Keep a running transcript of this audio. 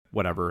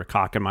whatever,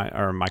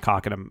 my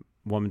cock in a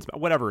woman's mouth,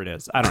 whatever it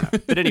is. I don't know.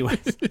 But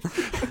anyways.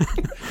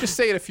 Just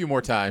say it a few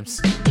more times.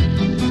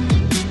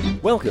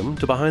 Welcome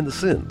to Behind the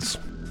Sins,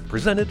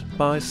 presented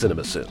by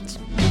CinemaSins.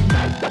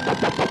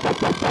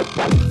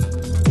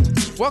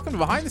 Welcome to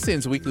Behind the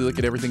Sins, a weekly look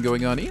at everything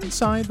going on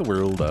inside the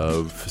world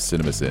of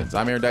CinemaSins.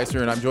 I'm Aaron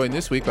Deister, and I'm joined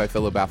this week by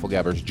fellow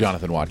Bafflegabbers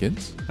Jonathan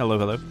Watkins.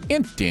 Hello.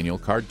 And Daniel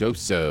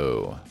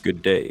Cardoso.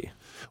 Good day.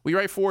 We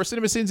write for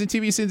CinemaSins and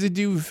TV Sins and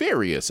do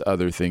various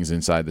other things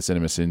inside the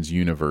CinemaSins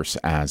universe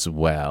as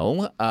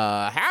well.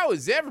 How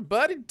is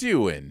everybody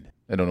doing?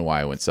 I don't know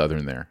why I went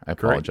Southern there. I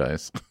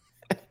apologize.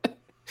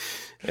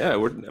 Yeah,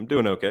 I'm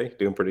doing okay.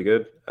 Doing pretty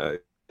good. I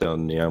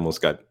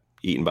almost got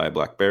eaten by a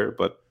black bear,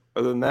 but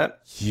other than that,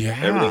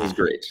 everything is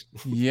great.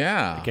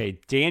 Yeah. Okay,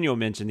 Daniel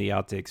mentioned the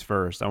outtakes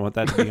first. I want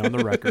that to be on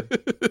the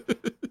record.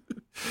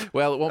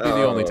 Well, it won't be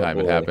the only time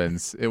it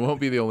happens. It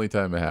won't be the only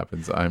time it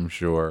happens, I'm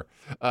sure.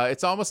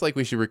 It's almost like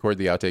we should record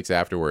the outtakes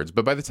afterwards.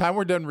 But by the time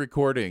we're done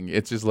recording,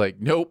 it's just like,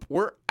 nope,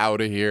 we're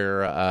out of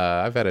here.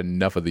 I've had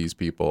enough of these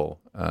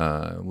people.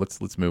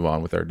 Let's move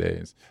on with our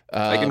days.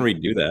 I can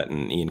redo that,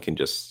 and Ian can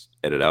just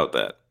edit out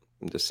that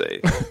and just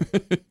say...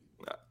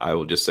 I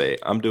will just say,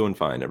 I'm doing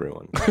fine,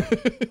 everyone.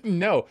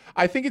 No,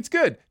 I think it's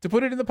good to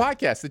put it in the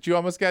podcast that you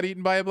almost got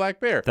eaten by a black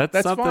bear.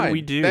 That's something fine.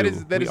 we do. That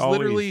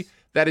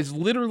is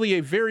literally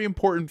a very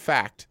important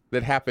fact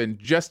that happened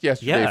just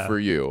yesterday for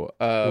you.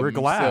 We're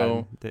glad.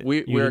 So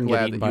we're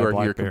glad that you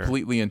are here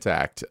completely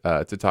intact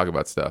to talk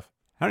about stuff.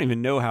 I don't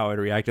even know how I'd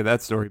react to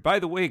that story. By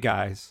the way,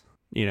 guys,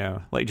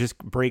 just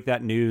break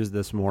that news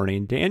this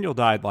morning. Daniel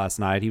died last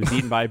night. He was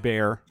eaten by a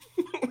bear.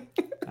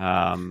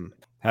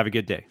 Have a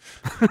good day.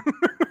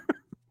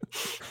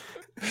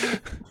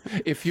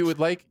 If you would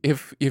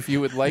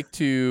like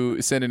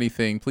to send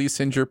anything, please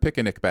send your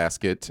picnic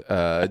basket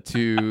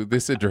to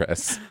this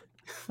address.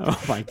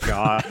 Oh my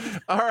God!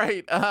 All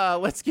right,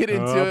 let's get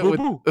into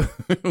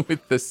it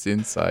with the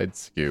Sinside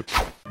Scoop.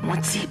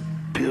 What's he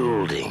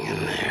building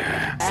in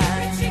there?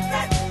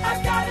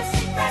 I've got a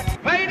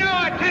secret. Pay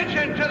no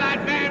attention to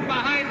that man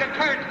behind the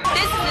curtain.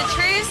 This is a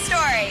true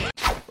story.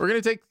 We're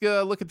going to take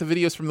a look at the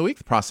videos from the week,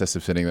 the process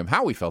of sending them,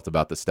 how we felt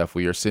about the stuff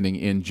we are sending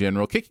in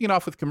general. Kicking it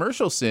off with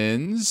commercial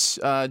sins,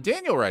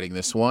 Daniel writing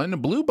this one,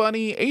 Blue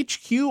Bunny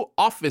HQ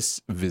office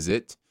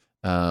visit,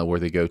 where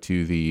they go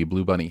to the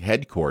Blue Bunny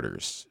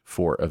headquarters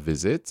for a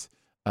visit.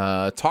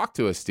 Talk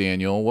to us,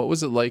 Daniel. What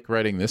was it like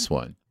writing this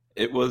one?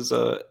 It was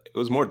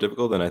more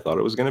difficult than I thought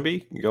it was going to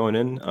be going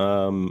in.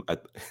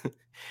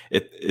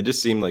 It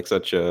just seemed like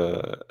such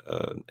a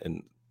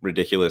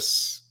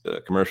ridiculous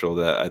commercial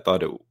that I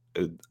thought it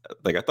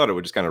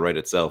would just kind of write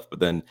itself, but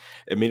then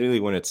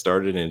immediately when it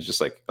started and it's just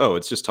like, oh,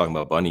 it's just talking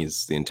about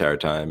bunnies the entire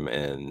time,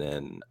 and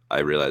then I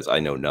realized I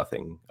know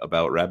nothing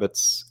about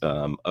rabbits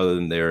other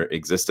than their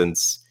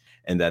existence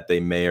and that they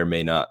may or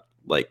may not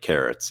like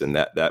carrots, and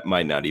that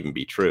might not even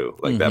be true.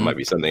 Like that might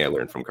be something I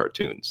learned from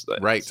cartoons.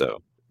 Right.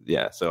 So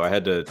I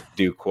had to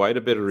do quite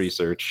a bit of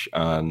research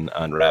on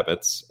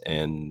rabbits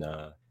and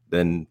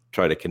then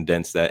try to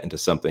condense that into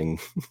something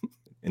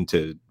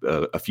into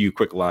a few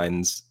quick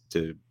lines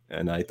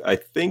and I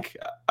think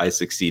I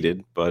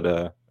succeeded,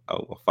 but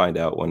I'll find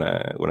out when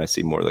I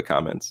see more of the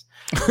comments.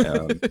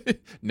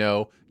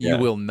 No, you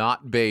will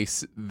not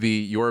base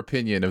your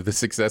opinion of the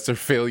success or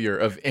failure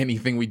of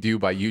anything we do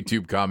by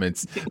YouTube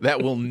comments.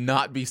 That will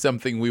not be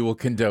something we will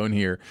condone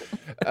here.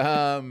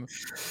 I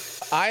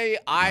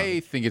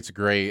think it's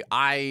great.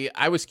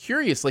 I was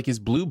curious, like, is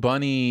Blue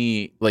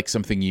Bunny like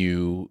something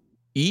you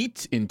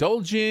eat,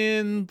 indulge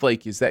in?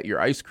 Like, is that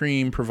your ice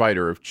cream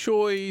provider of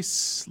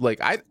choice? Like,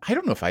 I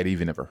don't know if I'd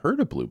even ever heard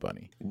of Blue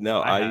Bunny.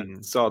 No, I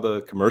saw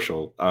the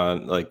commercial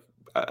on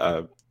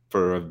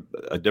for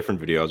a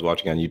different video I was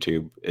watching on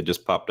YouTube. It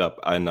just popped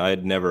up, and I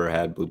had never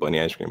had Blue Bunny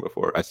ice cream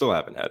before. I still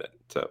haven't had it,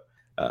 so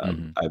I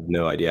have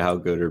no idea how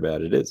good or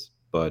bad it is.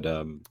 But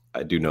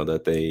I do know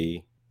that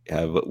they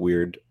have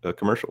weird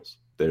commercials.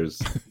 There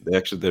was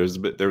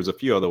a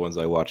few other ones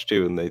I watched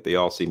too, and they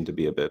all seem to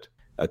be a bit.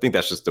 I think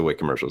that's just the way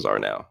commercials are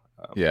now.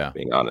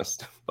 Being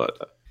honest,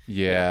 but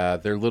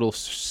they're little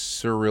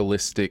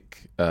surrealistic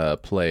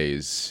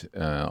plays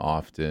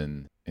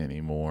often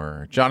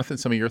anymore. Jonathan,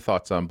 some of your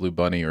thoughts on Blue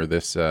Bunny or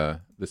this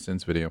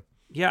Sins video?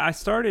 Yeah,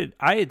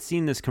 I had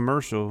seen this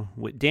commercial.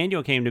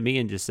 Daniel came to me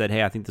and just said,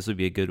 hey, I think this would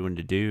be a good one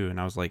to do.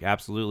 And I was like,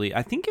 absolutely.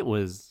 I think it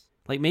was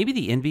like maybe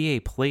the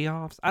NBA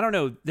playoffs. I don't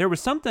know. There was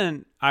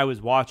something I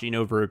was watching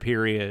over a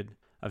period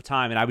of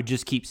time, and I would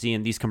just keep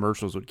seeing these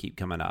commercials would keep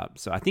coming up.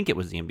 So I think it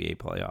was the NBA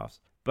playoffs.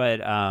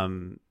 But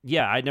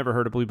I'd never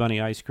heard of Blue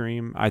Bunny ice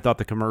cream. I thought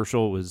the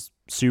commercial was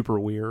super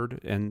weird.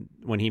 And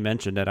when he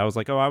mentioned it, I was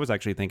like, oh, I was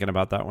actually thinking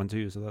about that one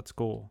too. So that's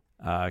cool.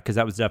 Because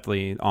that was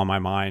definitely on my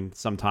mind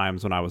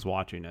sometimes when I was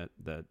watching it,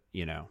 that,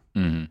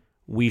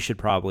 we should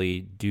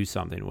probably do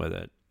something with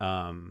it.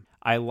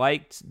 I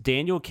liked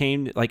Daniel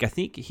came, like, I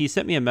think he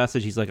sent me a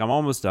message. He's like, I'm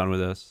almost done with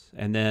this.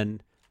 And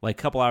then like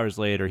a couple hours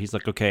later, he's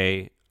like,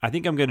 okay, I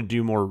think I'm going to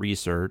do more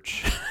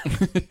research.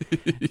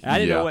 I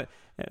didn't know what.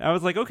 I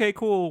was like, okay,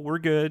 cool, we're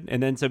good.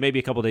 And then so maybe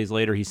a couple days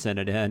later he sent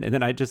it in, and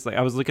then I just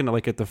I was looking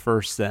at the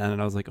first send,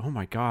 and I was like, oh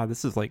my god,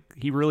 this is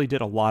he really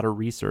did a lot of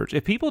research.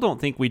 If people don't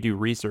think we do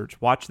research,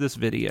 watch this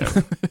video.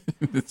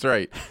 That's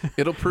right.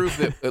 It'll prove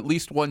that at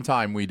least one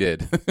time we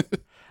did.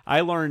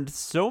 I learned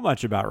so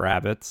much about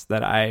rabbits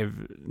that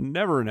I've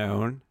never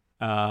known.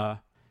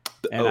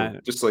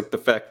 Just like the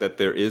fact that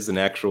there is an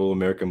actual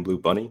American blue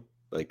bunny.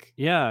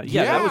 Yeah,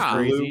 that was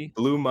crazy.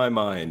 Blew my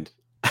mind.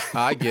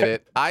 I get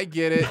it.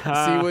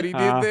 See what he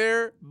did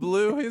there?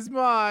 Blew his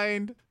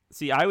mind.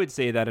 See, I would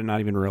say that and not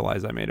even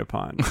realize I made a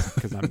pun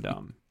because I'm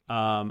dumb.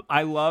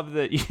 I love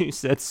that you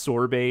said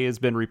sorbet has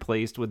been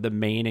replaced with the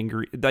main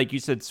ingredient. Like you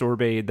said,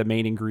 sorbet, the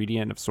main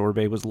ingredient of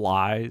sorbet was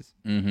lies.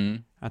 Mm-hmm.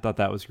 I thought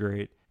that was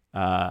great.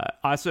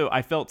 Also,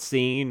 I felt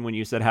seen when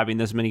you said having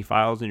this many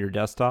files in your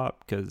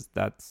desktop, because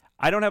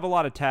I don't have a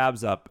lot of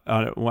tabs up.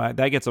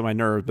 That gets on my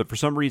nerves, but for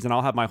some reason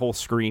I'll have my whole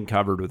screen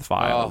covered with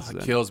files. Oh,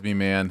 it kills me,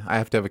 man. I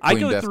have to have a clean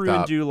desktop. I go through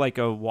and do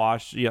a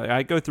wash. Yeah,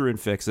 I go through and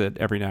fix it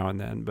every now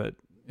and then, but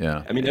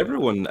yeah. I mean,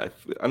 everyone, I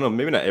don't know,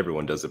 maybe not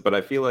everyone does it, but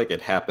I feel like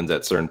it happens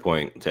at a certain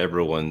point to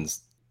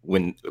everyone's,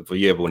 if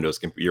you have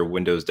your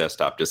Windows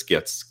desktop just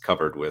gets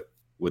covered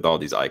with all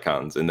these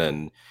icons, and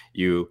then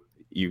you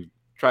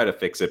try to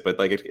fix it, but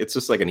it's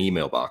just like an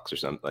email box or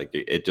something.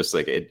 It just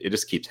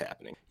keeps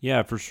happening.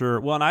 Yeah, for sure.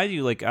 Well, and I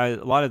do a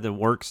lot of the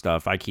work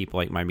stuff. I keep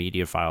my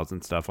media files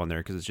and stuff on there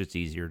because it's just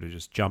easier to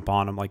just jump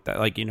on them like that.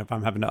 If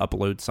I'm having to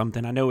upload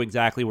something, I know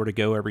exactly where to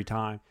go every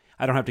time.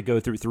 I don't have to go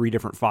through 3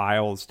 different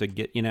files to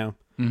get,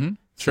 Mm-hmm.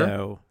 Sure.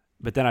 So,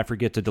 but then I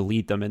forget to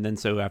delete them, and then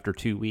so after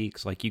 2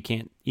 weeks, you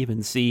can't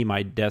even see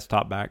my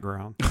desktop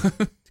background.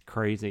 It's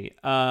crazy.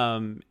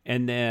 And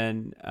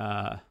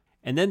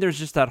then there's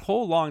just that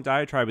whole long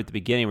diatribe at the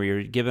beginning where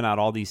you're giving out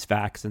all these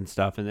facts and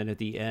stuff, and then at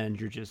the end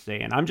you're just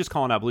saying, I'm just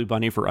calling out Blue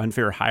Bunny for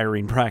unfair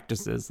hiring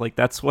practices.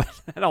 That's what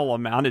that all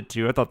amounted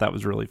to. I thought that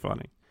was really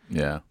funny.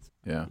 Yeah.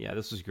 Yeah,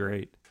 this was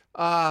great.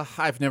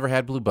 I've never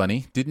had Blue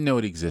Bunny. Didn't know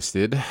it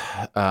existed.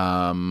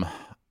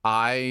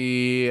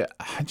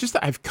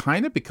 I've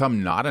kind of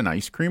become not an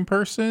ice cream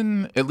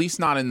person, at least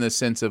not in the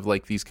sense of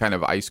these kind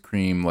of ice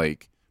cream,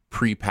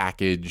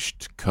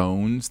 prepackaged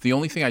cones. The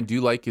only thing I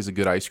do like is a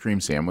good ice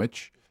cream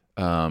sandwich.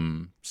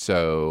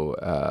 So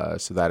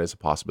that is a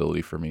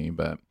possibility for me,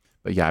 but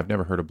yeah, I've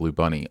never heard of Blue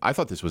Bunny. I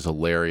thought this was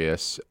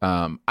hilarious.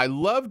 I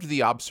loved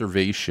the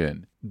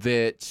observation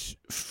that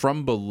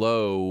from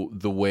below,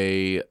 the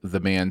way the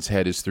man's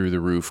head is through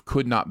the roof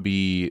could not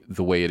be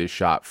the way it is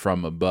shot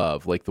from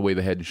above, the way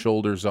the head and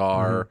shoulders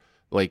are,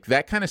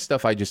 that kind of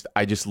stuff. I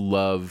just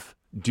love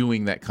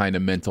doing that kind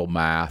of mental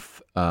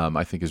math.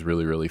 I think is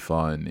really, really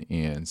fun.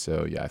 And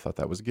so, yeah, I thought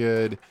that was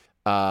good.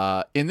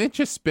 And then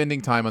just spending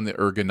time on the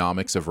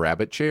ergonomics of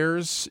rabbit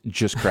chairs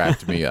just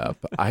cracked me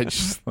up. I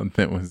just thought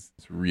that was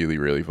really,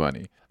 really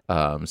funny.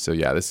 So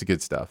yeah, this is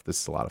good stuff.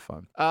 This is a lot of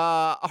fun.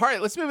 All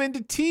right, let's move into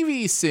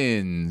TV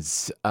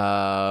sins.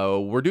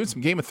 We're doing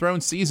some Game of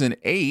Thrones season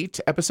 8.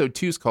 Episode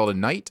 2 is called A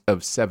Night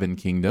of Seven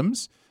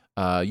Kingdoms.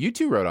 You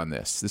two wrote on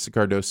this. This is a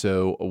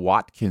Cardoso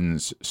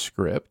Watkins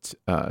script.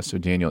 So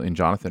Daniel and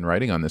Jonathan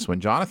writing on this one.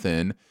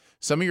 Jonathan,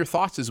 some of your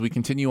thoughts as we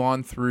continue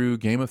on through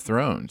Game of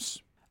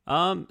Thrones.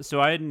 So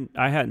I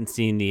hadn't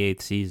seen the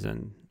 8th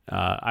season.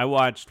 I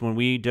watched when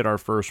we did our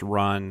first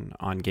run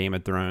on Game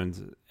of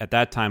Thrones. At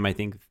that time, I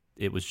think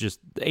it was just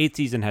the 8th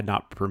season had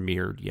not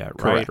premiered yet,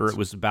 right? Correct. Or it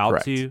was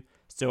about to.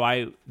 So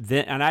I'd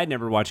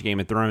never watched Game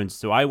of Thrones,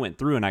 so I went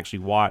through and actually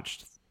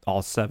watched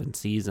all 7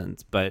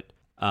 seasons, but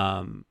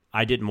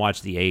I didn't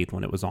watch the 8th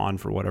when it was on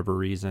for whatever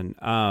reason.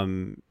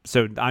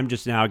 So I'm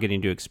just now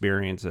getting to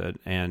experience it,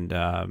 and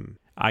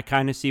I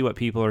kind of see what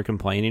people are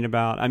complaining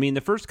about. I mean,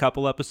 the first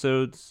couple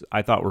episodes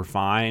I thought were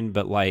fine,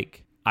 but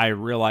I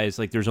realized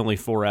there's only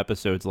 4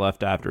 episodes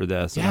left after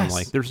this, and yes. I'm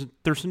like,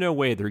 there's no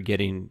way they're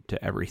getting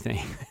to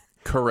everything.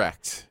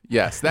 Correct.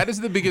 Yes, that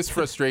is the biggest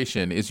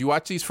frustration. Is you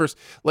watch these first,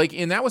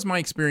 and that was my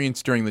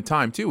experience during the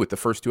time too with the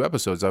first 2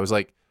 episodes. I was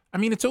like, I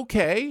mean, it's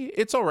okay,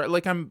 it's all right.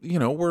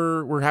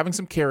 We're having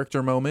some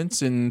character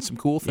moments and some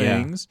cool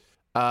things.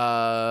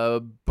 Yeah.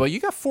 But you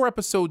got 4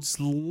 episodes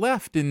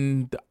left,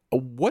 and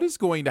what is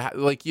going to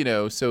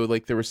happen? So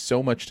there was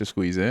so much to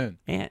squeeze in.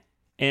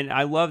 And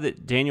I love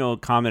that Daniel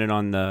commented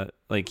on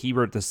he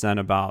wrote the Sen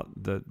about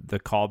the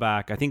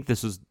callback. I think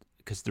this was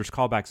because there's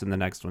callbacks in the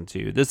next one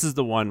too. This is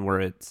the one where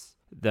it's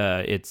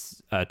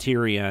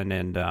Tyrion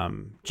and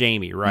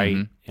Jaime, right?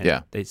 Mm-hmm. And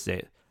yeah. They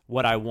say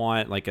what I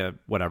want, a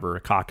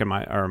cock in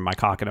my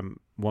cock in a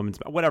woman's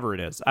mouth, whatever it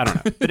is. I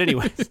don't know. But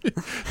anyways,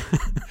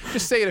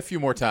 just say it a few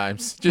more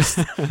times. Just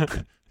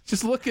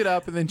look it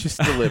up and then just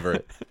deliver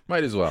it.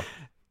 Might as well.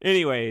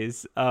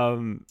 Anyways,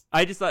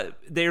 I just thought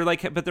they're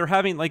but they're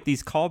having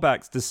these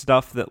callbacks to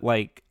stuff that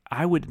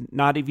I would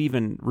not have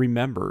even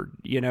remembered,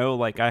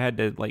 I had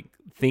to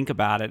think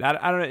about it. I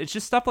don't know. It's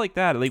just stuff like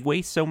that. They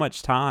waste so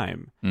much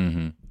time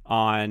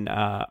on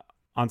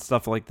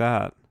stuff like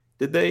that.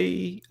 Did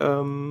they,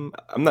 I'm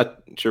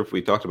not sure if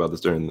we talked about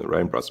this during the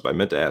writing process, but I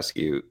meant to ask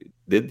you,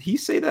 did he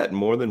say that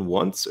more than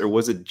once, or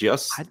was it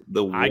just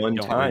the I one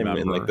don't time in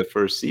remember. like the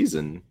first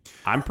season?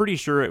 I'm pretty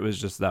sure it was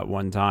just that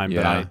one time, but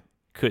Yeah. I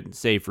couldn't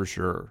say for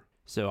sure.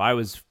 So I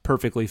was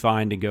perfectly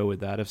fine to go with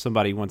that. If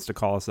somebody wants to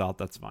call us out,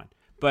 that's fine.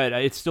 But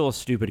it's still a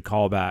stupid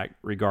callback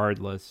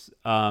regardless.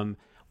 One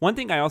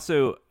thing I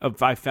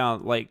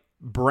found, like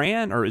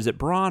Bran, or is it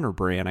Braun or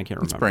Bran? I can't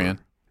remember. It's Bran.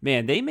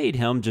 Man, they made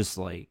him just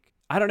like,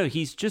 I don't know.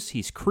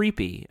 He's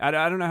creepy. I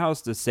don't know how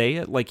else to say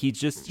it. Like he's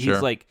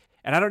Sure. like,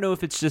 and I don't know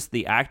if it's just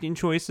the acting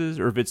choices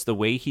or if it's the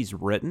way he's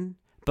written,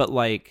 but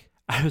like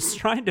I was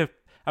trying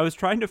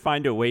to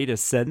find a way to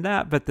send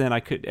that, but then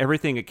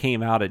everything that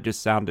came out, it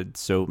just sounded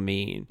so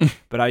mean.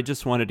 But I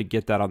just wanted to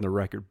get that on the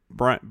record.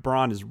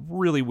 Braun is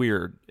really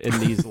weird in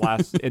these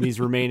in these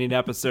remaining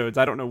episodes.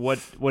 I don't know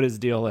what his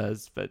deal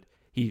is, but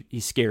he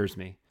scares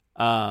me.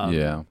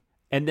 Yeah.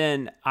 And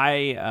then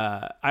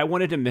I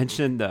wanted to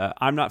mention the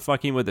I'm not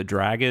fucking with a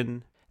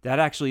dragon. That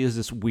actually is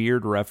this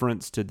weird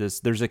reference to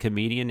this. There's a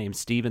comedian named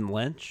Stephen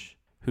Lynch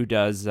who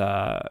does,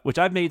 which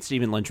I've made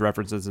Stephen Lynch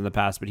references in the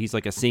past, but he's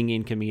like a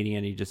singing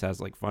comedian. He just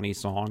has like funny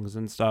songs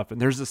and stuff.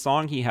 And there's a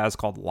song he has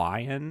called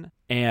Lion.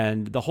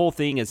 And the whole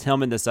thing is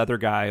him and this other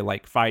guy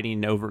like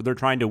fighting over, they're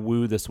trying to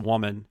woo this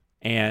woman.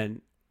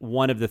 And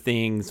one of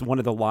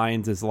the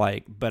lines is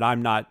like, but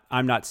I'm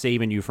not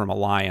saving you from a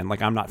lion.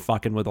 Like I'm not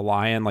fucking with a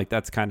lion. Like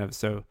that's kind of,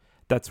 so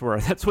that's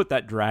what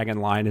that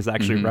dragon line is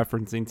actually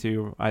referencing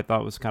to. I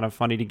thought was kind of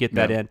funny to get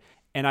that in.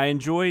 And I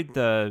enjoyed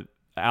the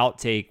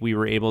outtake.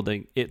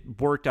 It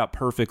worked out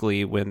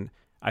perfectly when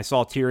I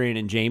saw Tyrion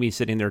and Jaime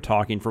sitting there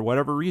talking. For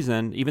whatever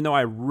reason, even though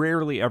I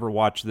rarely ever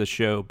watch the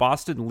show,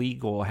 Boston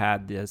Legal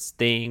had this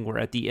thing where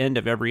at the end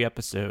of every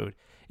episode,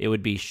 it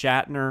would be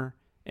Shatner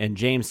and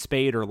James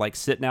Spader like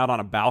sitting out on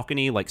a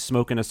balcony, like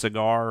smoking a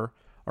cigar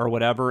or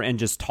whatever, and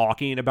just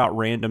talking about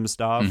random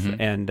stuff.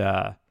 And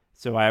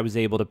so I was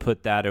able to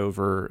put that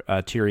over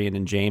Tyrion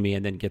and Jaime,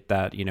 and then get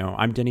that,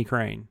 I'm Denny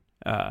Crane.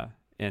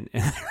 And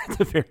at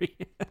the very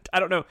end, I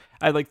don't know.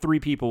 I like 3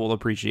 people will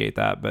appreciate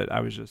that, but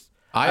I was just.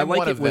 I am like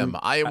one it of them.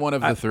 I am one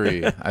of the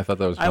 3. I thought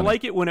that was funny. I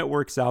like it when it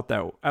works out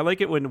though. I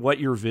like it when what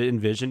you're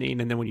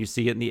envisioning, and then when you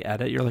see it in the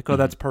edit, you're like, oh,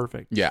 that's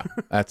perfect. Yeah,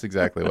 that's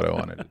exactly what I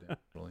wanted to do.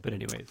 But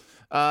anyways,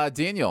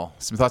 Daniel,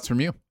 some thoughts from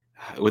you?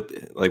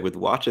 With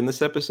watching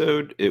this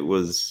episode, it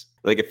was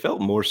like it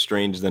felt more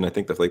strange than I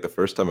think the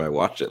first time I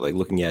watched it. Like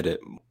looking at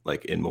it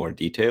like in more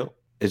detail,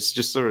 it's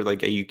just sort of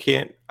like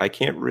I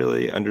can't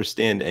really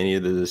understand any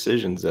of the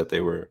decisions that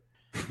they were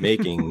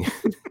making.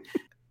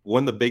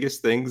 One of the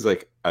biggest things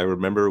like I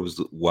remember was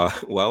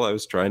while I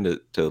was trying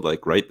to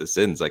like write the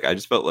sins, like I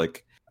just felt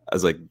like I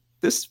was like,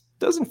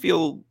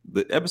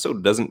 the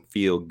episode doesn't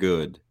feel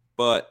good,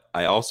 but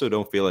I also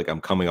don't feel like I'm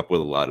coming up with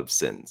a lot of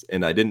sins,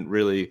 and I couldn't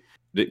really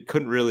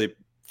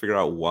figure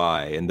out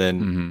why. And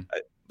then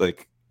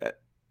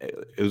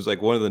it was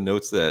like one of the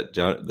notes that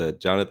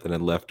Jonathan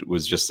had left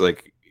was just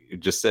like,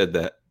 it just said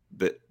that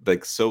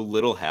like so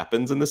little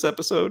happens in this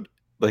episode,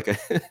 like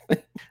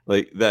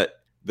like that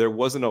there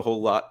wasn't a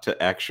whole lot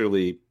to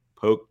actually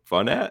poke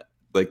fun at.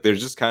 Like there's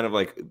just kind of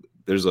like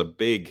there's a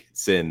big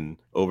sin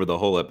over the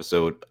whole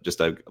episode, just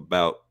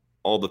about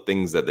all the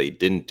things that they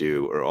didn't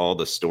do or all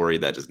the story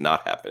that is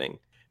not happening.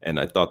 And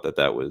I thought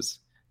that was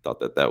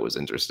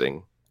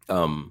interesting.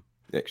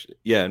 Actually,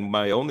 yeah. And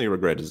my only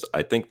regret is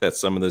I think that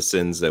some of the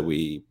sins that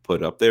we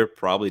put up there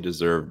probably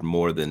deserved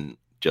more than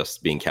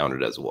just being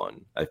counted as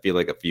one. I feel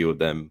like a few of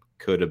them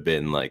could have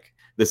been like,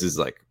 this is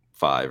like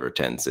 5 or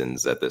 10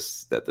 sins that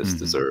this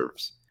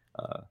deserves.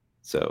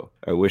 So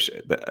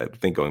I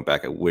think going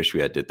back, I wish we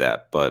had did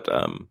that. But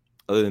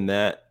other than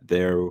that,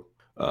 there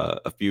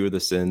a few of the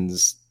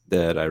sins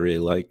that I really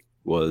like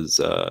was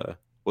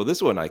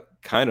this one I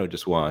kind of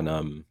just want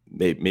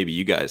maybe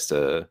you guys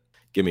to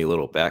give me a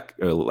little back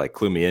or like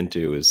clue me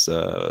into is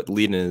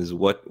leading is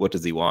what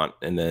does he want,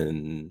 and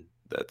then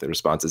the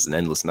response is an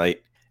endless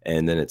night,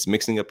 and then it's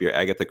mixing up your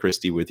Agatha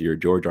Christie with your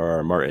George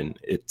R.R. Martin.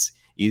 It's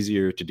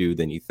easier to do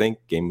than you think.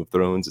 Game of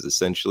Thrones is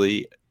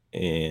essentially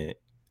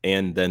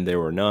and then there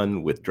were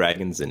none with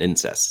dragons and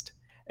incest.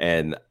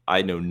 And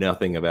I know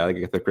nothing about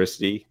Agatha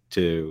Christie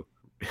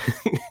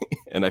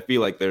and I feel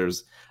like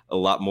there's a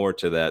lot more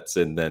to that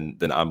sin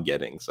than I'm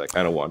getting. So I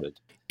kind of wanted.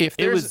 If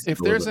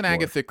there's an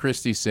Agatha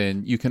Christie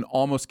sin, you can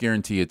almost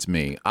guarantee it's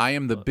me. I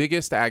am the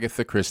biggest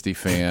Agatha Christie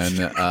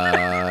fan.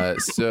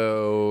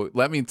 So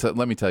let me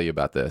tell you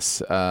about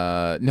this.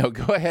 No,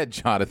 go ahead,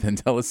 Jonathan.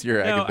 Tell us your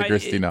Agatha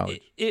Christie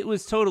knowledge. It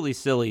was totally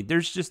silly.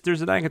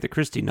 There's an Agatha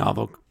Christie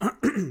novel.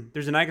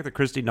 There's an Agatha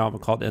Christie novel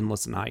called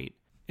Endless Night,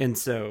 and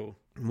so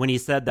when he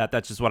said that,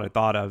 that's just what I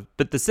thought of.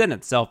 But the sin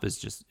itself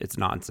is it's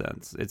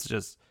nonsense. It's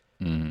just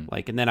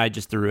like, and then I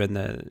just threw in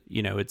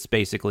it's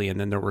basically, and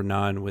then there were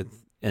none with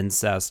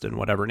incest and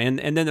whatever, and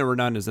then there were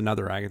none is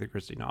another Agatha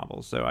Christie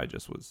novel. So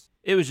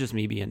it was just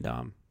me being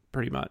dumb,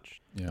 pretty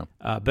much. Yeah.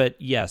 But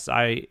yes,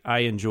 I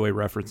enjoy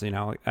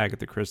referencing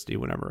Agatha Christie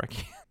whenever I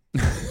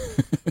can,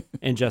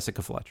 and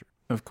Jessica Fletcher.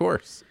 Of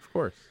course,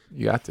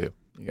 you got to.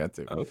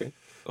 Okay.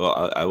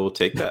 Well, I will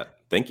take that.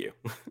 Thank you.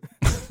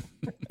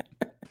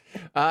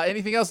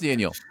 Anything else,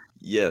 Daniel?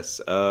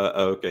 Yes.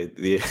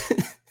 Okay.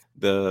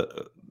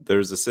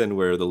 There's a sin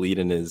where the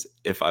lead-in is,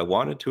 if I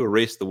wanted to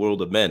erase the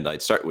world of men,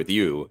 I'd start with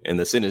you. And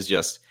the sin is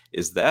just,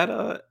 is that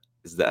a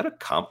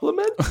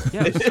compliment?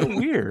 Yeah, it's so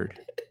weird.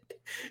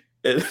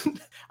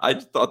 And I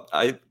thought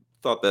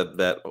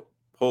that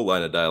whole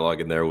line of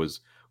dialogue in there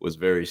was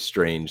very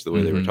strange, the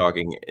way they were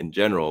talking in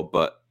general.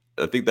 But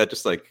I think that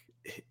just like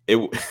it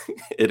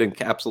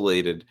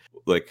encapsulated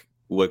like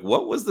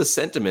what was the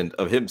sentiment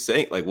of him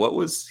saying, like what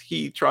was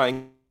he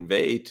trying to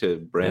convey to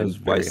Bran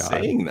by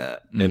saying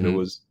that? And it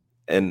was,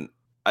 and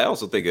I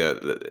also think a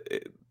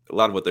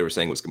lot of what they were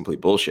saying was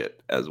complete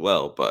bullshit as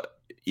well. But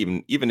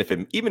even if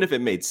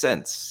it made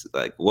sense,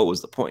 like what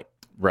was the point?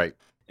 Right.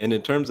 And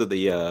in terms of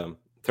the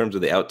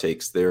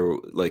outtakes,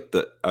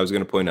 I was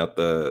going to point out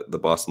the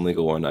Boston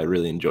Legal one. I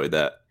really enjoyed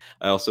that.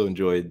 I also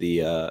enjoyed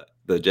the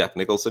Jack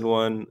Nicholson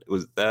one.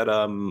 Was that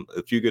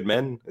A Few Good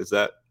Men? Was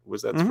that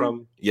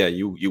from? Yeah,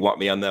 you want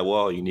me on that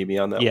wall? You need me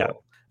on that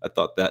wall? I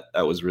thought that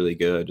was really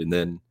good. And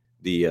then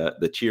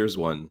the Cheers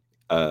one,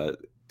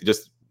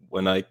 just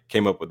when I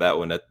came up with that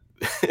one,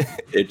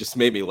 it just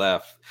made me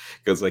laugh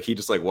because like he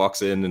just like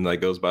walks in and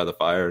like goes by the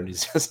fire and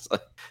he's just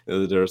like,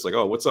 they're just like,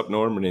 oh, what's up,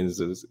 Norm? And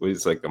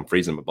he's like, I'm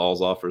freezing my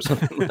balls off or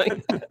something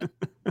like that.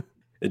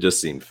 It just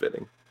seemed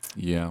fitting.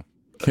 Yeah,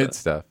 good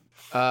stuff.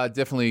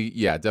 Definitely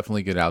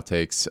good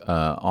outtakes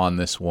on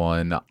this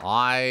one.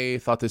 I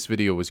thought this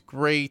video was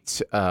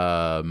great.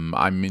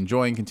 I'm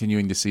enjoying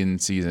continuing to see in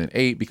season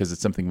 8 because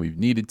it's something we've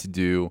needed to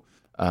do.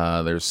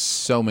 There's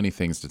so many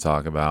things to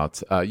talk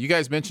about. You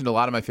guys mentioned a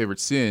lot of my favorite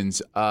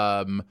sins.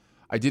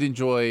 I did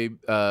enjoy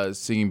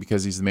singing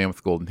Because He's the Man with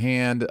the Golden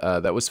Hand.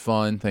 That was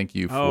fun. Thank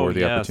you for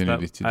the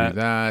opportunity to do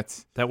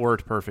that. That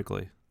worked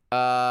perfectly.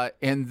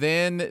 And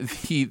then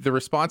the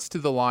response to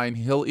the line,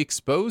 he'll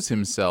expose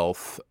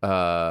himself,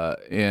 or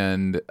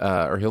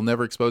he'll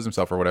never expose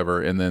himself or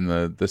whatever. And then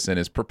the sin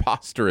is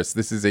preposterous.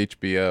 This is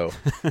HBO.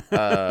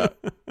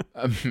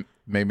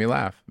 Made me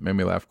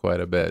laugh quite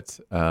a bit.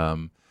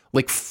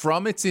 Like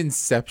from its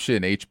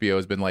inception, HBO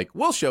has been like,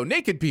 we'll show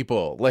naked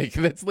people. Like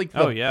that's like,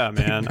 oh yeah,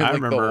 man. I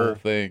remember the whole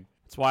thing.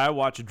 That's why I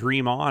watched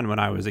Dream On when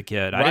I was a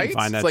kid. I didn't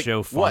find that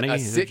show funny. What,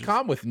 a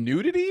sitcom with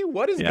nudity?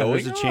 What is going on?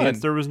 There's a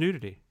chance there was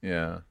nudity.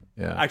 Yeah.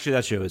 Actually,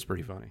 that show is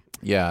pretty funny.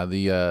 Yeah,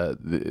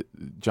 the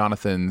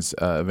Jonathan's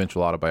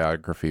eventual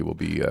autobiography will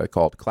be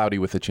called "Cloudy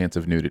with a Chance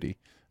of Nudity."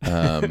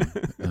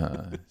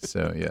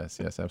 So yes,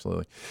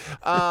 absolutely.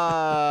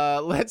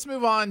 Let's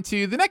move on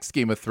to the next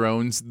Game of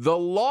Thrones, The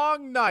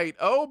Long Night.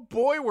 Oh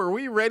boy, were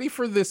we ready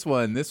for this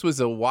one? This was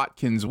a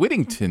Watkins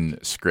Whittington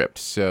script.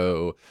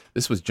 So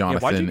this was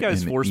Jonathan. Why'd you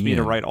guys force me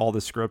to write all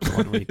the scripts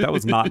one week? That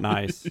was not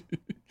nice.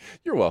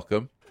 You're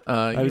welcome.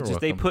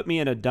 They put me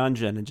in a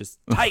dungeon and just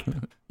type.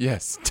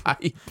 Yes,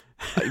 type,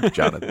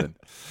 Jonathan.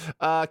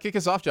 Kick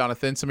us off,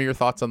 Jonathan. Some of your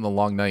thoughts on The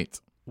Long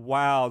Night.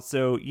 Wow.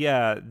 So,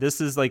 yeah, this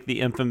is like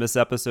the infamous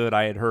episode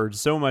I had heard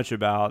so much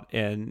about.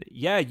 And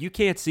yeah, you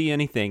can't see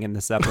anything in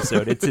this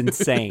episode. It's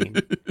insane.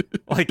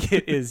 Like,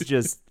 it is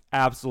just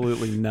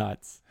absolutely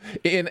nuts.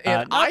 And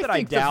I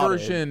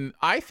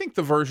think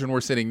the version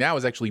we're sitting now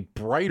is actually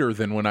brighter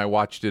than when I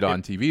watched it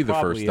on TV the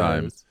first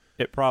time.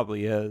 It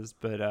probably is.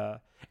 But,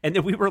 and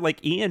then we were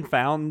like, Ian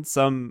found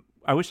some.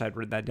 I wish I'd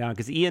written that down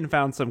because Ian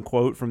found some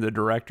quote from the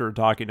director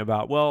talking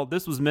about, well,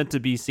 this was meant to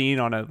be seen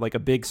on a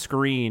big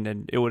screen,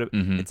 and it would have.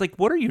 It's like,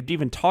 what are you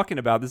even talking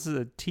about? This is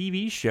a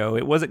TV show.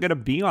 It wasn't going to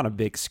be on a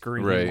big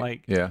screen, right?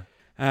 Like, yeah.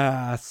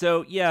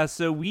 So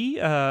we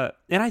and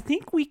I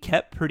think we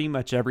kept pretty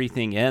much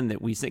everything in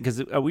that we sent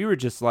because we were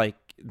just like,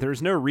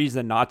 there's no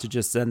reason not to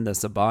just send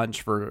this a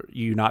bunch for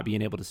you not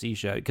being able to see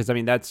shit because I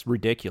mean that's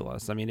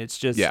ridiculous. I mean it's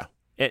just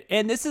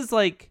and this is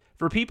like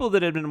for people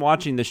that have been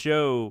watching the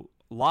show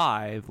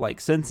live like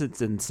since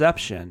its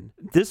inception,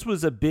 this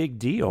was a big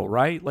deal,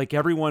 right? Like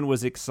everyone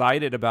was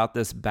excited about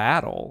this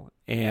battle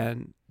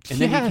and then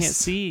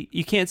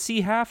you can't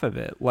see half of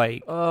it,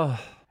 like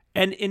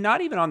and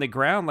not even on the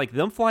ground, like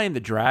them flying the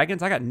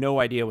dragons, I got no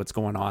idea what's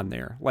going on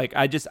there. Like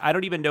I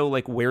don't even know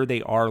like where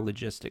they are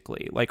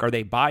logistically. Like are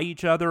they by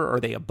each other?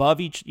 Are they above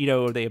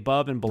are they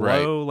above and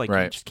below?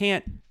 You just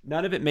can't,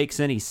 none of it makes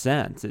any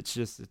sense. It's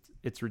just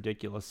it's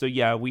ridiculous. So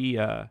yeah, we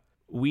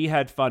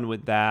had fun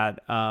with that.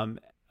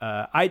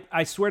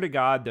 I swear to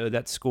God, though,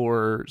 that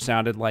score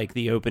sounded like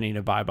the opening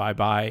of Bye Bye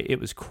Bye. It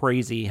was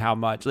crazy how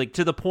much, like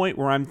to the point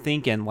where I'm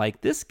thinking, like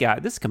this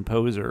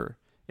composer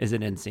is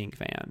an NSYNC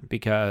fan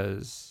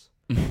because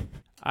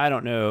I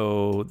don't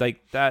know,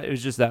 like that. It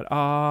was just that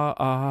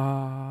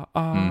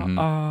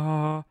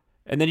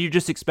and then you're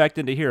just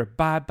expecting to hear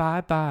Bye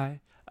Bye Bye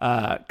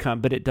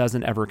come, but it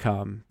doesn't ever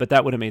come. But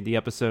that would have made the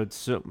episode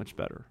so much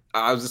better.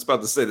 I was just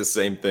about to say the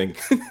same thing.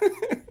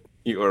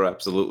 You are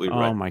absolutely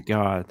right. Oh my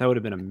God, that would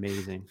have been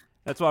amazing.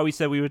 That's why we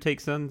said we would take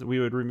sins. We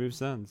would remove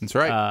sins. That's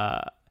right.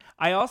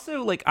 I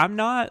also I'm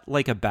not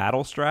like a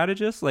battle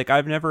strategist. Like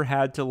I've never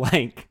had to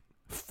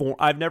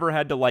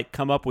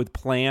come up with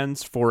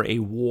plans for a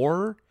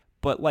war.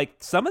 But like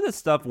some of the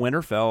stuff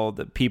Winterfell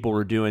that people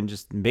were doing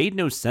just made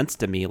no sense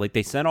to me. Like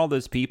they sent all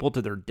those people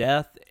to their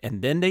death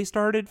and then they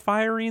started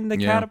firing the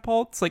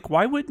catapults. Like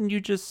why wouldn't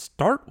you just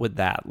start with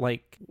that?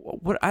 Like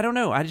what? I don't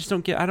know. I just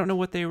don't get. I don't know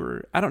what they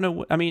were. I don't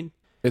know. I mean,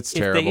 it's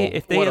terrible.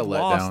 If they what had a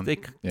lost,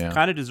 letdown. they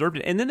kind of deserved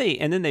it. And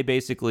then they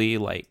basically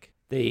like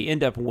they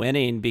end up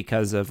winning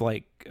because of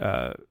like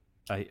a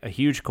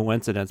huge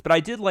coincidence. But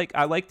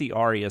I like the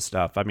Arya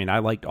stuff. I mean, I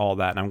liked all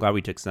that, and I'm glad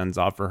we took Sins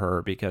off for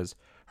her because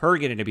her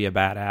getting to be a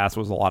badass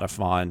was a lot of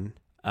fun.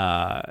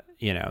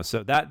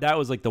 So that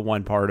was like the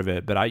one part of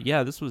it. But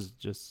it was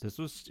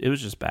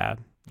just bad.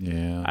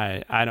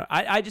 Yeah.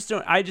 I just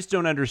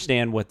don't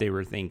understand what they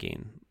were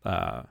thinking.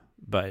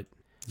 But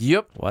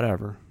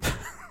whatever.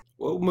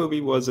 What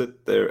movie was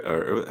it there?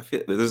 Or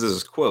there's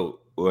this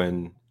quote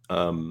when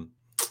it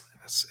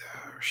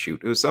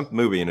was some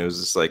movie, and it was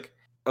just like,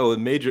 a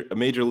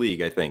major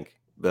league, I think,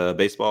 the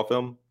baseball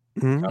film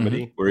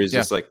comedy, where he's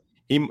just like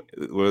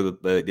where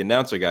the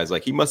announcer guy's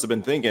like, he must have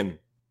been thinking,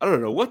 I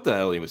don't know what the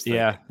hell he was thinking.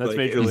 Yeah, that's like,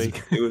 Major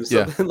League. It was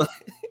something like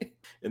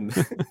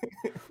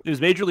it was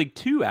Major League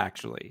 2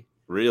 actually.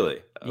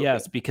 Really? Okay.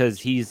 Yes, because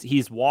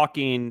he's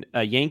walking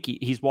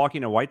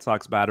a White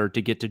Sox batter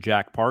to get to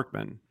Jack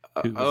Parkman,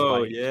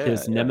 who's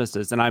his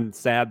nemesis. And I'm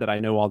sad that I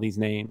know all these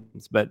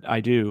names, but I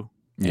do.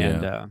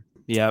 Yeah.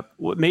 And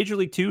Major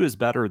League 2 is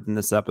better than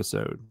this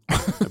episode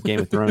of Game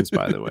of Thrones,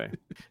 by the way.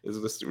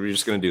 We're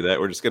just going to do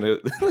that. We're just going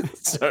to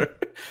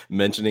start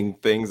mentioning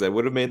things that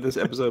would have made this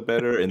episode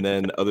better, and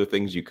then other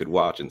things you could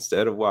watch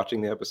instead of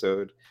watching the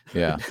episode.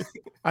 Yeah.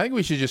 I think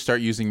we should just start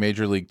using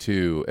Major League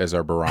 2 as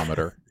our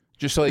barometer.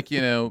 Just like,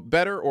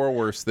 better or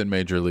worse than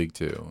Major League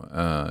 2.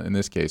 In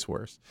this case,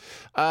 worse.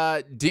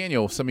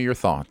 Daniel, some of your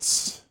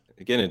thoughts.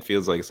 Again, it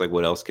feels like it's like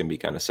what else can be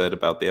kind of said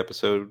about the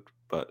episode,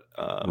 but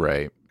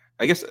right.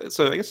 I guess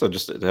I'll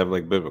just have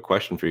like a bit of a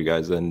question for you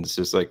guys. Then it's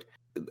just like,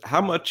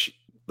 how much,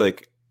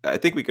 like, I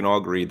think we can all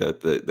agree that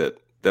the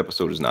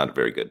episode is not a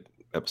very good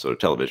episode of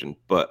television,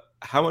 but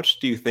how much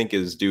do you think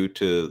is due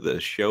to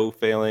the show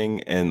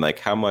failing, and like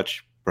how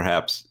much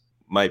perhaps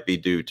might be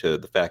due to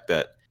the fact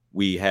that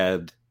we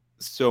had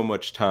so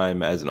much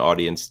time as an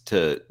audience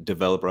to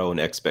develop our own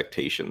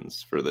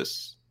expectations for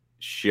this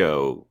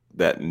show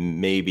that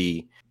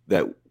maybe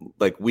that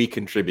like we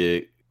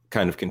contribute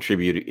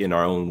in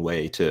our own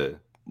way to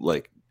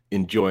like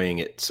enjoying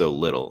it so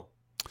little.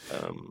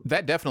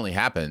 That definitely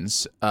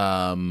happens.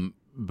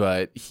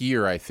 But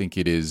here I think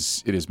it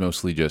is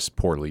mostly just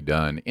poorly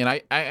done. And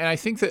I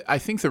think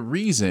the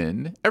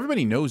reason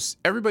everybody knows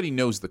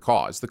the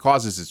cause. The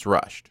cause is it's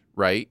rushed,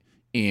 right?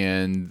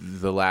 And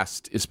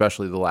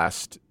especially the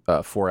last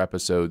 4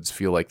 episodes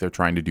feel like they're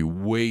trying to do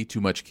way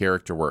too much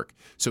character work.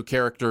 So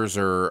characters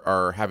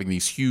are having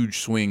these huge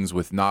swings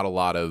with not a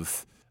lot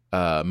of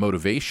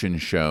motivation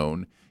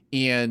shown.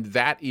 And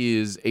that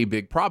is a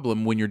big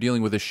problem when you're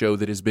dealing with a show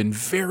that has been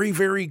very,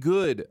 very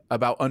good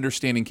about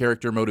understanding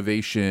character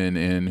motivation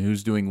and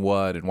who's doing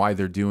what and why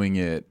they're doing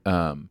it.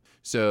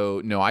 So,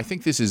 no, I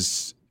think this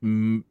is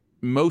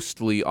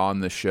mostly on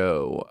the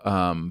show.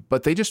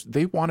 But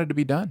they wanted to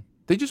be done.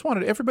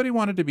 Everybody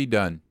wanted to be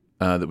done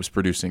that was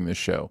producing this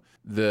show.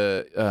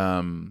 I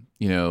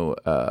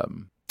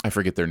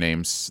forget their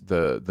names,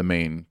 the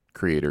main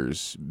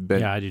creators.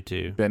 I do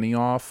too.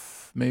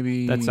 Benioff,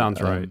 maybe? That sounds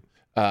right.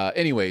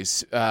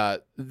 Anyways,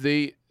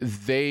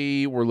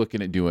 they were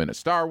looking at doing a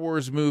Star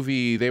Wars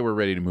movie. They were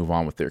ready to move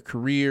on with their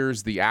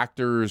careers. The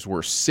actors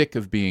were sick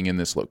of being in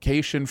this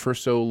location for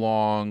so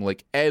long.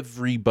 Like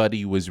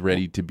everybody was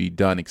ready to be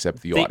done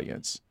except the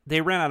audience.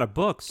 They ran out of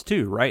books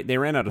too, right? They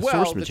ran out of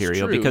source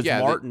material because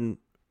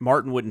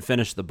Martin wouldn't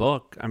finish the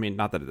book. I mean,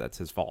 not that that's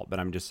his fault, but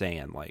I'm just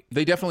saying, like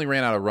they definitely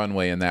ran out of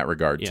runway in that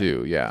regard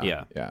too.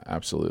 Yeah,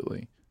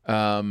 absolutely.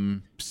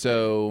 But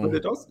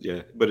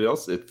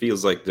it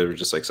feels like there was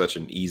just like such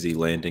an easy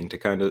landing to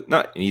kind of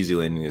not an easy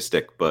landing to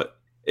stick, but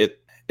it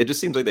just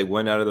seems like they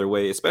went out of their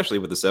way, especially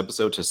with this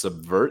episode, to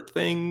subvert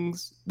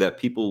things that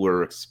people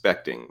were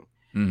expecting.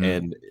 Mm-hmm.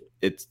 And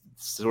it's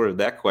sort of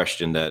that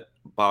question that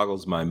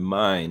boggles my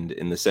mind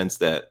in the sense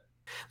that,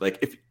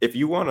 like, if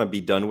you want to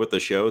be done with the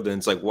show, then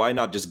it's like, why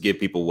not just give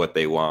people what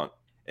they want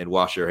and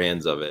wash your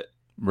hands of it,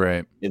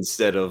 right?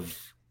 Instead of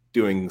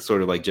doing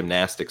sort of like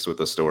gymnastics with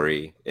the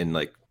story and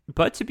like.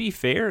 But to be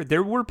fair,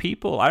 there were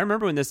people, I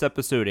remember when this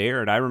episode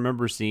aired, I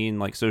remember seeing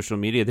like social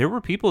media, there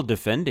were people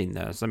defending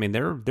this. I mean,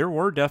 there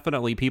were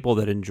definitely people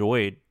that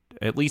enjoyed,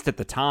 at least at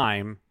the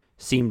time,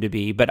 seemed to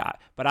be. But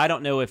I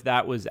don't know if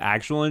that was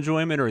actual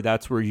enjoyment or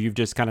that's where you've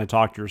just kind of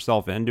talked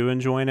yourself into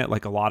enjoying it.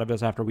 Like a lot of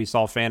us after we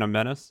saw Phantom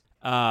Menace,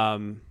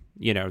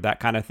 that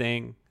kind of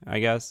thing, I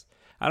guess.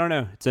 I don't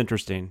know. It's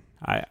interesting.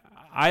 I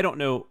don't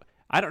know.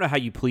 I don't know how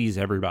you please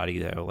everybody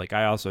though. Like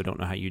I also don't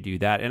know how you do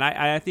that. And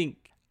I think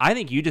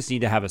you just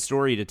need to have a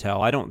story to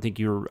tell. I don't think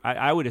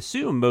I would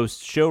assume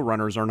most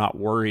showrunners are not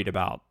worried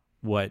about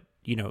what,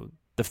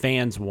 the the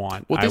fans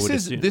want. Well, I would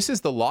assume. this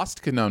is the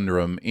Lost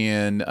conundrum,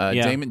 and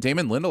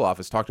Damon Lindelof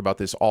has talked about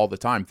this all the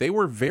time. They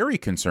were very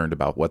concerned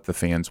about what the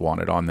fans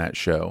wanted on that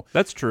show.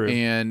 That's true,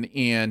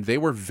 and they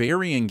were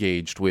very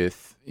engaged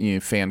with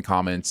fan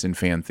comments and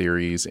fan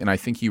theories, and I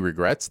think he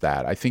regrets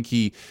that. I think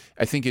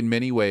in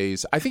many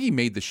ways, I think he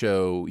made the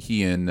show.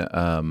 He and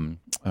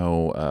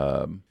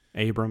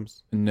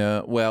Abrams.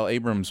 No, well,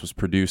 Abrams was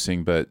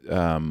producing, but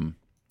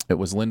it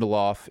was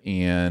Lindelof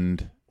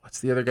and what's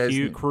the other guy's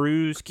name?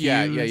 Cruise.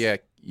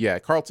 Yeah.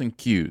 Carlton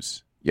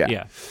Cuse.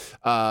 Yeah.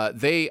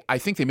 I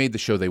think they made the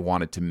show they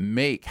wanted to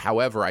make.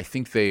 However, I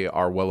think they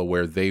are well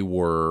aware they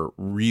were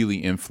really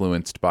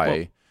influenced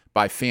by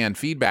fan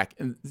feedback,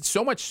 and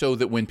so much so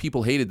that when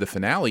people hated the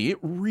finale, it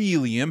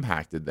really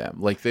impacted them.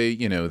 Like they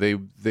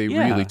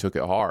really took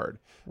it hard.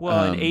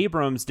 Well, and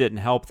Abrams didn't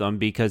help them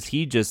because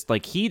he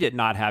did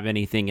not have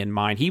anything in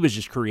mind. He was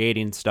just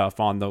creating stuff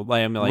on the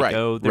lamb,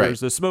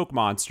 there's a smoke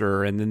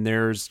monster, and then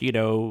there's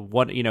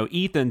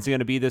Ethan's going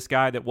to be this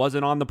guy that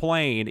wasn't on the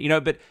plane,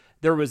 but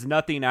there was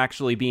nothing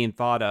actually being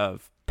thought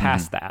of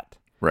past that.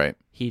 Right.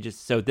 He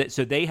just so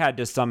they had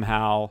to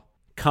somehow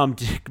come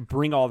to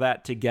bring all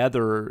that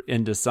together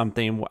into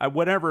something.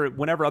 Whenever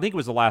I think it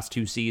was the last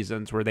 2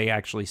 seasons where they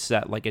actually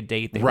set like a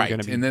date they were going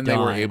to be and then done.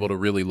 They were able to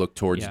really look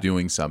towards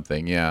doing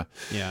something. Yeah.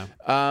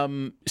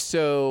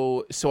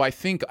 So I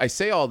think I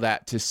say all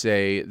that to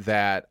say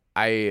that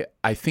I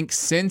think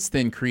since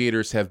then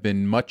creators have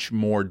been much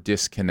more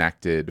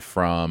disconnected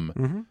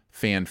from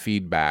fan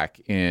feedback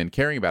and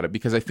caring about it,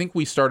 because I think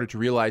we started to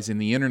realize in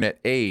the internet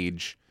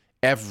age,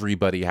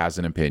 everybody has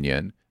an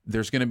opinion.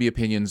 There's going to be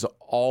opinions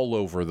all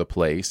over the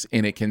place,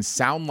 and it can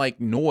sound like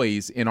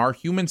noise in our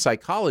human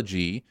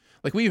psychology.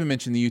 Like we even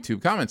mentioned the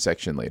YouTube comment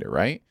section later,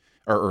 right?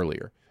 Or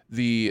earlier.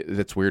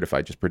 That's weird if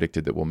I just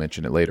predicted that we'll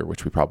mention it later,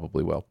 which we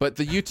probably will. But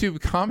the YouTube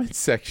comment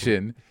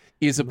section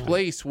is a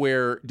place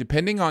where,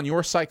 depending on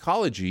your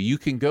psychology, you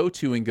can go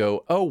to and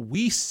go, oh,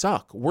 we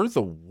suck. We're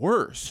the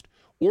worst.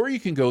 Or you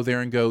can go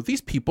there and go,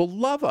 these people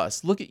love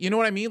us. Look at, you know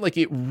what I mean? Like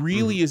it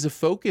really is a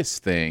focus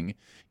thing.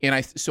 And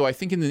I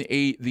think in the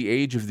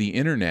age of the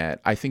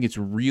internet, I think it's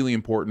really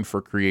important for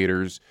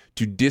creators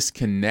to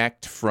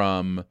disconnect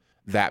from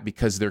that,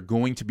 because they're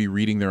going to be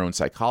reading their own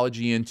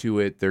psychology into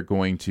it. They're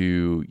going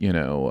to,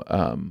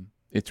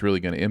 it's really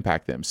going to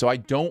impact them. So I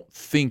don't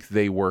think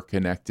they were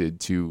connected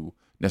to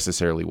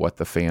necessarily what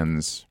the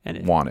fans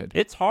wanted.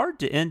 It's hard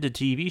to end a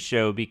TV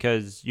show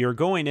because you're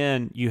going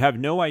in, you have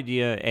no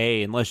idea,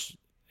 unless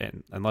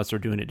they're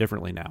doing it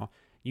differently now,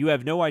 you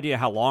have no idea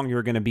how long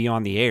you're going to be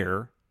on the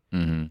air.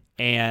 Mm-hmm.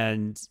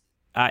 And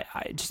I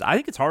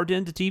think it's hard to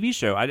end a TV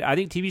show. I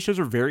think TV shows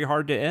are very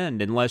hard to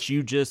end unless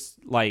you just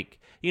like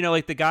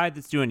the guy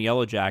that's doing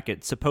Yellow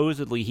Jacket,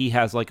 supposedly he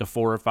has like a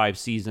 4 or 5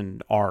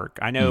 season arc.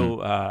 I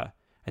know,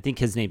 I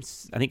think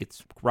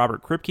it's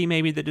Robert Kripke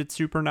maybe that did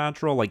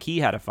Supernatural. Like he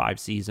had a 5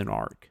 season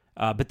arc.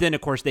 But then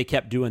of course they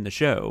kept doing the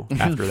show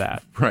after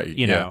that. Right.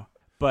 You know.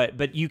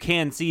 But you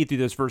can see through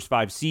those first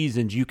 5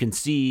 seasons, you can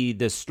see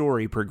this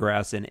story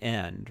progress and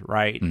end,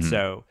 right? Mm-hmm.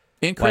 So,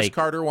 and Chris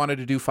Carter wanted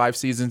to do 5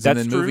 seasons and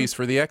then movies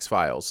for the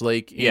X-Files,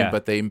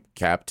 but they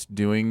kept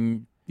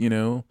doing,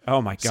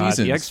 Oh my God,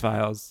 seasons. The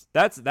X-Files.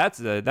 That's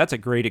a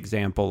great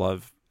example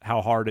of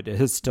how hard it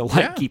is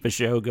to keep a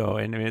show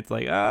going. I mean, it's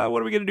like,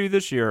 what are we gonna do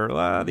this year?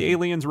 The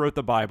aliens wrote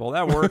the Bible.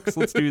 That works.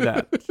 Let's do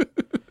that.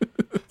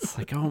 It's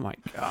like, oh my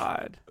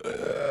God.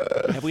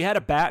 Have we had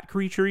a bat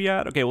creature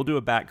yet? Okay, we'll do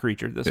a bat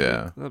creature this week.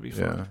 That'll be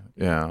fun.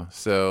 Yeah.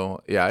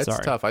 So, it's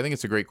tough. I think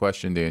it's a great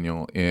question,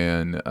 Daniel.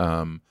 And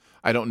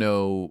I don't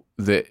know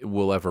that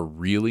we'll ever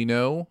really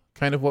know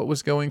kind of what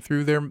was going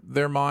through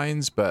their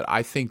minds, but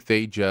I think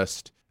they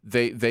just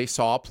they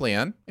saw a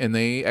plan and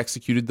they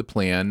executed the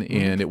plan,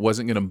 and it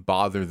wasn't going to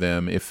bother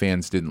them if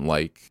fans didn't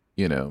like,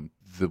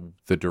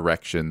 the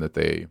direction that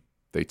they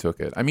took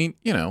it. I mean,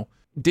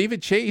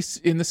 David Chase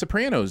in The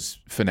Sopranos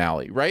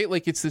finale, right?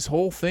 Like it's this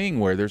whole thing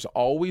where there's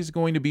always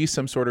going to be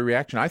some sort of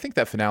reaction. I think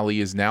that finale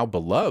is now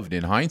beloved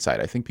in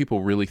hindsight. I think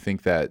people really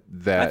think that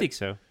I think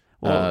so.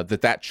 Well,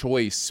 that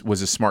choice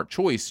was a smart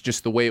choice.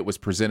 Just the way it was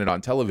presented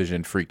on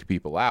television freaked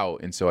people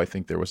out, and so I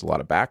think there was a lot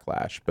of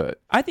backlash.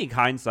 But I think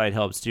hindsight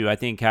helps too. I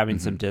think having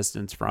some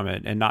distance from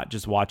it and not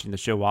just watching the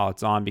show while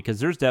it's on, because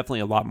there's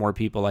definitely a lot more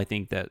people I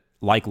think that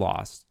like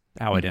Lost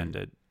how it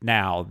ended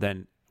now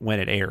than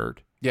when it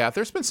aired. Yeah,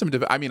 there's been some.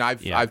 I mean,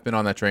 I've been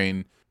on that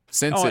train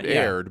since it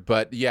aired,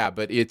 but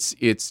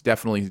it's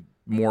definitely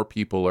more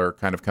people are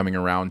kind of coming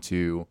around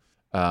to,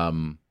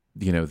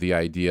 the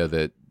idea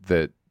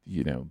that.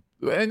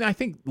 And I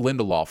think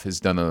Lindelof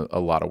has done a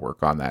lot of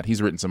work on that.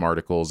 He's written some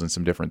articles and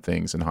some different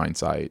things in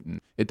hindsight,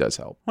 and it does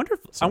help.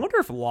 I wonder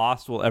if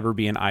Lost will ever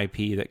be an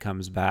IP that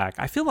comes back.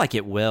 I feel like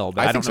it will,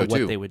 but I don't know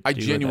what they would do. I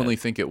genuinely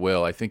think it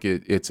will. I think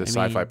it's a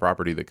sci-fi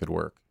property that could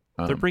work.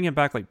 They're bringing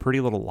back like Pretty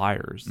Little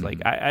Liars.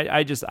 Like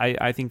I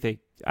think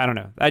I don't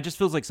know. It just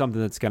feels like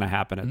something that's going to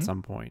happen at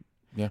some point.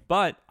 Yeah.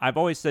 But I've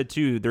always said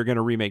too, they're going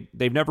to remake.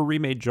 They've never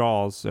remade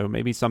Jaws, so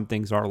maybe some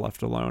things are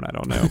left alone. I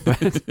don't know.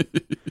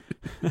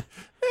 But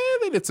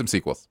needed some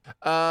sequels.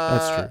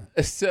 That's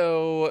true.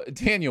 So,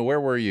 Daniel, where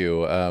were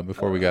you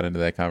before we got into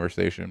that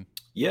conversation?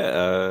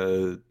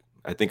 Yeah,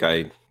 I think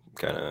I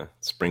kind of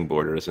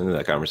springboarded us into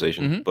that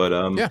conversation. But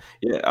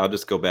yeah, I'll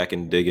just go back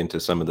and dig into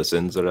some of the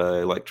sins that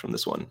I liked from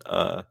this one.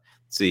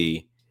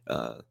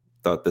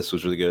 Thought this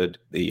was really good.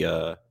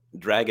 The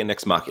Dragon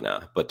Ex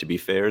Machina. But to be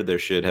fair, there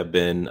should have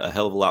been a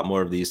hell of a lot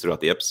more of these throughout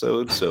the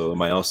episode. So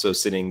am I also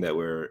sitting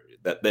that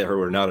there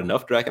were not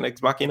enough Dragon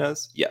Ex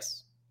Machinas?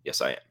 Yes,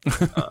 I am.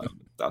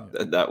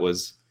 That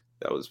was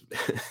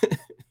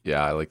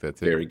Yeah, I like that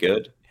too. very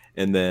good.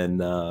 And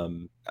then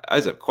I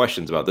just have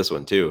questions about this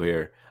one too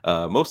here.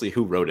 Mostly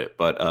who wrote it,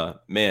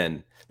 but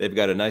man, they've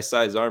got a nice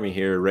sized army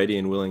here ready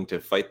and willing to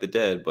fight the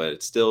dead, but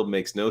it still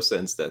makes no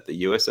sense that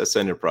the USS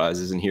Enterprise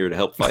isn't here to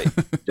help fight.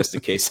 Just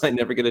in case I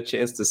never get a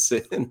chance to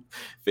sit in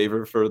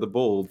favor for the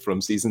bold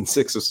from season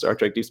 6 of Star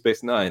Trek Deep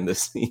Space Nine,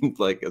 this seemed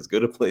like as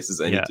good a place as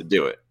any to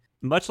do it.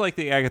 Much like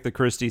the Agatha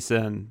Christie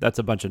sin, that's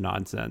a bunch of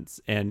nonsense.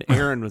 And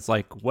Aaron was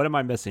like, what am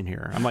I missing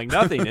here? I'm like,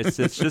 nothing.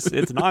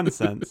 It's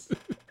nonsense.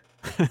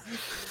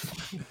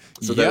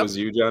 So that was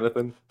you,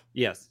 Jonathan?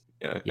 Yes.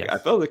 Yeah, Yes. I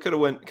felt it could have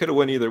went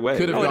either way.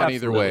 Could have Oh, gone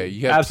either way.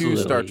 You have two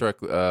Absolutely. Star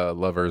Trek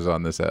lovers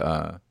on this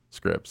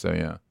script, so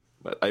yeah.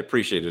 But I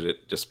appreciated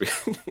it just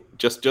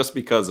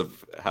because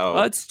of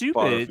how It's far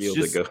stupid. afield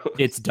it goes.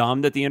 It's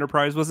dumb that the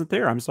Enterprise wasn't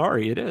there. I'm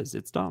sorry. It is.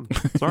 It's dumb.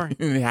 Sorry.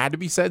 It had to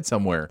be said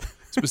somewhere,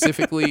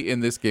 specifically in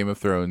this Game of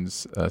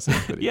Thrones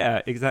video.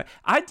 Yeah, exactly.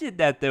 I did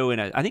that though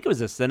I think it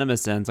was a Cinema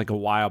Sense like a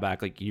while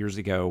back, like years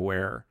ago,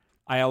 where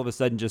I all of a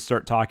sudden just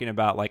start talking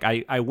about like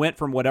I went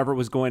from whatever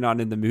was going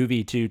on in the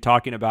movie to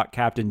talking about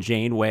Captain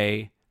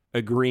Janeway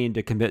agreeing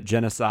to commit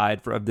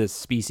genocide of this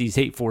species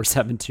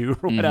 8472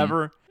 or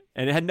whatever.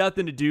 And it had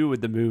nothing to do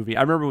with the movie.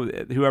 I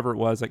remember whoever it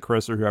was, like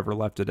Chris or whoever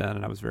left it in,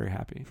 and I was very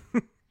happy.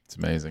 It's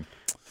amazing.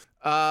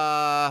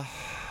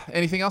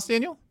 Anything else,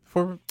 Daniel?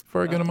 Before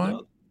I go to mine?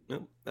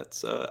 No,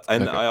 that's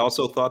and Okay. I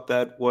also thought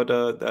that what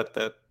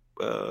the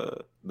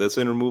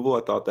sin removal,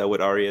 I thought that what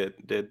Arya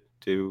did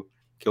to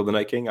kill the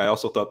Night King, I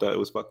also thought that it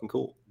was fucking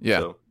cool. Yeah.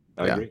 So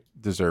I agree.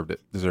 Deserved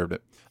it.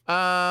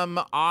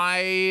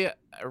 I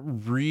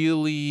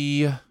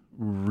really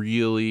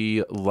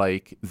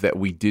like that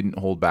we didn't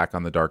hold back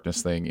on the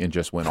darkness thing and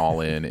just went all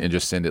in and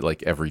just send it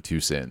like every 2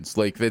 sins.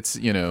 Like that's,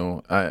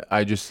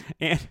 I just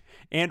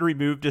and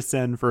removed a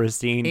sin for a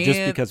scene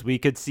just because we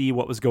could see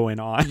what was going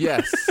on.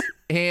 yes.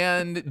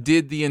 And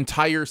did the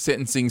entire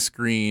sentencing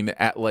screen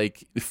at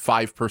like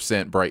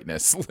 5%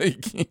 brightness.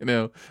 Like,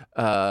 Yeah,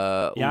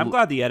 I'm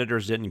glad the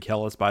editors didn't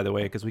kill us, by the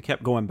way, because we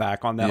kept going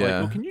back on that. Yeah.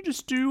 Like, well, can you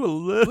just do a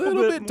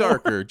little bit more?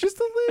 darker, just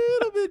a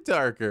little bit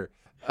darker.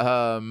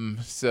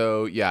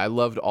 So yeah, I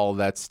loved all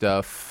that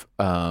stuff.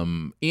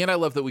 And I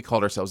love that we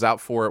called ourselves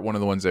out for it. One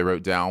of the ones I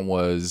wrote down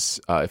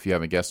was, if you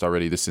haven't guessed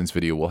already, the Sins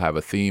video will have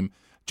a theme.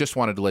 Just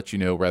wanted to let you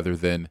know rather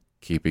than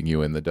keeping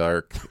you in the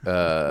dark.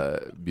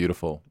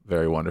 Beautiful.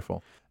 Very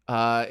wonderful.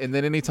 And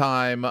then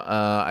anytime,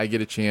 I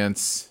get a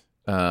chance,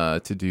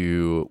 to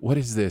do, what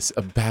is this?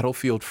 A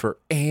battlefield for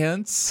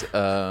ants.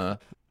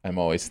 I'm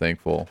always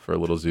thankful for a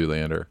little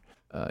Zoolander.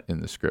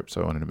 In the script,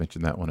 so I wanted to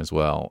mention that one as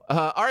well.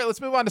 All right, let's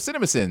move on to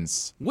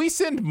CinemaSins. We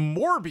send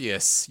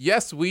Morbius.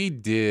 Yes, we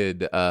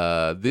did.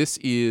 This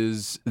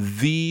is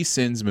the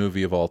Sins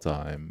movie of all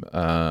time.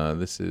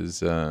 This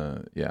is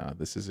a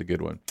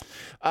good one.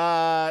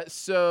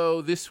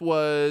 So this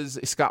was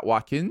Scott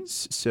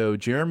Watkins. So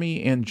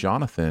Jeremy and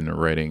Jonathan are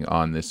writing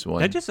on this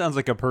one. That just sounds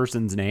like a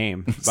person's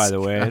name, by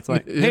the way. It's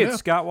like, You hey, know. it's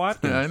Scott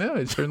Watkins. I know,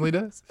 it certainly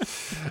does.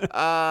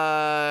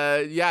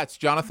 Yeah, it's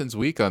Jonathan's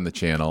week on the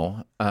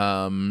channel.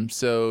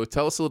 So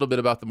tell us a little bit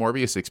about the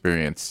Morbius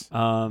experience.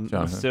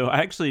 Jonathan. So I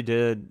actually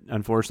did,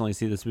 unfortunately,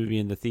 see this movie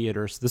in the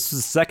theaters. This was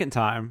the second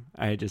time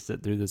I had to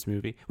sit through this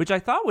movie, which I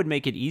thought would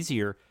make it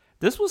easier.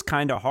 This was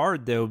kind of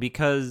hard, though,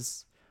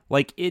 because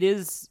like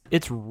it's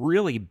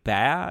really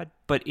bad,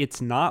 but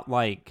it's not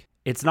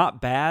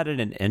bad in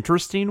an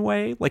interesting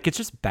way. Like it's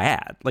just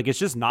bad. Like it's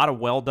just not a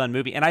well done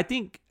movie. And I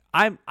think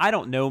I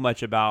don't know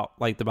much about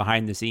like the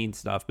behind the scenes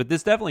stuff, but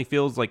this definitely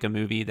feels like a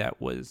movie that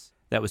was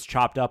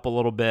chopped up a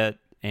little bit.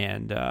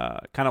 And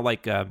kind of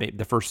like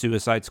the first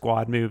Suicide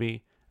Squad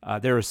movie.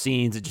 There are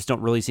scenes that just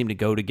don't really seem to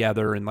go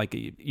together, and like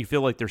you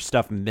feel like there's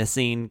stuff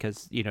missing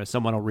because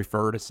someone will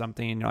refer to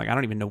something. And you're like, I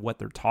don't even know what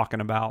they're talking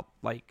about.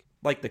 Like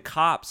the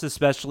cops,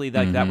 especially.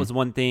 That was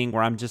one thing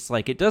where I'm just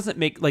like, it doesn't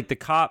make like the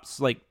cops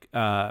like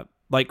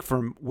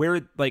from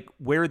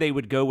where they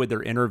would go with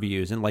their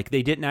interviews, and like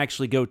they didn't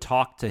actually go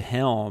talk to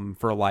him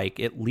for like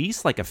at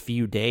least like a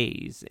few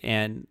days,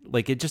 and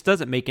like it just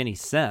doesn't make any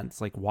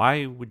sense. Like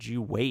why would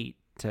you wait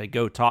to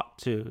go talk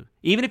to,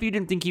 even if you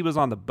didn't think he was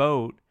on the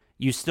boat,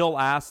 you still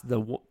asked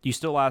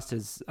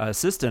his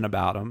assistant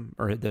about him,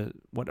 or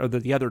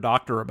the other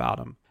doctor about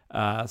him.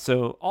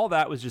 So all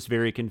that was just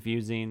very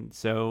confusing.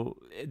 So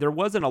there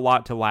wasn't a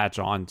lot to latch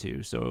on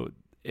to. So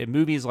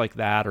movies like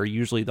that are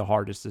usually the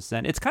hardest to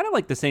send. It's kind of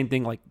like the same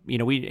thing. Like,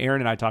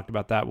 Aaron and I talked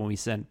about that when we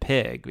sent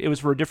Pig. It was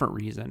for a different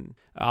reason.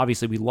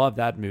 Obviously we love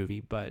that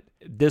movie, but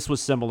this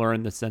was similar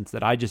in the sense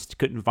that I just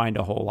couldn't find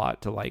a whole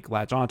lot to like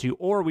latch onto,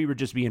 or we were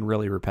just being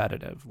really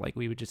repetitive. Like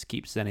we would just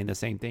keep sending the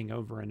same thing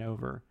over and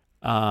over.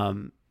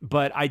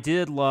 But I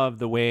did love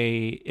the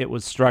way it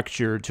was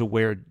structured to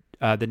where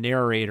the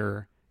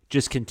narrator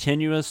just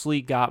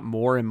continuously got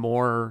more and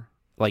more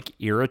like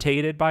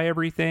irritated by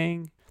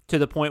everything, to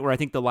the point where I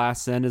think the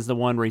last sin is the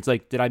one where he's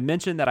like, did I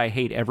mention that I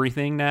hate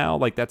everything now?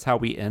 Like that's how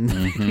we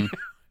end.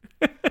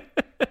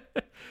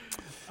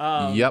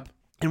 Yep.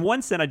 And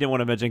one sin I didn't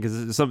want to mention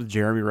because it's something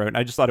Jeremy wrote, and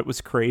I just thought it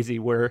was crazy,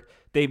 where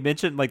they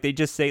mentioned, like, they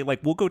just say, like,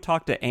 we'll go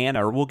talk to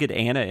Anna, or we'll get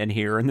Anna in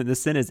here, and then the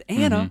sin is,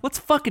 Anna, let's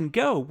fucking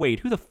go.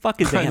 Wait, who the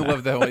fuck is Anna? I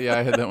love that one. Yeah,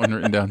 I had that one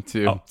written down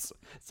too. Oh,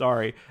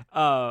 sorry.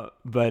 But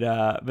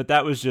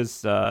that was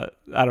just, I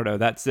don't know,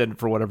 that sin,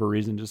 for whatever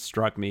reason, just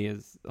struck me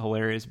as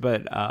hilarious.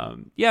 But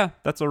yeah,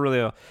 that's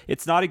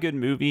it's not a good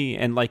movie,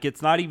 and, like,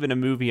 it's not even a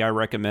movie I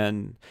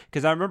recommend,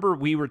 because I remember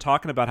we were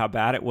talking about how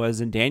bad it was,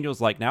 and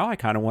Daniel's like, now I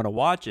kind of want to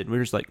watch it. And we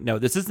were just like, no,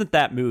 this isn't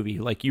that movie.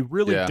 Like, you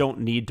really don't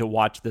need to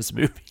watch this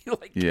movie.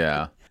 Like,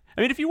 yeah.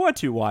 I mean, if you want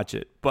to, watch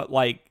it, but,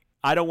 like,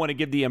 I don't want to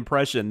give the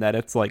impression that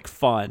it's, like,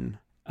 fun.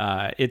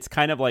 It's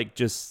kind of like,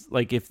 just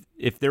like,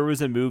 if there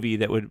was a movie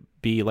that would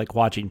be like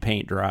watching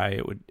paint dry,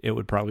 it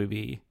would probably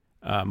be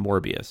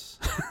Morbius.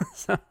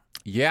 So.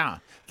 Yeah,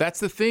 that's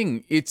the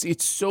thing.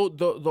 It's so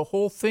the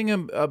whole thing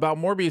about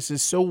Morbius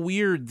is so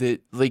weird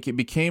that, like, it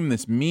became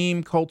this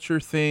meme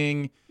culture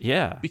thing.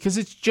 Yeah, because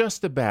it's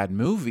just a bad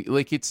movie.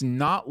 Like, it's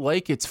not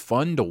like it's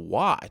fun to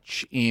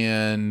watch.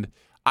 And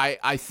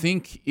I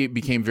think it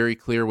became very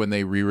clear when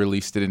they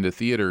re-released it into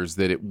theaters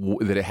that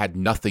it had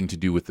nothing to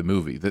do with the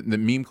movie. The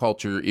meme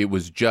culture,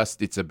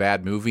 it's a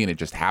bad movie, and it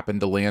just happened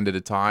to land at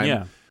a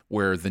time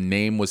where the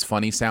name was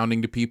funny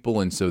sounding to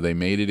people, and so they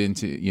made it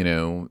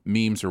into,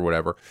 memes or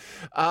whatever.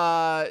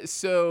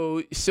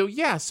 So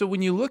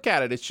when you look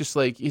at it, it's just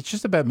like, it's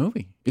just a bad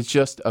movie. It's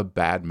just a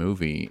bad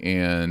movie,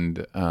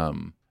 and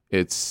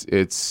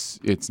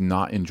it's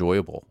not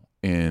enjoyable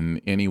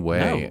in any way.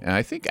 No. And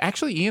I think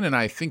actually Ian and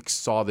I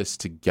saw this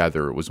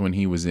together. It was when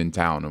he was in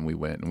town, and we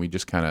went, and we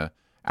just kind of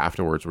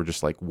afterwards were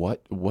just like,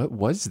 what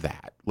was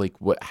that? Like,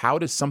 how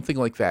does something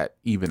like that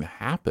even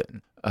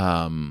happen?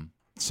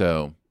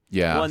 So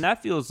yeah. Well, and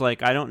that feels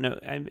like, I don't know.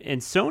 And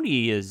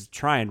Sony is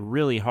trying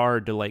really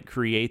hard to, like,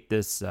 create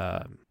this,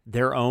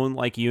 their own,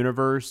 like,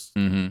 universe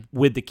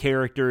with the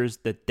characters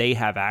that they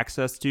have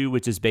access to,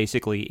 which is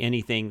basically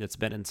anything that's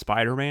been in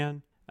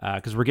Spider-Man.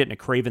 Because we're getting a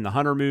Kraven the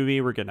Hunter movie,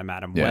 we're getting a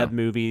Madam Web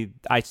movie.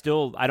 I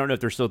don't know if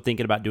they're still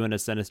thinking about doing a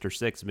Sinister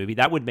Six movie.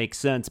 That would make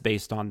sense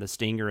based on the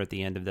stinger at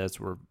the end of this,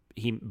 where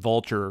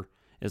Vulture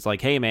is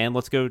like, "Hey man,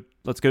 let's go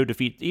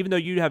defeat. Even though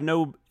you have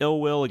no ill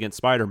will against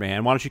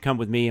Spider-Man, why don't you come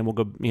with me and we'll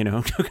go,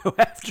 go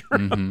after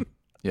him."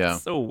 Yeah,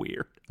 it's so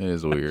weird. It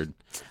is weird.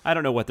 I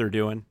don't know what they're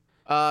doing.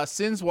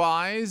 Sins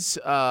wise,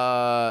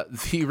 the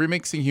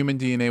remixing human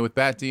DNA with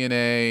bat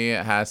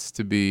DNA has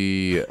to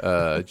be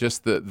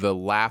just the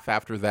laugh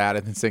after that,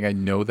 and then saying, I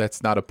know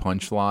that's not a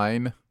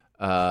punchline,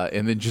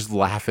 and then just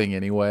laughing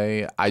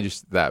anyway.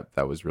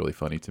 That was really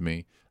funny to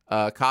me.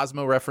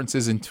 Cosmo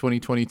references in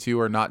 2022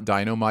 are not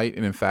dynamite,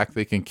 and in fact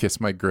they can kiss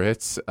my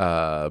grits.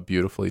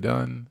 Beautifully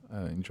done.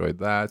 I enjoyed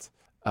that.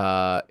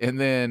 And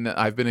then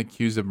I've been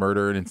accused of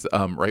murder, and it's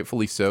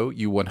rightfully so.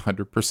 You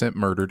 100%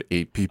 murdered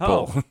 8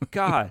 people. Oh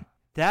God.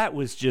 That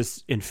was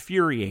just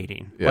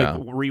infuriating. Yeah.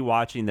 Like,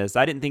 rewatching this,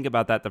 I didn't think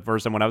about that the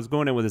first time when I was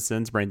going in with a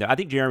sins brain. I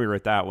think Jeremy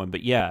wrote that one,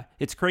 but yeah,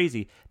 it's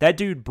crazy. That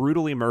dude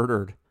brutally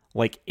murdered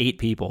like 8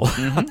 people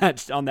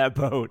on that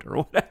boat or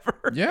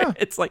whatever. Yeah,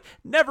 it's like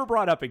never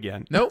brought up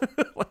again. Nope,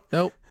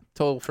 nope.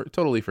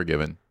 Totally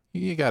forgiven.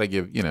 You got to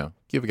give a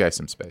guy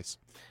some space.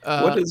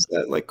 What is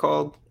that like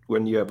called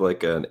when you have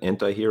like an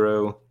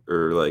anti-hero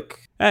or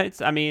like?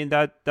 Anti-hero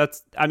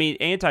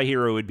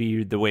would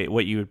be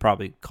what you would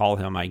probably call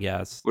him, I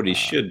guess. What he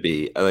should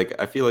be.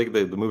 I feel like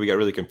the movie got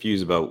really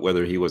confused about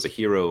whether he was a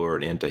hero or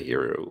an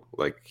anti-hero.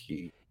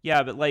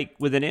 Yeah, but like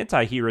with an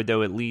anti-hero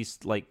though, at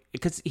least like,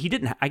 because he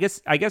didn't. I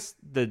guess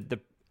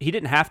he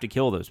didn't have to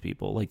kill those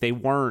people. Like, they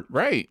weren't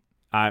right.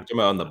 Talking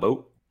about on the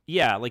boat.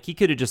 Yeah, like he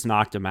could have just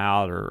knocked him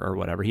out or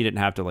whatever. He didn't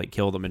have to like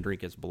kill them and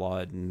drink his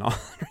blood and all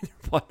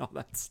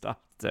that stuff.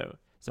 So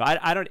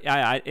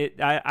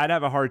I'd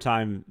have a hard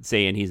time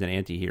saying he's an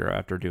anti-hero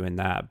after doing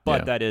that.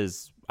 But that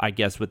is, I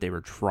guess, what they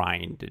were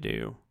trying to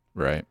do.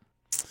 Right.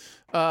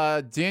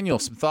 Daniel,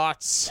 some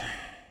thoughts?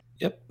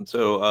 Yep.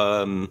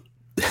 So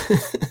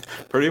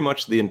pretty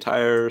much the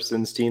entire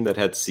Sins team that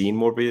had seen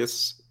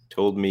Morbius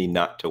told me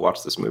not to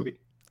watch this movie.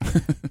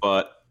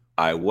 But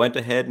I went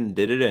ahead and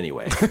did it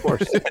anyway, of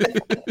course.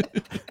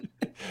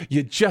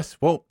 You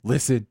just won't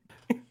listen.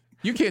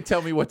 You can't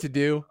tell me what to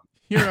do.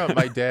 You're not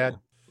my dad.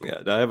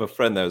 Yeah, I have a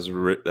friend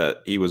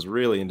that he was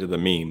really into the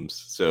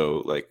memes.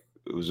 So like,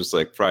 it was just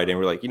like Friday, and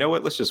we're like, you know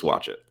what? Let's just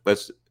watch it.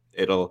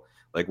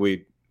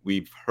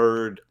 We've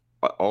heard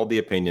all the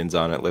opinions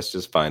on it. Let's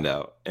just find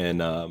out.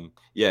 And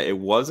it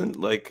wasn't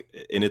like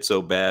in It's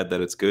So Bad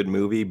That It's Good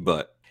movie,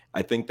 but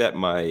I think that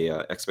my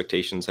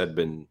expectations had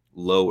been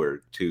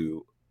lowered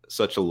to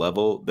such a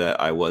level that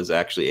I was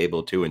actually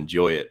able to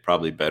enjoy it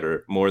probably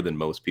more than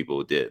most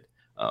people did.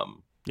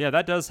 Yeah,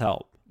 that does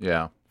help.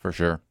 Yeah, for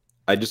sure.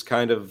 I just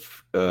kind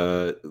of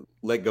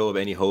let go of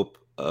any hope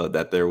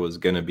that there was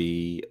going to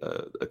be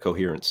a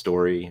coherent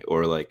story,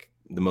 or like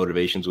the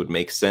motivations would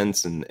make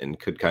sense and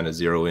could kind of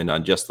zero in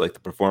on just like the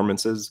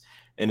performances.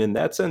 And in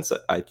that sense,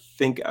 I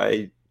think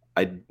I'm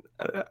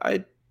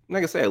not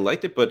gonna say I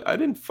liked it, but I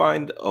didn't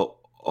find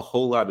a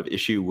whole lot of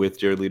issue with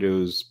Jared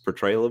Leto's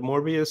portrayal of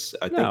Morbius.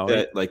 I think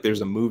that like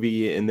there's a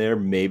movie in there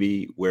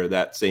maybe where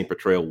that same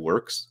portrayal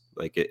works,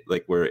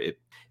 where it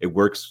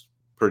works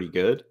pretty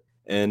good.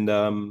 And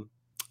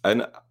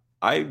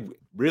I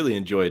really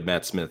enjoyed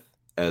Matt Smith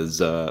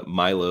as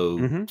Milo /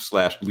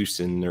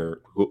 Lucen,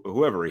 or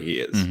whoever he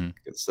is.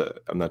 It's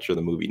I'm not sure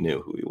the movie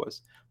knew who he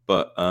was,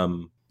 but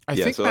I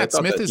think Matt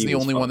Smith is the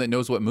only one that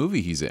knows what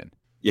movie he's in.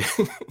 Yeah.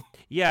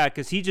 Yeah,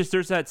 because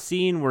there's that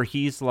scene where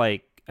he's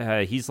like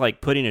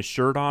putting a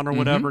shirt on or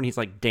whatever, and he's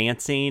like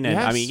dancing, and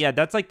I mean, yeah,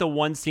 that's like the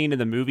one scene in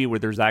the movie where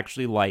there's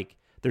actually like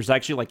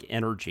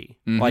energy,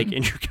 like,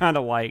 and you're kind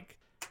of like,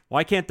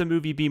 why can't the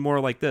movie be more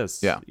like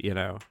this? Yeah, you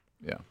know.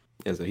 Yeah.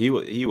 Yeah. So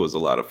he was a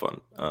lot of fun.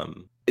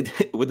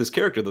 With his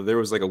character though, there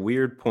was like a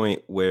weird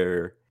point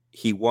where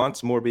he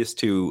wants Morbius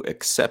to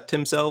accept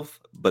himself,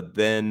 but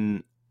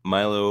then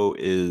Milo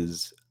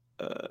is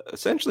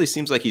essentially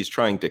seems like he's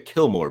trying to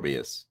kill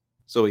Morbius.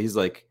 So he's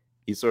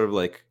sort of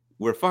like,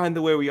 we're fine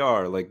the way we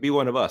are, like, be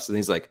one of us. And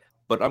he's like,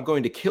 but I'm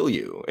going to kill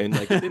you. And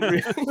like, it didn't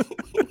really,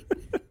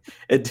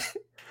 it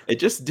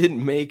just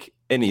didn't make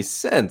any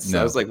sense. No.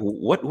 I was like,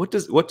 what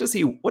does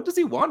he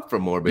want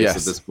from Morbius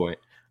at this point?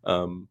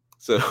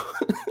 So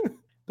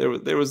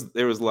there was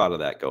a lot of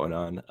that going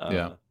on.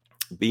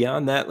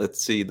 Beyond that,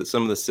 let's see.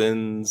 Some of the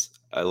sins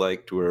I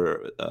liked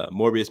were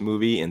Morbius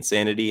movie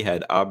Insanity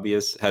had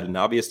an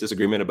obvious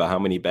disagreement about how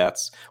many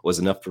bats was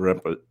enough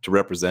to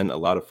represent a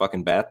lot of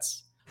fucking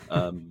bats.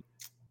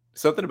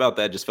 Something about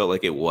that just felt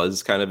like it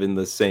was kind of in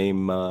the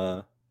same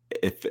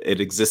if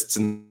it exists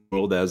in the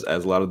world as a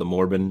lot of the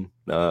Morbin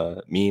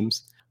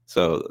memes.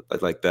 So I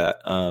like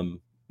that.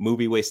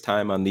 Movie waste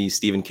time on these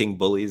Stephen King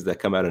bullies that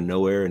come out of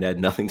nowhere and add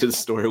nothing to the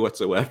story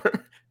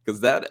whatsoever.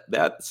 Because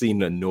that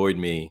scene annoyed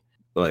me.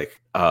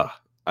 Like, I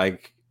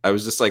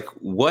was just like,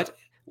 what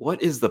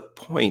is the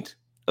point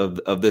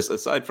of this,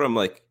 aside from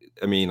like,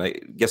 I mean, I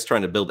guess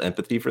trying to build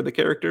empathy for the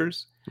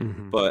characters,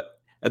 but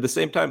at the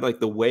same time, like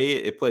the way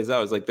it plays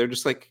out is like they're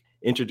just like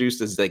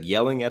introduced as like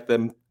yelling at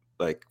them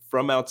like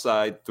from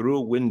outside through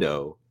a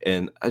window,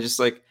 and I just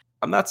like,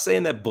 I'm not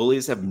saying that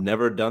bullies have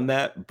never done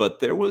that, but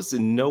there was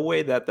no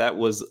way that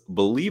was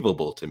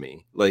believable to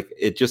me. Like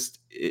it just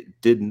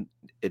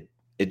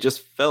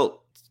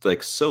felt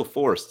like so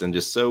forced and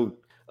just so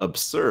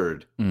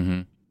absurd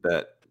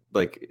that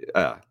like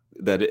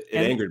that it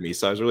angered me.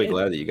 So I was really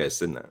glad that you guys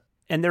said that.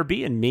 And they're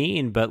being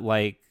mean, but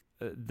like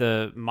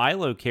the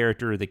Milo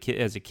character,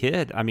 as a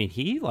kid, I mean,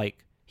 he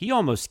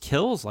almost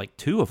kills like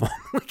two of them.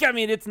 Like, I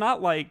mean, it's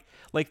not like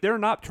they're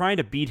not trying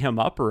to beat him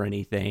up or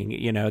anything.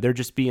 You know, they're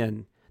just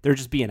being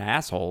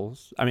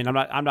assholes. I mean,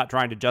 I'm not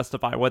trying to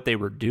justify what they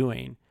were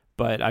doing,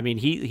 but I mean,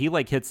 he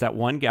like hits that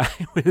one guy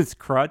with his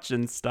crutch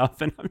and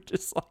stuff, and I'm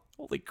just like,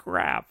 holy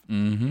crap.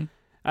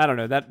 I don't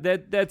know,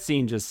 that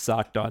scene just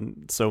sucked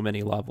on so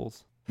many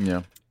levels.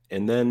 Yeah.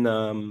 And then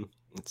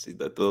let's see,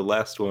 the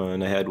last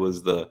one I had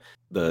was the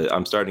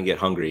I'm starting to get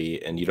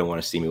hungry and you don't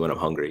want to see me when I'm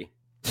hungry.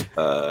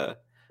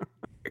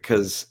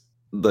 Because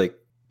like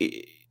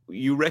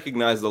you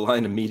recognize the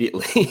line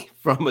immediately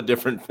from a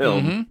different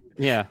film.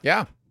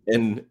 Yeah.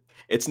 And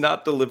it's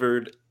not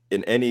delivered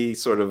in any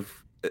sort of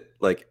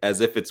like as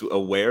if it's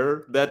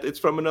aware that it's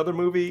from another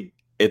movie.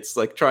 It's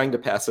like trying to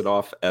pass it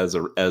off as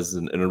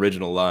an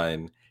original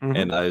line.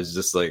 And I was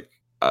just like,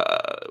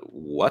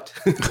 what?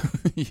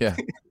 Yeah.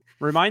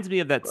 Reminds me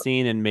of that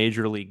scene in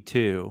Major League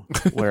 2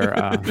 where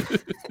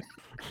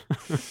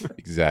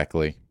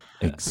Exactly.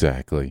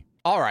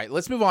 All right,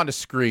 let's move on to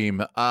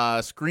Scream.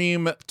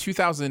 Scream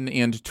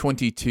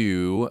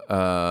 2022,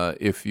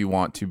 if you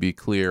want to be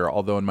clear,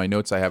 although in my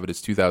notes I have it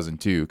as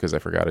 2002 because I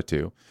forgot it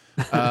too,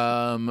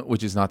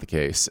 which is not the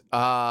case.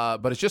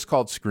 But it's just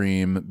called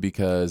Scream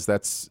because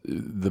that's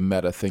the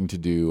meta thing to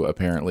do,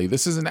 apparently.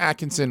 This is an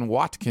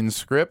Atkinson-Watkins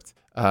script.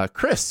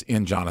 Chris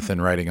and Jonathan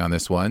writing on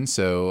this one.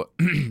 So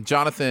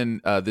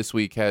Jonathan this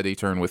week had a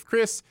turn with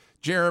Chris,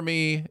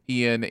 Jeremy,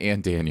 Ian,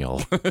 and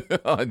Daniel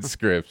on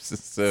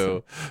scripts.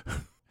 So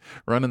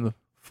running the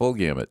full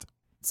gamut.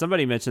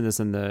 Somebody mentioned this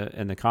in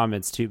the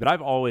comments too, but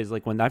I've always,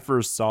 like, when I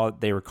first saw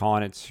it, they were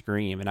calling it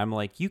Scream, and I'm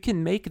like, you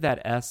can make that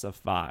S a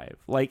 5.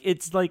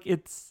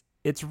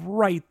 It's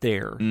right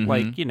there.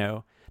 Like, you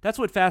know, that's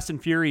what Fast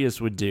and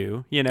Furious would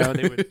do. You know,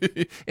 they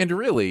would. And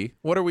really,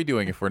 what are we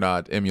doing if we're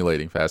not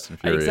emulating Fast and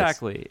Furious?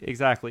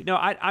 Exactly. No,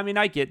 I mean,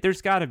 I get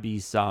there's got to be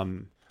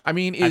some. I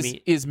mean,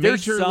 is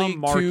Major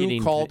League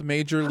 2 called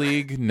Major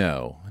League?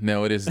 No,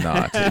 it is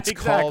not. It's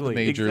called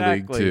Major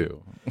League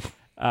 2.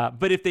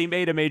 But if they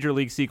made a Major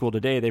League sequel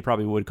today, they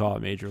probably would call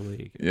it Major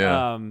League.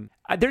 Yeah.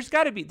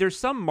 There's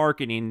some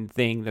marketing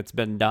thing that's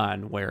been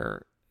done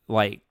where,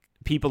 like,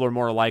 people are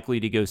more likely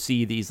to go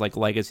see these like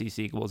legacy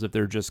sequels if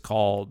they're just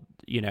called,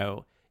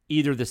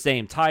 either the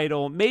same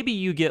title. Maybe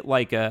you get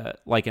like an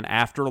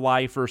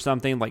Afterlife or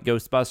something like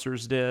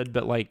Ghostbusters did,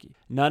 but like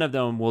none of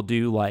them will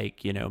do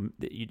like,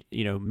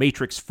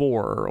 Matrix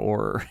 4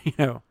 or,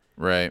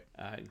 Right.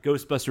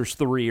 Ghostbusters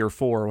 3 or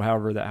 4,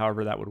 however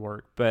that would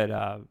work.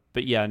 But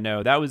yeah,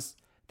 no, that was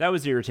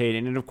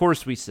irritating. And of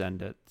course we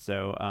send it.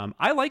 So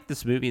I like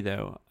this movie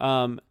though.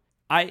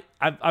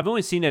 I've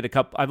only seen it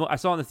I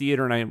saw it in the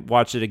theater and I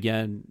watched it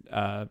again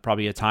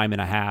probably a time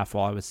and a half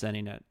while I was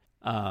sending it.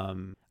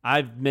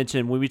 I've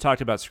mentioned when we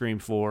talked about Scream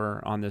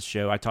 4 on this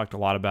show, I talked a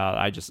lot about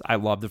I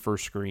love the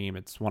first Scream.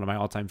 It's one of my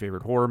all-time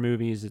favorite horror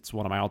movies. It's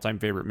one of my all-time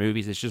favorite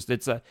movies.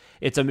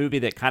 It's a movie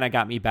that kind of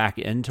got me back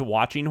into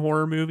watching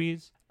horror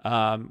movies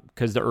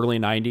because the early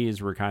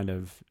 90s were kind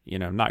of,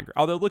 not,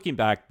 although looking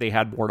back, they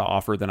had more to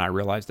offer than I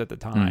realized at the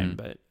time.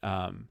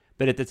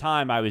 But at the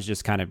time I was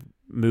just kind of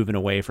moving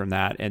away from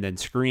that. And then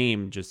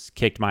Scream just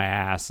kicked my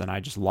ass and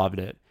I just loved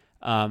it.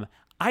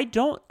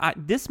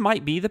 This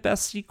might be the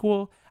best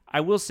sequel. I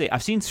will say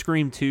I've seen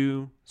Scream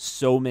 2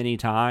 so many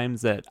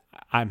times that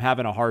I'm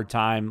having a hard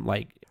time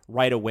like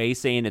right away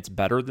saying it's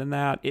better than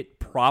that. It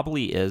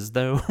probably is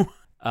though,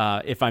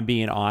 if I'm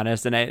being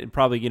honest. And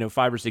probably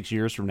 5 or 6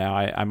 years from now,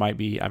 I might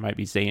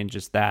be saying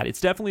just that.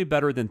 It's definitely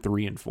better than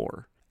 3 and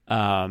 4.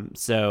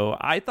 So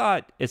I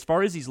thought as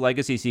far as these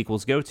legacy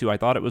sequels go I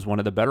thought it was one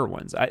of the better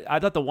ones. I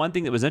thought the one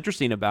thing that was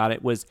interesting about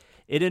it was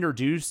it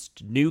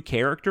introduced new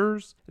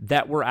characters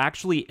that were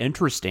actually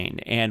interesting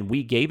and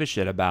we gave a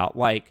shit about.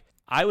 Like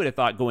I would have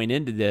thought going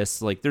into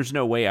this, like there's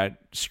no way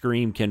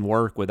Scream can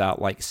work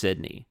without like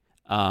Sydney.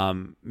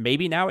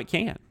 Maybe now it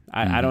can.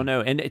 I don't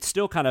know. And it's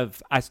still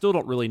I still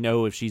don't really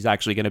know if she's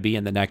actually going to be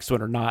in the next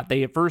one or not.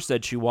 They at first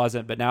said she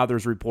wasn't, but now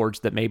there's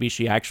reports that maybe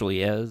she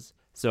actually is.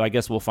 So I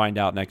guess we'll find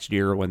out next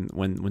year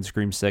when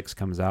Scream 6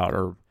 comes out,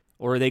 or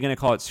are they going to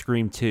call it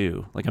Scream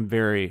 2? Like I'm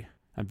very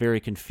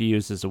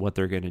confused as to what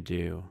they're going to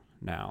do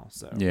now.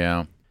 So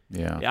yeah.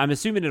 I'm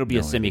assuming it'll be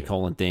a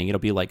semicolon thing. It'll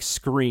be like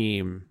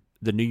Scream,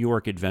 the New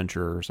York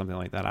Adventure or something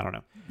like that. I don't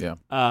know.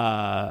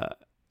 Yeah.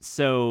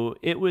 So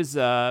it was,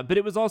 but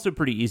it was also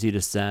pretty easy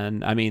to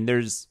send. I mean,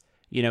 there's,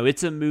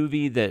 it's a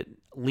movie that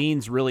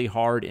leans really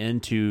hard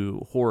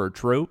into horror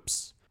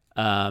tropes.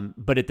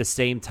 But at the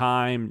same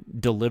time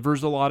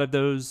delivers a lot of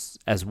those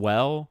as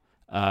well.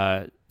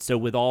 So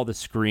with all the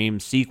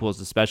Scream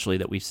sequels, especially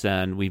that we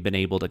send, we've been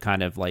able to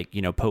kind of like,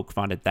 poke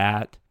fun at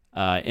that,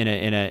 in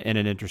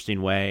an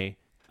interesting way.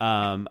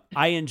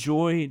 I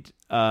enjoyed,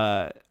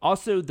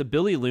 also the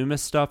Billy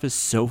Loomis stuff is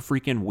so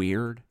freaking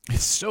weird.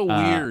 It's so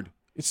weird.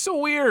 It's so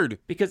weird.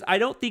 Because I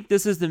don't think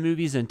this is the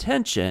movie's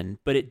intention,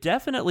 but it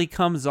definitely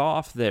comes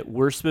off that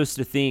we're supposed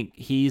to think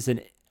he's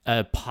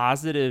a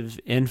positive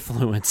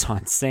influence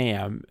on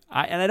Sam.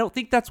 And I don't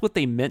think that's what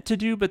they meant to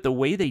do, but the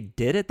way they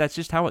did it, that's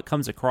just how it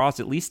comes across,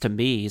 at least to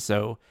me.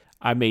 So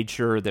I made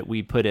sure that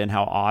we put in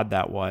how odd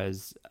that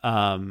was.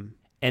 And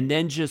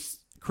then just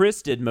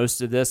Chris did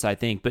most of this, I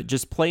think, but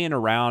just playing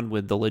around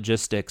with the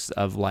logistics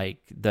of like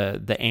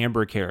the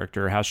Amber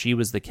character, how she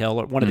was the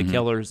killer, one of the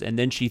killers, and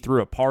then she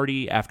threw a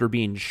party after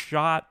being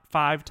shot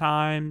 5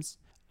 times.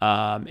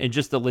 And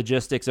just the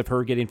logistics of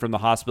her getting from the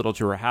hospital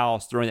to her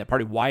house, throwing that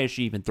party. Why is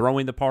she even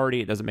throwing the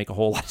party? It doesn't make a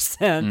whole lot of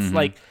sense.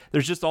 Like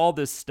there's just all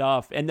this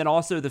stuff. And then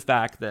also the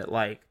fact that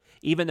like,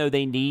 even though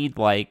they need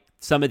like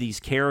some of these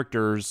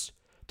characters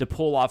to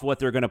pull off what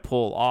they're going to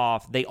pull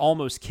off, they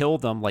almost kill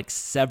them like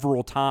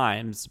several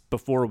times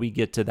before we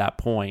get to that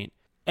point.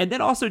 And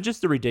then also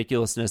just the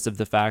ridiculousness of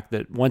the fact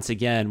that once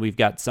again, we've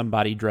got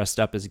somebody dressed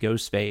up as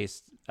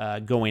Ghostface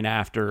going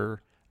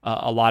after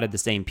a lot of the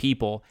same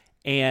people.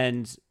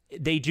 And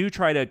they do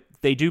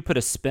put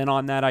a spin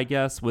on that, I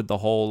guess, with the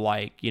whole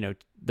like,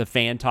 the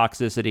fan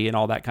toxicity and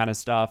all that kind of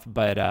stuff.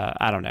 But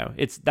I don't know.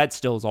 That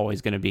still is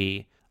always going to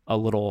be a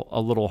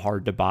little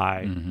hard to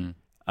buy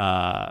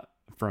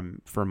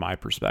from my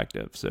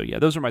perspective. So yeah,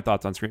 those are my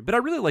thoughts on Scream. But I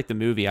really like the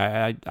movie.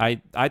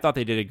 I thought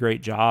they did a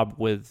great job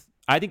with.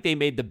 I think they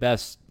made the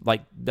best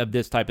like of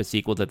this type of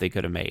sequel that they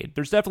could have made.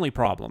 There's definitely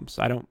problems.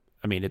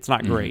 It's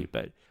not great,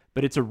 but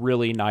it's a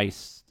really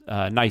nice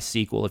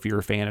sequel if you're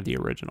a fan of the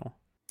original.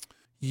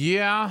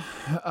 Yeah.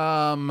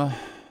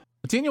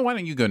 Daniel, why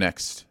don't you go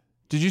next?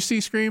 Did you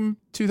see Scream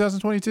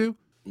 2022?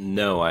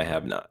 No, I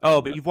have not.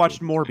 Oh, but you've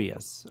watched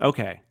Morbius.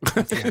 Okay.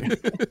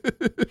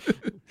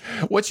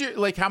 What's your,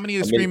 like, how many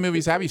of the Scream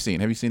movies have you seen?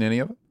 Have you seen any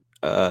of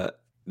them?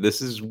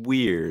 This is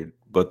weird,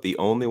 but the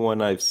only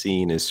one I've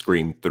seen is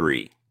Scream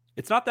 3.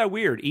 It's not that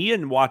weird.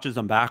 Ian watches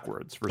them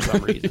backwards for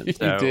some reason.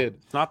 So He did.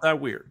 It's not that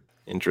weird.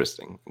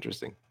 Interesting.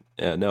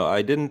 Yeah, no,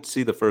 I didn't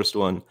see the first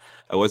one.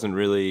 I wasn't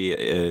really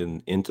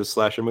into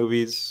slasher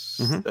movies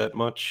that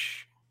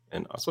much.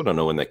 And I also don't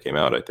know when that came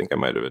out. I think I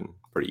might have been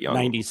pretty young.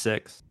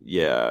 96.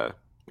 Yeah,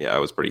 I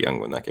was pretty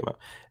young when that came out.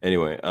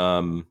 Anyway,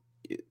 but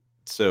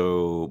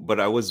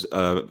I was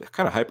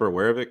kind of hyper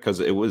aware of it because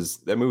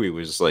that movie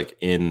was just like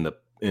in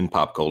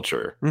pop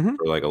culture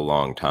for like a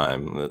long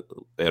time.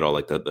 They had all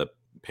like the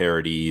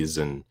parodies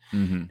and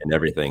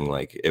everything.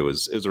 Like it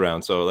was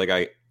around. So like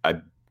I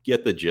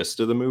get the gist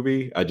of the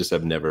movie. I just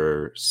have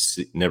never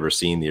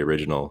seen the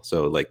original.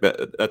 So like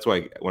that's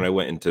why when I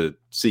went in to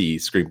see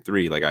Scream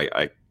 3, like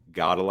I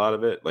got a lot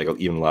of it, like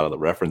even a lot of the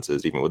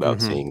references, even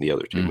without seeing the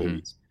other two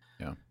movies.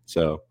 Yeah.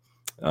 So,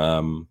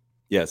 so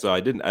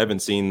I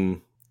haven't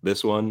seen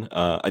this one.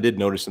 I did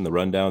notice in the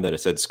rundown that it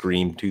said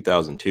Scream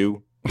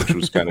 2002, which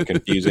was kind of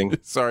confusing.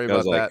 Sorry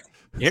about that.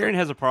 Aaron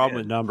has a problem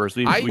with numbers.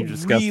 We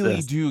discussed really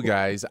this. do,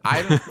 guys.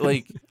 I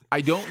don't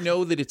I don't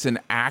know that it's an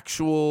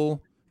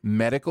actual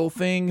medical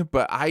thing,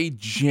 but I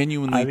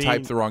genuinely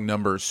typed the wrong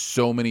number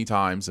so many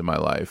times in my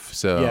life.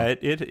 So yeah,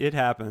 it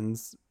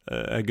happens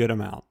a good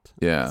amount.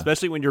 Yeah,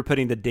 especially when you're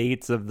putting the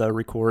dates of the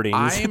recordings.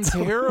 I am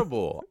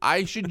terrible.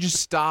 I should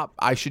just stop.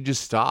 I should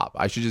just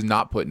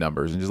not put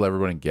numbers and just let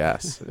everyone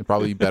guess. It'd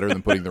probably be better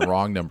than putting the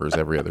wrong numbers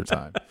every other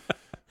time.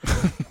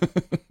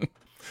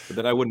 But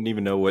then I wouldn't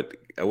even know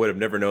I would have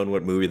never known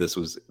what movie this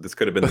was. This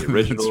could have been the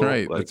original. That's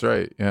right. That's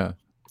right. Yeah.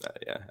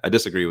 Yeah, I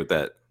disagree with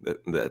that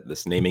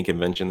this naming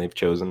convention they've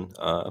chosen.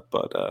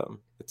 But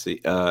let's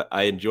see.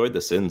 I enjoyed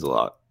The Sins a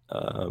lot.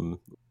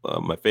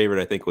 My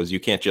favorite, I think, was you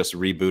can't just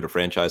reboot a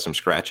franchise from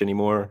scratch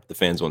anymore. The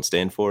fans won't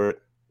stand for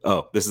it.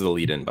 Oh, this is the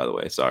lead-in, by the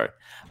way. Sorry.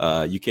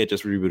 You can't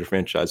just reboot a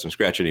franchise from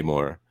scratch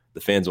anymore.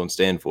 The fans won't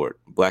stand for it.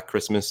 Black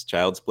Christmas,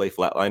 Child's Play,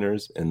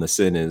 Flatliners, and the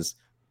sin is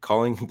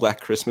calling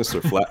Black Christmas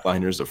or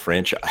Flatliners a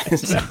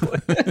franchise.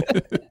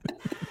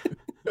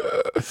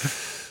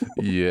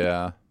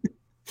 Yeah.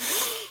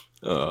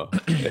 Oh.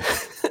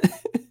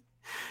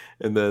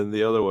 And then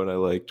the other one I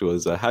liked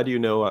was how do you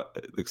know? I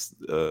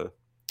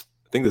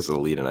think this is a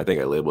lead-in. I think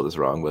I labeled this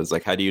wrong, but it's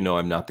like, how do you know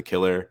I'm not the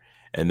killer?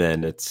 And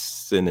then its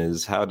sin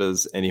is how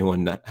does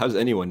anyone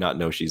not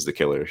know she's the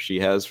killer?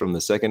 She has from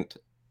the second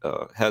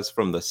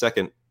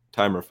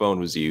time her phone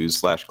was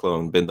used /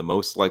 clone been the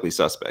most likely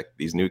suspect.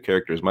 These new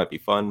characters might be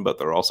fun, but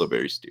they're also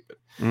very stupid.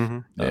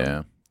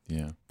 Yeah.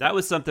 That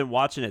was something,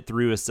 watching it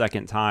through a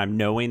second time,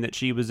 knowing that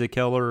she was a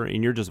killer,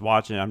 and you're just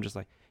watching it. I'm just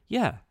like,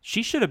 yeah,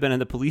 she should have been in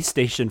the police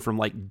station from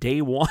like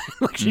day one.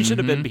 Like she should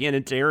have been being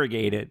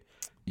interrogated.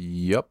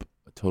 Yep.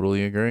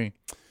 Totally agree.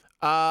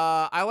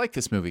 I like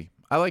this movie.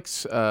 I like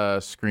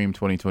Scream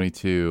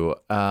 2022.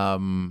 I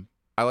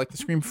like the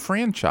Scream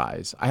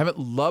franchise. I haven't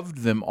loved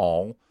them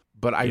all,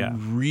 but I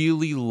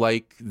really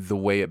like the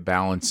way it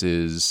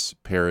balances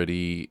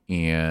parody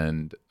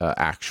and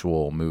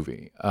actual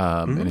movie.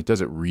 And it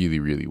does it really,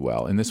 really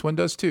well. And this one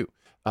does too.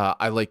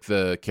 I like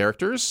the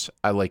characters.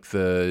 I like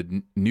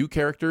the new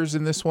characters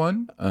in this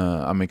one.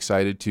 I'm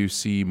excited to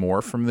see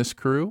more from this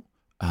crew.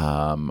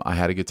 I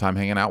had a good time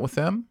hanging out with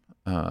them.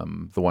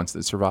 The ones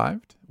that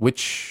survived,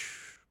 which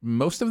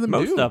most of them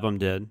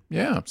did.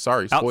 Yeah.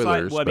 Sorry,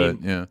 spoilers.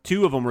 Yeah.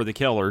 Two of them were the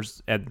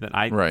killers, and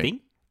I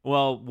think.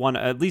 Well,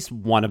 at least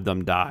one of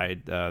them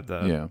died.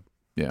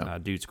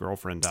 Dude's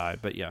girlfriend died,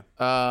 but yeah.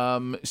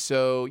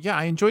 So yeah,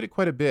 I enjoyed it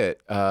quite a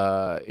bit,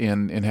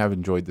 and have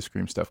enjoyed the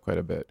Scream stuff quite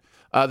a bit.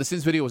 The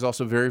Sins video was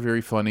also very,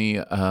 very funny.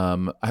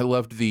 I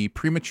loved the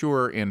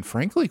premature and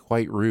frankly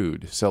quite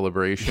rude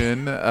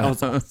celebration. That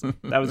was awesome.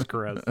 That was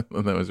gross.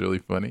 That was really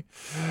funny.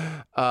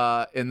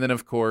 And then,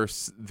 of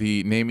course,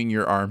 the naming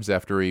your arms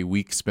after a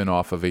weak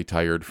spinoff of a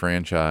tired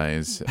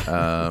franchise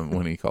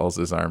when he calls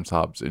his arms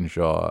Hobbs and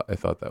Shaw. I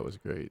thought that was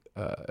great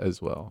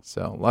as well.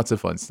 So lots of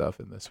fun stuff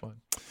in this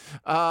one.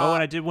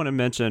 And I did want to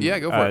mention,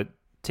 go for it.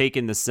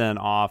 Taking the sin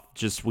off.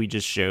 We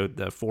just showed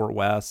the Fort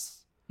West.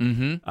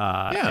 And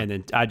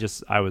then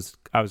I was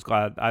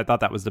glad. I thought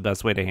that was the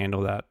best way to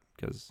handle that,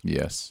 because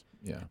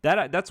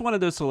that's one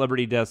of those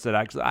celebrity deaths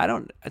that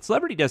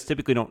celebrity deaths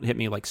typically don't hit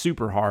me like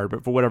super hard,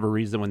 but for whatever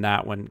reason when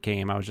that one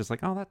came, I was just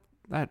like, oh,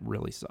 that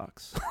really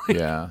sucks.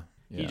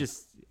 He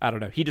just, I don't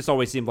know, he just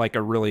always seemed like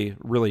a really,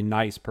 really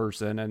nice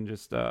person, and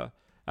just I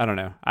don't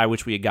know, I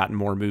wish we had gotten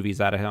more movies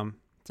out of him.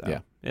 So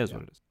it is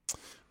what it is.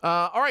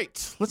 All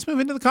right, let's move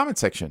into the comment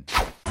section.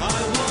 I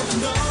want to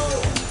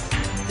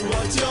know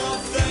what you're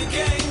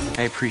thinking.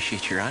 I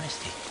appreciate your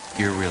honesty.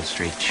 You're a real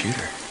straight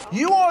shooter.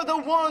 You are the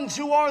ones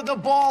who are the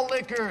ball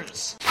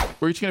lickers.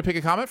 We're each going to pick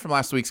a comment from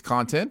last week's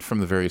content from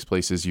the various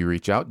places you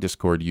reach out: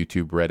 Discord,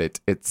 YouTube, Reddit,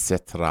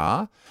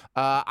 etc.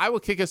 I will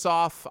kick us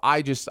off.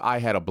 I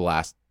had a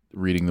blast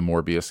reading the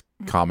Morbius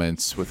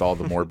comments with all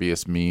the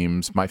Morbius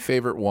memes. My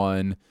favorite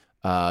one,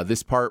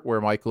 this part where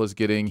Michael is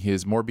getting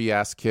his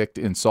Morbius kicked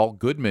and Saul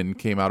Goodman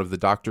came out of the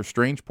Doctor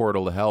Strange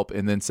portal to help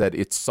and then said,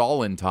 "It's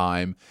Saul in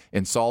time,"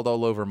 and Saul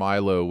all over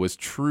Milo, was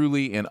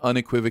truly and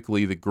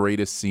unequivocally the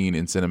greatest scene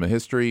in cinema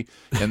history.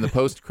 And the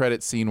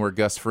post-credit scene where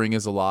Gus Fring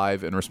is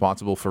alive and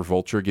responsible for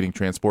Vulture getting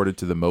transported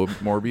to the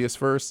Morbius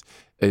verse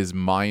is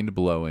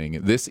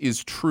mind-blowing. This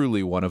is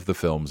truly one of the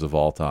films of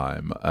all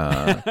time.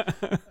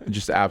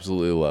 Just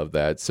absolutely love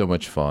that. So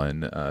much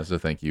fun. So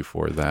thank you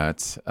for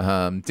that.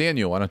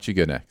 Daniel, why don't you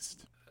go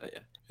next?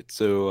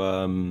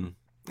 So,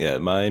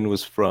 mine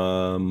was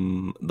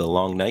from The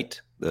Long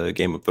Night, the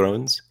Game of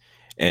Thrones.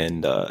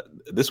 And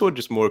this one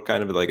just more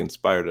kind of like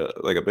inspired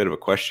a bit of a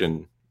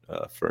question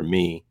for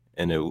me.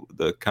 And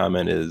the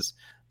comment is,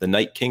 the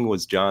Night King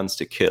was Jon's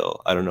to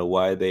kill. I don't know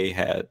why they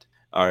had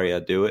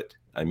Arya do it.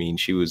 I mean,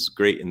 she was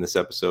great in this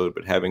episode,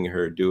 but having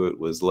her do it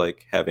was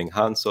like having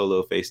Han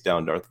Solo face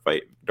down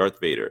Darth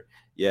Vader.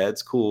 Yeah,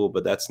 it's cool,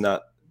 but that's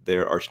not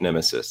their arch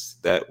nemesis.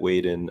 That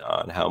weighed in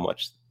on how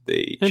much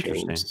they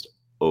changed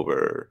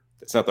over.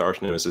 It's not the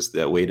arch nemesis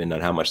that weighed in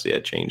on how much they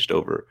had changed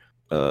over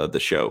the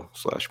show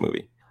 /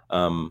 movie.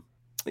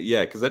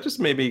 Yeah, because that just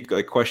made me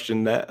like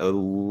question that a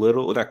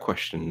little. Not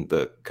question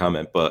the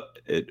comment, but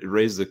it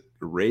raised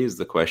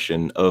the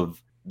question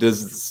of,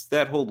 does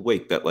that hold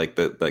weight that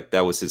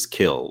that was his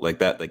kill,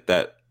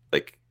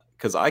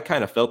 because I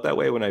kind of felt that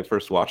way when I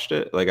first watched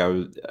it. Like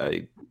I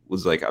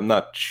was like, I'm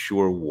not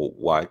sure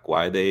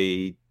why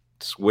they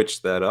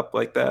switched that up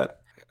like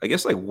that. I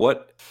guess like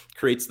what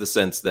creates the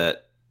sense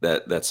that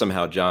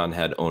somehow John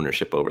had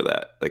ownership over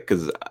that, like,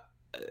 because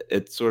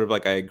it's sort of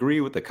like I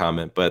agree with the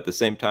comment, but at the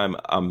same time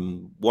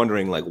I'm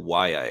wondering like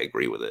why I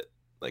agree with it.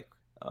 Like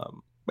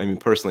I mean,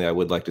 personally, I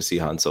would like to see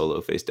Han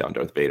Solo face down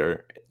Darth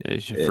Vader.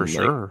 For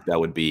sure, that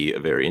would be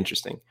very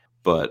interesting.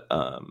 But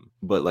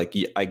like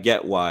I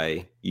get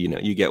why,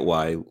 you get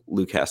why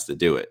Luke has to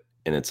do it,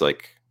 and it's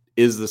like,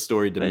 is the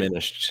story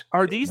diminished?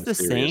 Are these the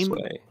same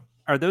way?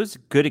 Are those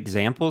good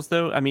examples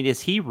though? I mean,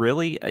 is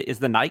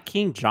the Night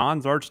King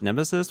John's arch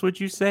nemesis, would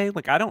you say?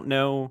 Like, I don't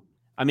know.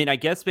 I mean, I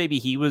guess maybe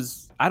he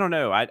was. I don't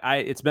know.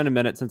 It's been a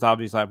minute since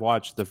obviously I've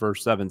watched the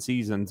first 7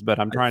 seasons, but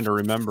I'm trying to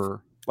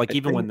remember. Like,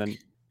 when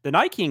the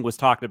Night King was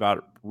talked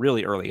about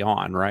really early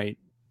on, right?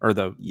 Or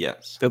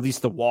yes, at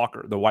least the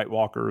White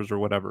Walkers or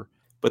whatever.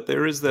 But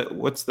there is that.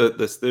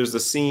 There's the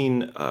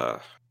scene. I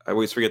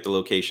always forget the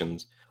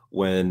locations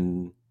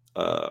when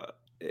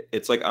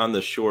it's like on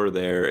the shore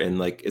there, and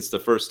like it's the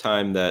first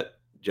time that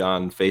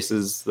John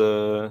faces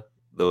the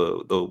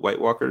White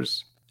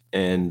Walkers,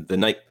 and the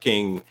Night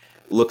King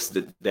looks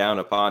down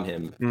upon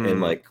him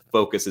and like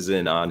focuses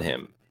in on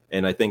him.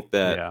 And I think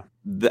that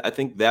I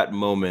think that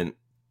moment,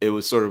 it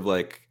was sort of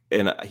like,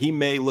 and he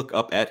may look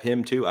up at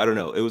him too. I don't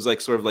know. It was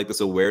like sort of like this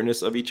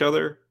awareness of each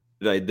other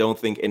that I don't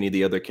think any of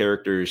the other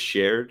characters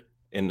shared,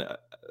 and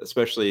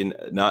especially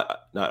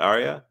not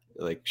Arya.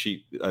 Like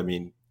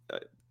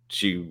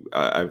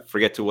I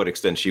forget to what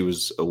extent she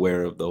was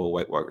aware of the whole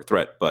White Walker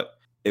threat, but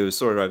it was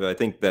sort of, I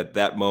think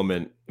that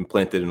moment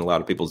implanted in a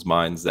lot of people's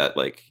minds that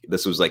like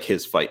this was like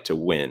his fight to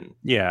win.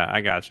 Yeah,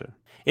 I gotcha.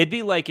 It'd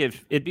be like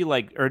if you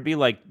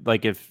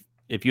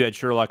had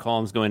Sherlock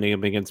Holmes going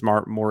against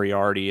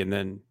Moriarty, and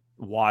then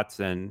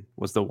Watson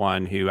was the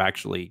one who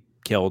actually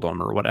killed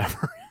him or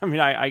whatever. I mean,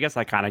 I guess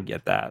I kind of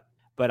get that,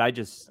 but I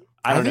don't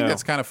think know.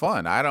 that's kind of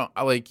fun. I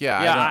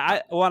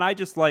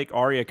just like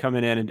Arya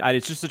coming in, and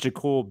it's just such a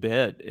cool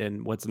bit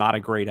in what's not a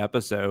great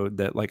episode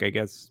that, like, I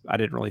guess I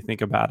didn't really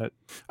think about it.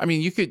 I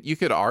mean, you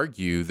could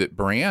argue that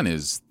Bran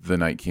is the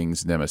Night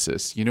King's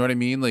nemesis. You know what I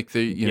mean? Like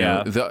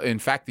in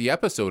fact, the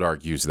episode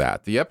argues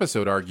that. The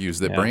episode argues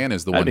that Bran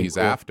is the one he's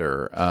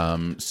after. I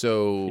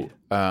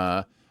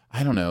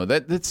don't know.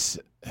 That's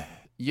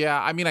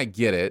I mean, I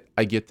get it.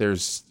 I get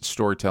there's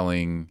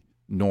storytelling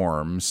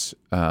norms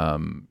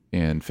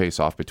and face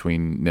off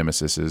between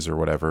nemesises or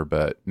whatever,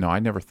 but no, I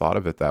never thought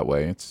of it that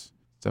way. It's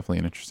definitely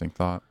an interesting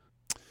thought.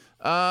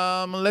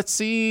 Let's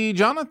see,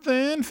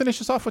 Jonathan,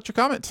 finish us off with your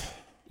comment.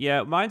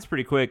 Yeah, mine's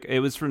pretty quick. It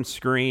was from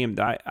Scream.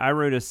 I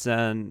wrote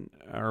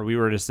we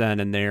wrote a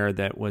send in there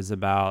that was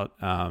about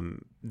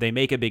they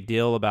make a big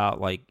deal about,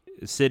 like,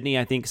 Sydney,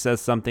 I think, says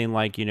something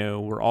like,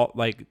 we're all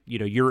like,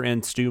 you're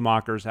in Stu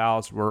Macher's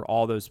house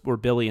where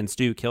Billy and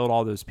Stu killed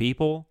all those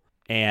people.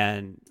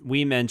 And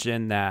we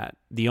mentioned that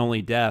the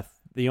only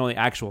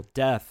actual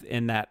death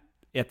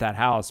at that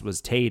house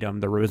was Tatum,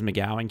 the Rose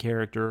McGowan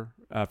character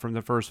from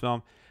the first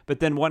film. But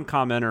then one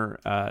commenter,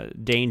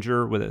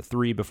 Danger with a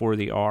 3 before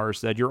the R,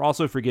 said, "You're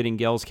also forgetting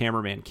Gail's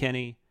cameraman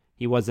Kenny.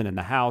 He wasn't in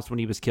the house when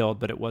he was killed,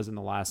 but it was in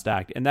the last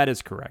act." And that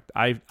is correct.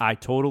 I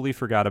totally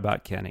forgot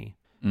about Kenny.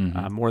 Mm-hmm.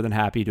 I'm more than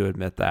happy to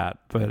admit that.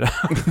 But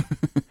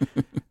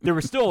there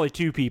were still only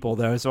 2 people,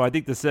 though, so I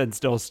think the sin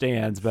still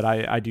stands. But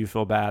I do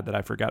feel bad that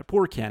I forgot.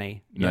 Poor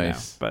Kenny.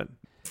 Nice. But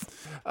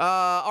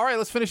all right,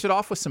 let's finish it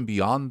off with some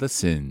Beyond the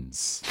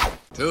Sins.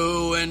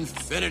 To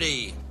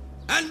infinity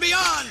and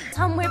beyond.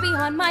 Somewhere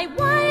beyond my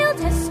wild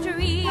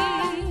history.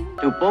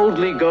 To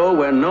boldly go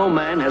where no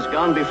man has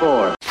gone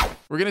before.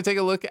 We're going to take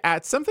a look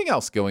at something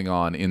else going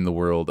on in the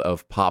world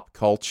of pop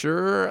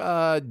culture.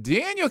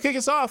 Daniel, kick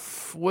us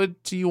off.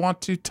 What do you want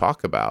to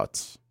talk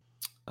about?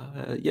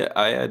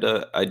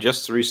 I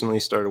just recently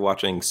started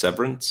watching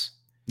Severance.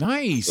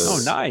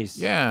 Nice. Nice.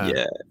 Yeah.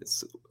 Yeah.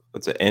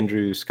 What's it?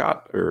 Andrew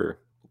Scott, or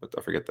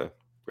I forget the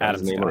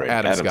Adam name. Scott. Right.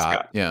 Adam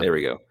Scott. Yeah. There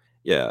we go.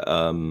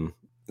 Yeah.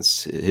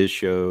 It's his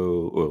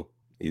show. Well,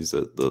 he's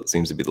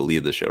seems to be the lead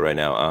of the show right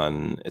now.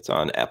 It's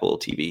on Apple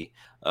TV.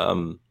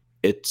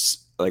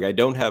 It's like I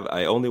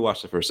only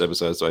watched the first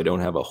episode, so I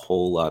don't have a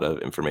whole lot of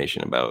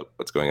information about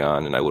what's going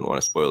on, and I wouldn't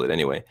want to spoil it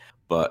anyway.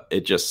 But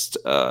it just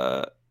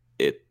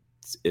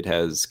it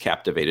has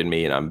captivated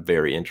me, and I'm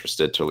very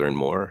interested to learn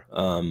more.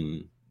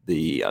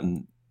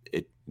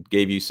 It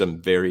gave you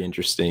some very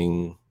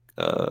interesting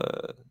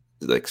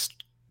like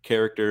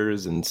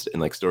characters and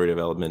like story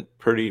development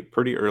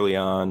pretty early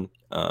on.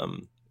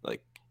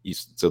 Like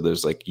so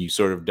there's like you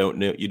sort of don't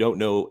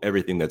know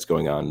everything that's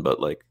going on, but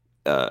like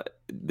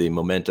the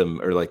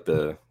momentum or like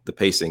the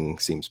pacing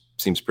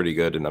seems pretty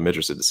good, and I'm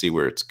interested to see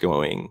where it's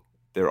going.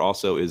 There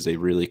also is a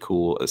really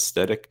cool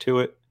aesthetic to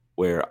it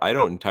where I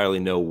don't entirely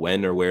know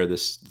when or where the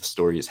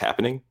story is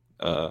happening.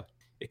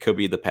 It could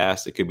be the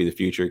past, it could be the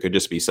future, it could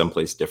just be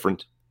someplace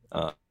different.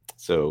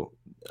 So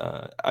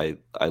I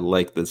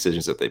like the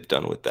decisions that they've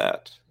done with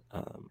that.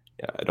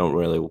 I don't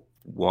really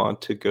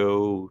want to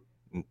go.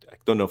 I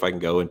don't know if I can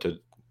go into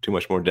too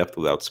much more depth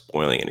without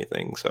spoiling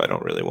anything. So I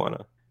don't really want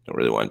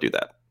to do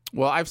that.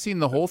 Well, I've seen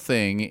the whole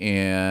thing,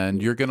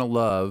 and you're gonna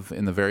love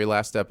in the very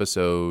last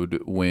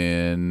episode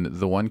when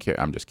the one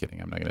character. I'm just kidding.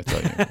 I'm not gonna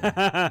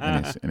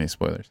tell you any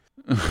spoilers.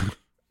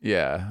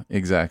 Yeah,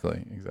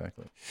 exactly.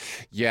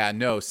 Yeah,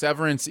 no,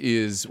 Severance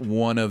is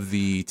one of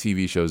the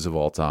TV shows of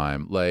all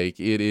time. Like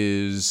it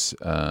is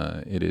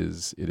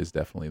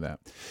definitely that.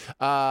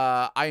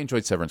 I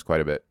enjoyed Severance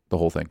quite a bit. The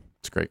whole thing.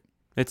 It's great.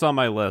 It's on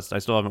my list. I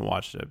still haven't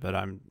watched it, but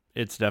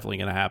it's definitely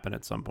going to happen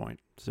at some point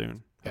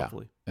soon.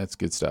 Hopefully. Yeah, that's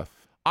good stuff.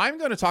 I'm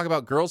going to talk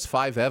about Girls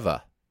 5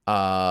 Eva.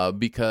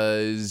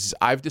 Because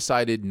I've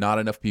decided not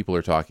enough people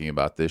are talking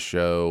about this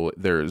show.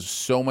 There's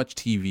so much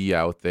TV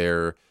out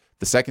there.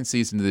 The second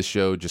season of this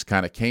show just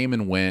kind of came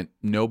and went.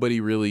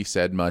 Nobody really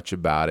said much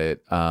about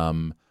it.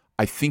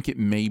 I think it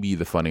may be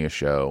the funniest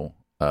show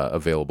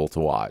available to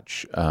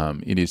watch.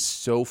 It is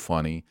so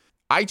funny.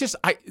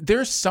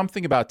 There's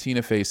something about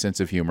Tina Fey's sense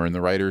of humor and the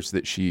writers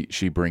that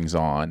she brings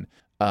on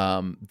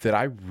that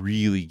I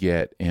really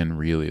get and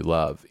really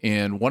love.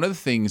 And one of the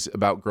things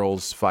about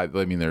Girls 5,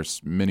 I mean,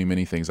 there's many,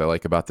 many things I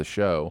like about the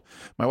show.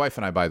 My wife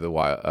and I, by the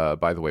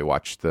way,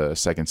 watched the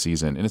second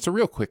season, and it's a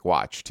real quick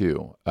watch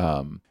too.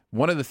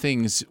 One of the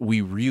things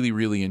we really,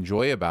 really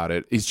enjoy about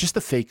it is just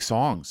the fake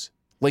songs.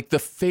 Like the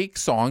fake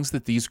songs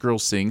that these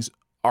girls sing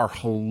are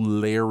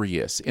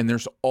hilarious. And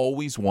there's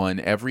always one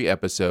every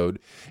episode,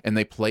 and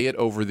they play it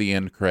over the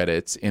end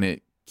credits, and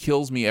it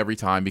kills me every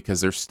time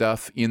because there's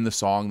stuff in the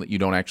song that you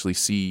don't actually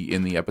see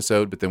in the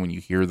episode, but then when you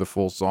hear the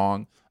full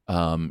song,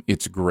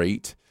 it's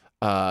great.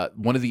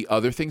 One of the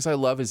other things I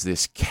love is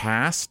this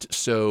cast.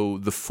 So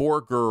the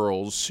four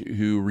girls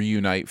who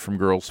reunite from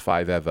Girls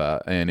 5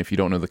 Eva, and if you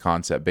don't know the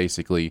concept,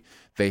 basically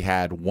they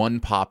had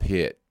one pop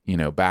hit,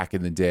 back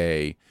in the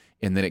day,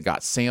 and then it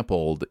got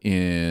sampled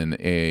in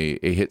a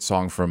hit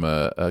song from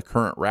a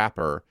current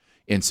rapper,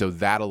 and so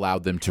that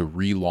allowed them to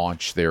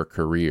relaunch their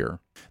career.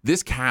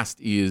 This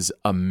cast is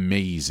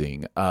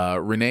amazing.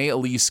 Renee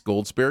Elise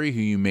Goldsberry, who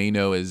you may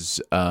know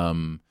as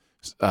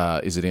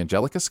is it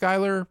Angelica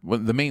Schuyler? Well,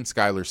 the main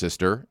Schuyler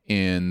sister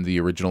in the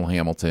original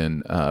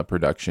Hamilton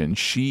production.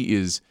 She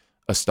is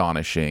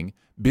astonishing.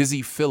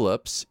 Busy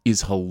Phillips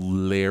is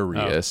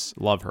hilarious.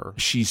 Oh, love her.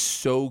 She's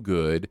so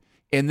good.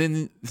 And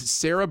then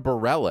Sarah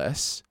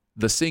Bareilles,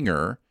 the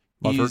singer,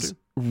 is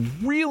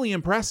really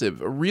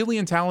impressive. A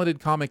really talented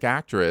comic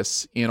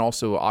actress, and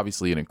also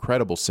obviously an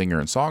incredible singer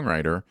and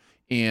songwriter.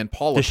 And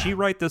Paula, does she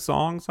write the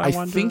songs? I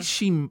wonder? think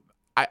she.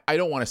 I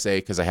don't want to say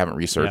because I haven't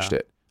researched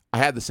it. I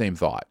had the same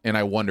thought, and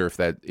I wonder if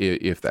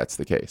that's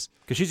the case.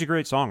 Because she's a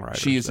great songwriter.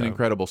 She is an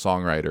incredible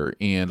songwriter,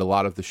 and a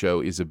lot of the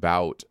show is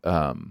about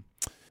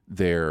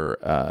their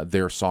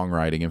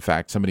songwriting. In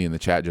fact, somebody in the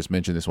chat just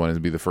mentioned this one.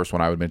 It'd be the first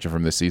one I would mention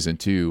from this season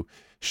too.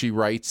 She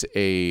writes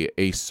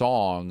a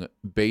song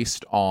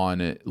based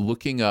on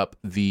looking up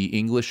the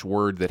English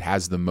word that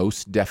has the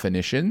most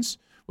definitions,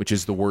 which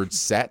is the word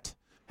set.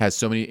 Has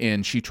so many,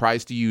 and she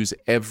tries to use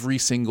every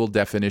single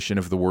definition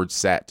of the word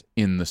set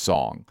in the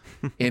song,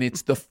 and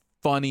it's the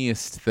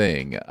funniest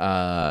thing,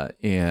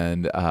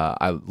 and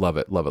I love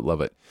it.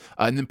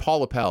 And then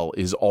Paula Pell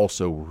is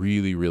also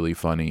really, really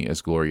funny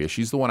as Gloria.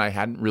 She's the one I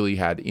hadn't really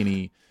had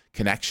any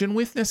connection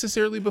with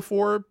necessarily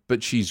before,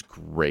 but she's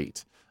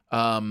great.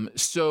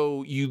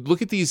 So you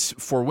look at these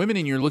four women,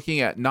 and you're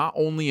looking at not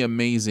only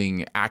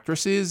amazing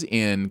actresses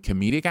and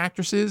comedic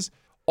actresses,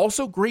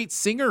 also great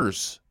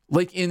singers.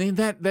 Like, and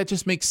that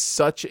just makes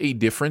such a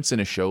difference in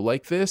a show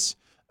like this.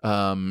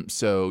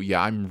 So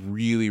yeah, I'm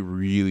really,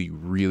 really,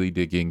 really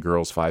digging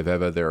Girls 5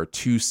 Eva. There are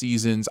 2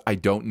 seasons. I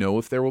don't know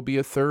if there will be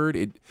a third.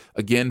 It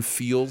again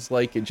feels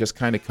like it just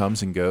kind of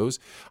comes and goes.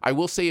 I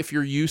will say, if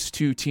you're used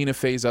to Tina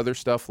Fey's other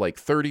stuff like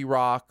 30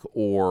 Rock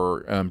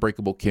or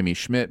Unbreakable Kimmy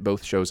Schmidt,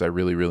 both shows I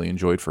really, really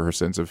enjoyed for her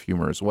sense of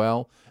humor as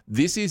well.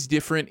 This is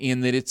different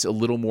in that it's a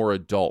little more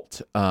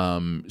adult.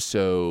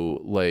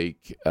 So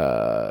like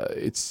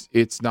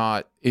it's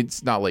not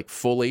like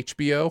full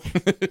HBO,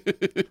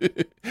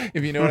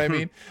 if you know what I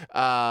mean.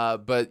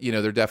 But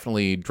they're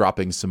definitely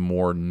dropping some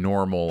more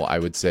normal, I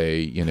would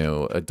say,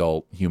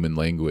 adult human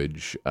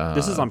language.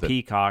 This is on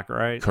Peacock,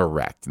 right?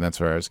 Correct. And that's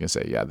what I was going to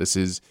say. Yeah, this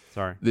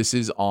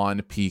is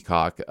on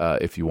Peacock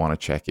if you want to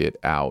check it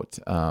out.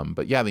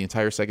 But yeah, the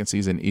entire second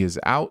season is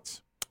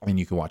out. And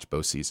you can watch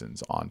both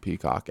seasons on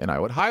Peacock, and I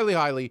would highly,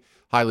 highly,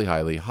 highly,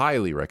 highly,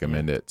 highly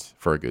recommend it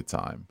for a good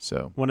time.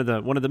 So one of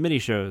the mini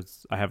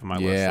shows I have on my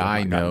list. Yeah,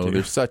 I know.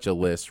 There's such a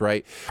list,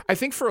 right? I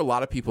think for a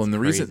lot of people, and the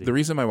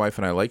reason my wife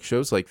and I like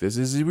shows like this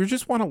is we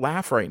just want to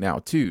laugh right now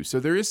too. So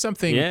there is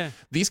something. Yeah.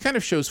 These kind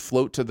of shows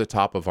float to the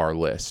top of our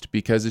list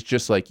because it's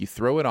just like you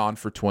throw it on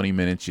for 20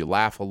 minutes, you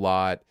laugh a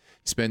lot,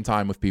 spend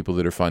time with people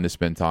that are fun to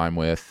spend time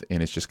with,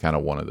 and it's just kind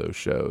of one of those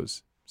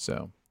shows.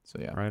 So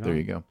yeah, right there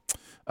you go.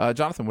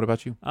 Jonathan, what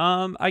about you?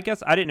 I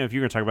guess I didn't know if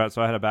you were going to talk about it,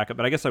 so I had a backup,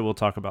 but I guess I will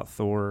talk about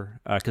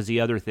Thor because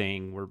the other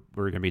thing we're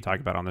going to be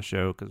talking about on the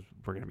show because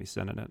we're going to be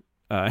sending it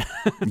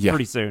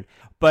pretty soon.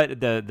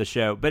 But the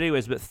show, but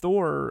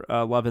Thor: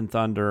 Love and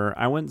Thunder,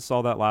 I went and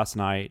saw that last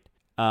night.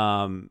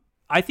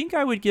 I think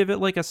I would give it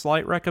like a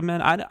slight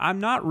recommend.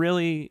 I'm not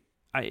really.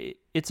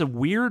 It's a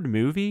weird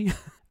movie.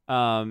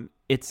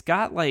 It's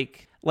got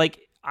like.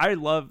 I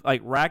love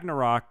like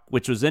Ragnarok,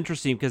 which was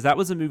interesting because that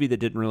was a movie that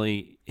didn't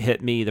really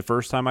hit me the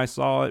first time I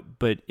saw it,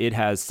 but it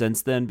has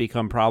since then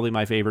become probably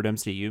my favorite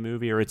MCU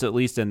movie, or it's at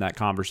least in that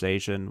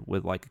conversation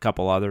with like a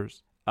couple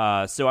others.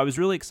 So I was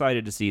really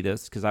excited to see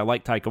this because I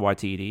like Taika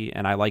Waititi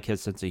and I like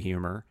his sense of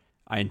humor.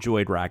 I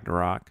enjoyed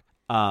Ragnarok.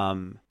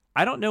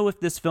 I don't know if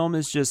this film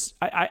is just,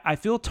 I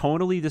feel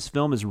tonally this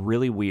film is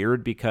really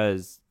weird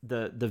because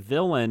the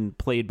villain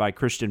played by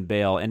Christian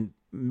Bale, and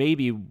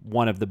maybe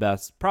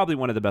probably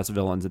one of the best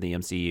villains in the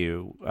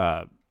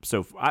MCU.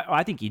 So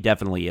I think he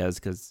definitely is,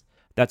 because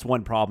that's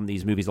one problem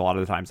these movies a lot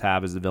of the times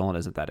have, is the villain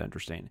isn't that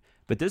interesting.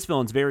 But this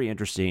villain's very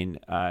interesting.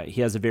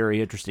 He has a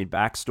very interesting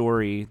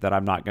backstory that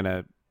I'm not going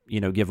to,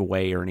 give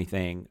away or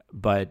anything.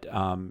 But,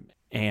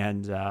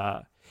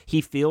 he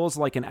feels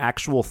like an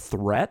actual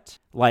threat.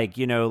 Like,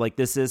 like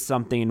this is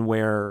something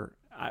where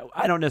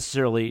I don't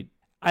necessarily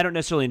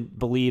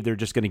believe they're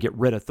just going to get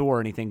rid of Thor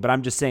or anything, but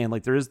I'm just saying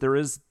like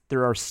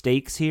there are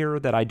stakes here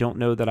that I don't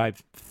know that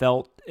I've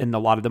felt in a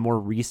lot of the more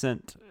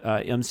recent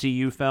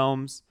MCU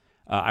films.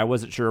 I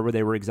wasn't sure where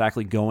they were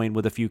exactly going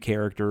with a few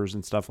characters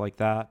and stuff like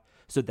that.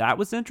 So that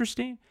was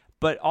interesting,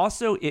 but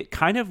also it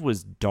kind of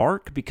was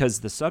dark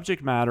because the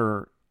subject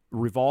matter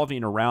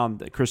revolving around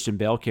the Christian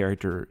Bale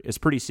character is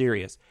pretty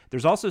serious.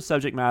 There's also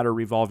subject matter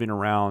revolving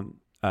around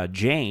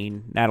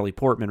Jane, Natalie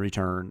Portman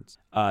returns,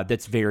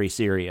 that's very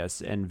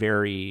serious and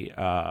very,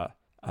 I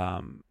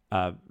don't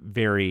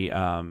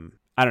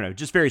know,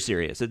 just very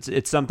serious.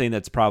 It's something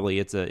that's probably,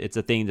 it's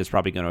a thing that's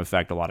probably going to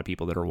affect a lot of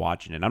people that are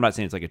watching it. I'm not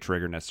saying it's like a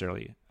trigger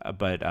necessarily,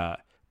 but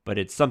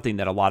it's something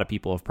that a lot of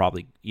people have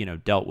probably,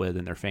 dealt with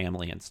in their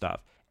family and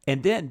stuff.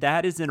 And then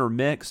that is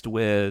intermixed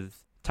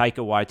with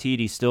Taika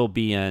Waititi still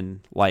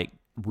being like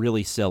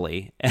really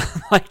silly and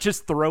like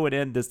just throw it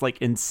in this like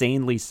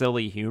insanely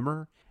silly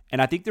humor.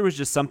 And I think there was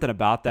just something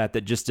about that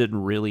just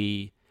didn't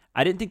really,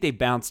 I didn't think they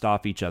bounced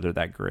off each other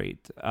that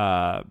great.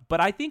 But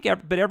I think,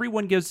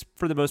 everyone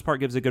for the most part,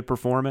 gives a good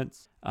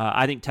performance.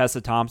 I think Tessa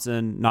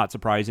Thompson, not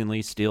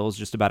surprisingly, steals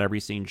just about every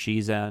scene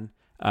she's in.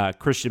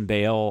 Christian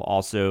Bale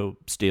also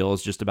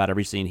steals just about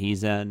every scene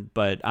he's in.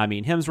 But I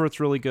mean, Hemsworth's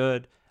really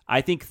good.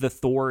 I think the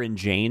Thor and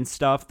Jane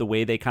stuff, the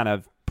way they kind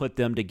of put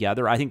them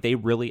together, I think they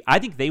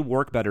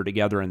work better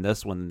together in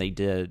this one than they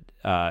did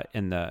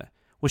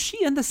was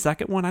she in the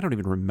second one? I don't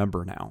even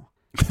remember now.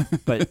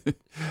 But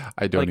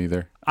I don't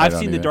either. I've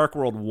seen The Dark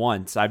World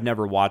once. I've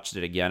never watched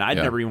it again. I'd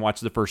never even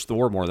watched the first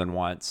Thor more than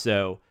once.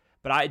 So,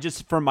 but I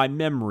just, from my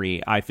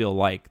memory, I feel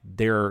like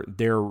their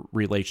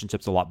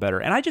relationship's a lot better.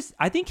 And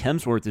I think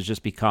Hemsworth has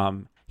just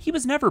become, he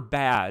was never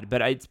bad,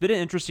 but it's been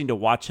interesting to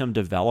watch him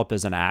develop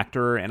as an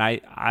actor. And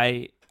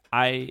I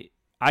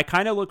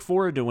kind of look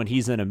forward to when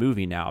he's in a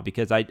movie now,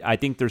 because I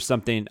think there's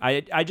something,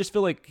 I just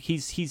feel like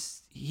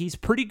he's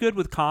pretty good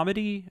with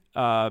comedy,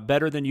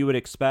 better than you would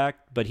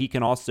expect, but he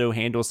can also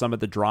handle some of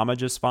the drama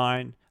just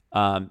fine.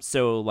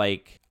 So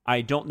like,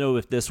 I don't know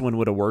if this one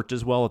would have worked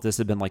as well if this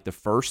had been like the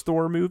first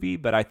Thor movie,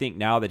 but I think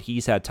now that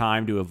he's had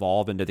time to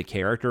evolve into the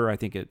character, I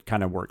think it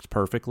kind of works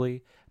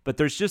perfectly. But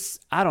there's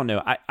just, I don't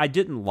know, I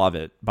didn't love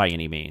it by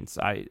any means.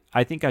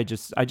 I think I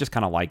just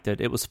kind of liked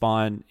it. It was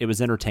fun. It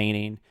was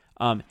entertaining.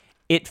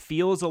 It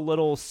feels a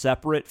little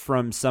separate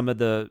from some of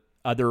the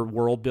other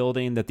world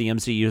building that the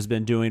MCU has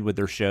been doing with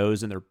their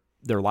shows and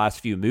their last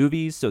few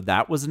movies. So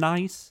that was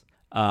nice.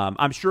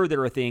 I'm sure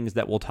there are things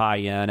that will tie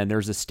in, and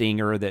there's a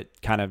stinger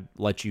that kind of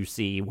lets you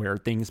see where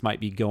things might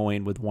be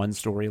going with one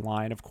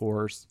storyline, of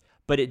course.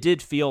 But it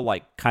did feel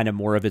like kind of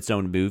more of its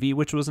own movie,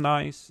 which was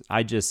nice.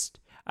 I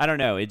don't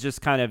know. It was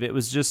just kind of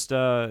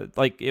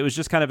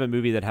a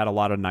movie that had a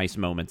lot of nice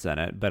moments in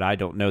it, but I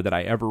don't know that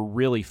I ever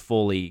really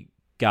fully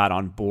got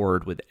on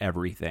board with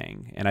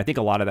everything. And I think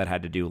a lot of that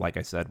had to do, like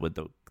I said, with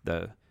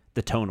the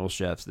tonal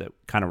shifts that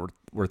kind of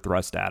were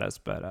thrust at us.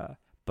 But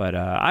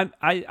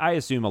I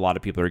assume a lot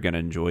of people are going to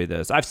enjoy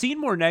this. I've seen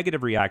more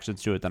negative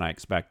reactions to it than I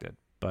expected,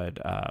 but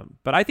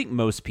I think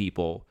most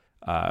people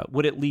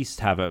would at least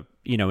have an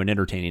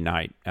entertaining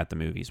night at the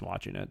movies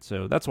watching it.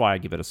 So that's why I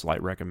give it a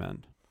slight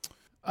recommend.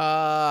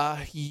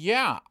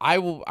 Yeah, I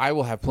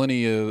will have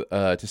plenty of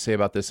to say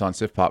about this on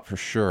Sif Pop for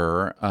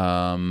sure.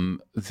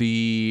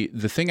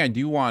 The thing I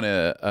do want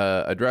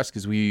to address,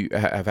 because we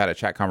have had a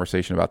chat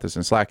conversation about this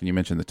in Slack, and you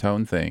mentioned the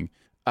tone thing.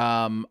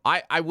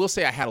 I will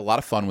say I had a lot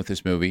of fun with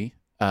this movie.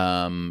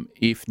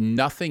 If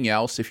nothing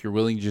else, if you're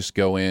willing to just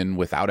go in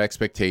without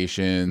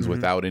expectations,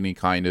 without any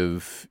kind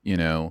of,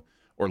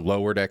 or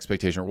lowered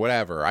expectation or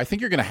whatever, I think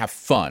you're going to have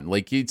fun.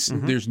 Like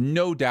there's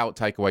no doubt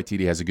Taika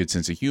Waititi has a good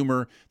sense of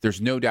humor.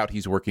 There's no doubt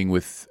he's working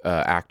with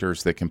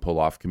actors that can pull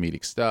off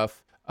comedic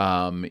stuff.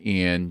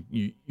 And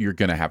you're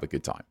going to have a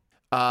good time.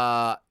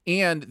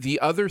 And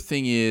the other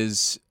thing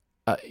is,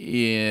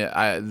 the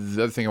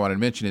other thing I wanted to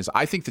mention is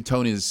I think the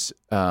tone is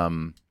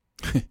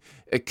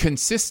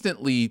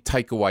consistently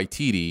Taika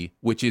Waititi,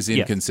 which is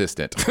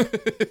inconsistent.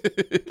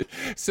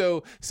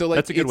 So like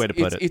that's a good way to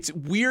put it. It's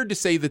weird to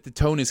say that the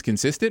tone is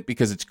consistent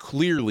because it's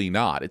clearly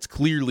not. It's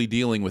clearly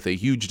dealing with a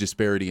huge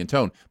disparity in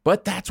tone.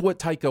 But that's what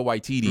Taika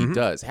Waititi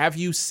does. Have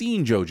you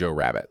seen Jojo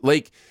Rabbit?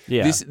 Like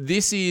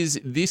this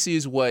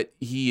is what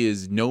he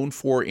is known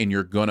for, and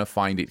you're gonna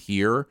find it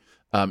here.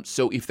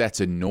 So if that's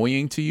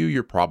annoying to you,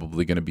 you're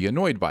probably going to be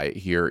annoyed by it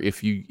here.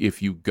 If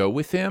you go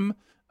with him,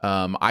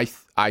 I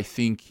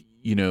think,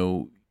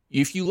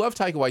 if you love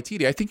Taika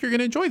Waititi, I think you're going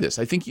to enjoy this.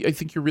 I think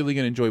you're really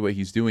going to enjoy what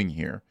he's doing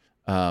here.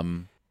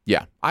 Jojo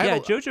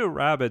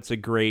Rabbit's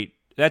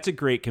that's a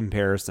great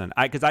comparison.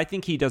 Because I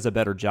think he does a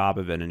better job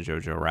of it in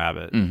Jojo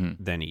Rabbit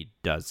than he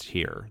does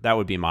here. That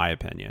would be my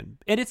opinion.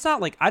 And it's not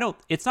like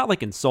it's not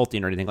like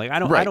insulting or anything. Like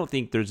I don't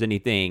think there's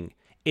anything.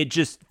 It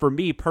just, for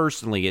me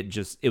personally,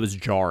 it was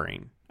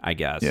jarring, I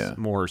guess,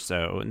 more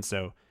so. And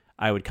so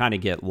I would kind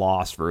of get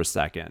lost for a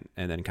second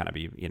and then kind of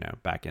be,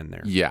 back in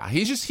there. Yeah,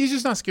 he's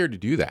just not scared to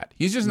do that.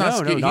 He's just not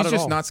scared. He's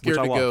just not scared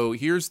to go,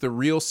 here's the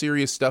real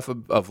serious stuff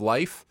of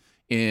life,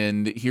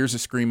 and here's a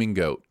screaming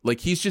goat. Like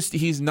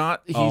he's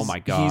not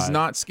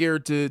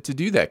scared to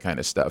do that kind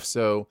of stuff.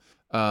 So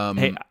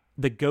hey,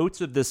 the goats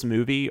of this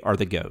movie are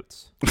the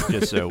goats,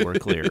 just so we're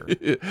clear.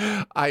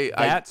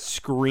 That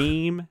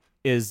scream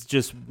is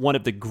just one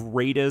of the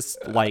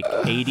greatest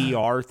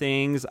ADR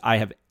things I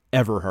have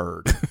ever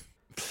heard.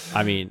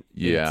 I mean,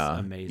 it's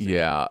amazing.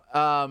 Yeah.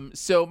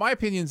 So my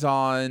opinions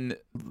on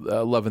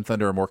Love and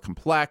Thunder are more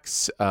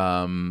complex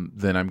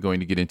than I'm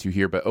going to get into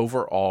here, but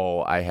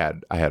overall, I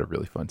had a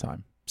really fun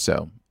time.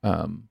 So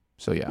yeah.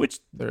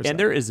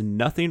 There is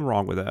nothing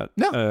wrong with that.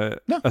 No.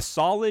 A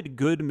solid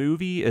good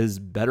movie is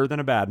better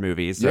than a bad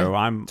movie. So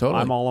I'm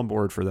all on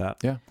board for that.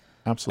 Yeah.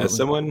 Absolutely. As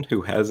someone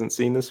who hasn't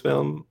seen this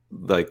film,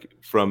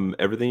 from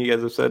everything you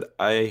guys have said,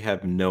 I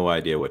have no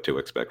idea what to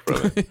expect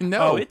from it. Of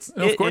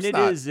course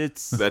not.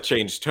 That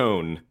changed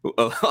tone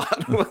a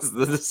lot was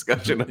the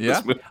discussion of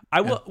this movie.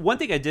 One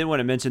thing I did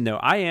want to mention, though,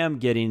 I am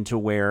getting to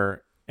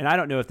where, and I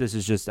don't know if this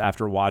is just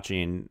after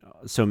watching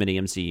so many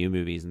MCU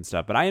movies and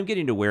stuff, but I am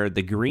getting to where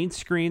the green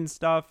screen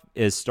stuff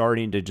is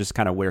starting to just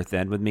kind of wear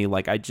thin with me.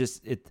 Like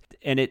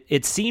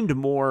it seemed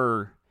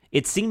more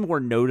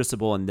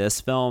noticeable in this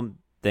film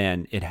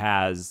than it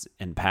has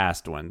in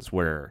past ones,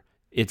 where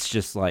it's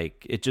just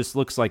it just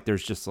looks like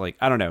there's just I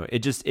don't know.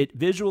 It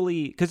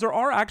visually, because there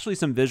are actually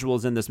some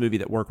visuals in this movie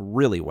that work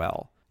really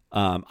well.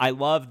 I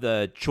love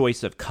the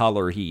choice of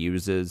color he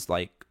uses,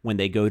 when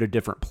they go to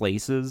different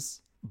places,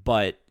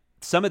 but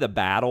some of the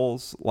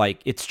battles,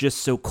 it's just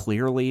so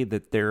clearly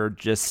that they're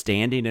just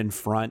standing in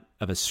front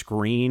of a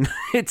screen.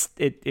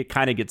 It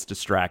kind of gets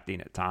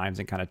distracting at times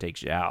and kind of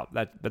takes you out.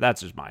 But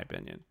that's just my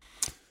opinion.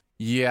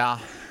 Yeah.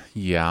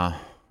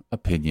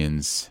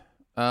 Opinions.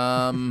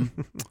 How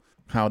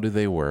do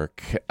they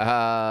work?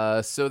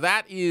 So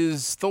that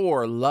is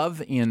Thor,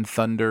 Love and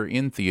Thunder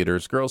in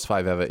theaters. Girls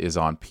 5 Eva is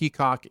on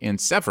Peacock, and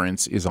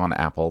Severance is on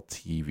Apple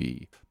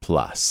TV+.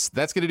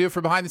 That's going to do it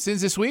for Behind the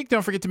Sins this week.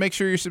 Don't forget to make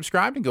sure you're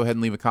subscribed and go ahead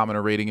and leave a comment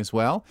or rating as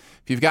well.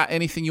 If you've got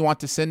anything you want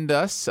to send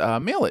us,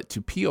 mail it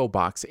to P.O.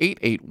 Box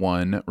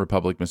 881,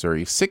 Republic,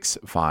 Missouri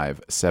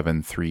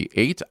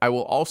 65738. I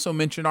will also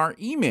mention our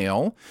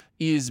email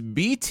is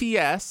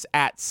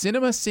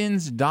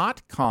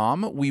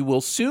bts@cinemasins.com. We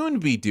will soon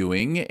be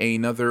doing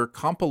another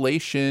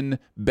compilation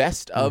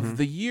best of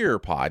the year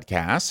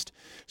podcast.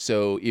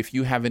 So if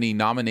you have any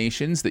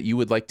nominations that you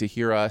would like to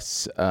hear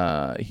us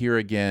hear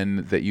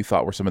again that you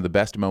thought were some of the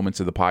best moments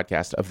of the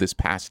podcast of this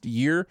past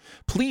year,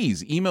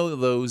 please email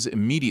those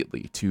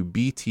immediately to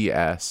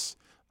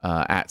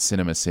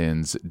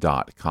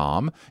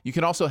bts@cinemasins.com. You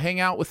can also hang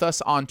out with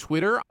us on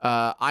Twitter.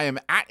 I am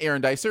at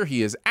Aaron Dicer.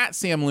 He is at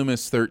Sam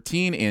Loomis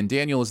 13, and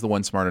Daniel is the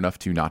one smart enough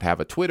to not have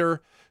a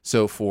Twitter.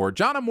 So for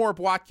Jonna Morb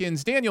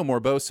Watkins, Daniel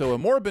Morboso, a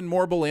Morbin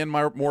Morble, and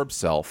my Morb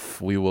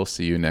self, we will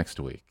see you next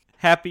week.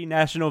 Happy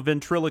National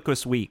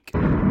Ventriloquist Week.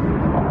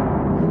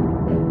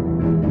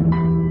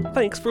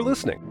 Thanks for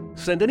listening.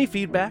 Send any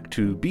feedback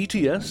to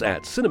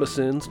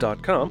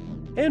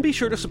bts@cinemasins.com, and be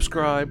sure to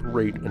subscribe,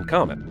 rate, and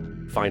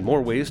comment. Find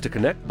more ways to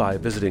connect by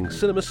visiting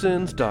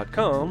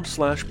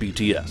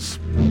cinemasins.com/BTS.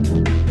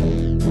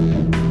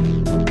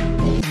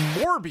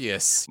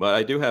 Morbius. But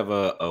I do have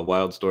a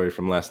wild story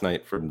from last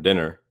night from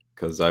dinner,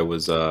 because I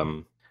was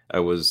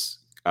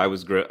I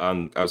was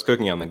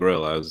cooking on the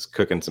grill. I was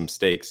cooking some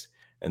steaks,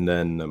 and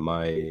then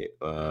my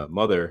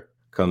mother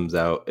comes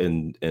out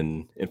and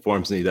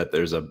informs me that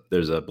there's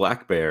a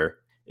black bear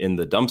in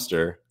the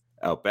dumpster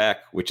out back,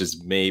 which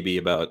is maybe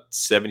about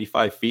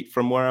 75 feet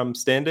from where I'm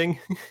standing.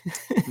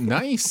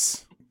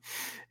 Nice.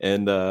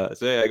 And so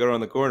yeah, I go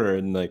around the corner,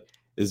 and like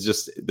it's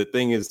just the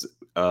thing is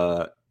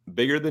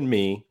bigger than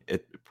me.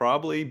 It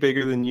probably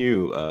bigger than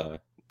you,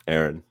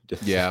 Aaron.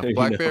 Yeah,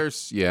 black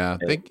bears. Yeah,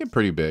 they get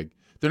pretty big.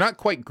 They're not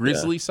quite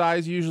grizzly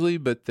size usually,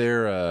 but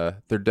they're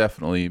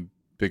definitely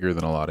bigger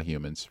than a lot of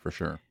humans for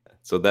sure.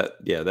 So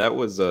that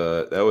was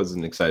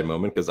an exciting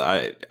moment because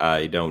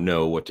I don't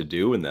know what to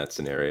do in that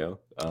scenario.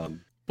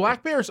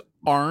 Black bears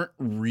aren't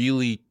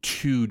really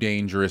too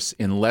dangerous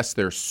unless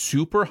they're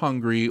super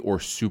hungry or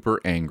super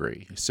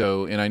angry.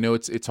 So, and I know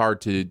it's hard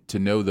to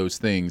know those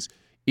things.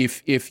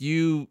 If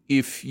you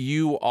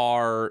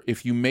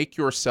make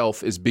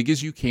yourself as big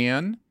as you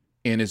can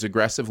and as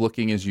aggressive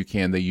looking as you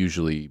can, they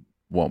usually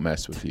won't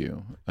mess with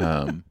you.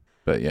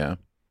 But yeah.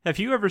 Have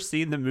you ever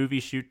seen the movie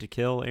Shoot to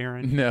Kill,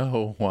 Aaron?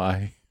 No,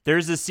 why?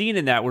 There's a scene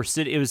in that where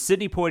it was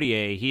Sidney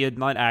Poitier. He had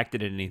not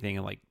acted in anything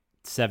in like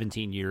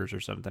 17 years or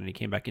something, and he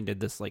came back and did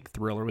this like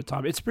thriller with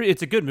Tom. It's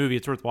a good movie.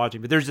 It's worth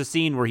watching. But there's a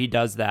scene where he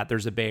does that.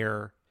 There's a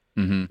bear,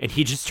 and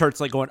he just starts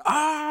like going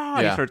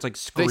and he starts like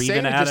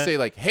screaming at it. Just say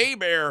like, "Hey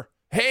bear,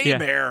 hey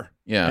bear,"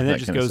 and then it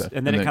just goes,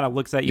 and then it kind of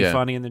looks at you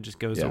funny, and then just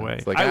goes away.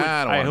 It's like,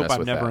 I hope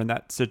I'm never in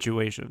that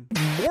situation.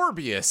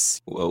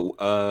 Morbius. Well,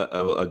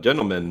 a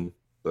gentleman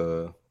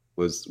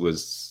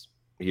was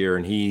here,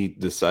 and he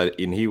decided,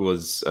 and he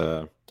was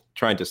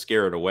trying to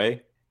scare it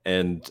away,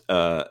 and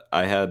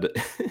I had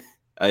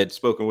I had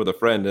spoken with a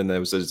friend, and it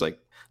was just like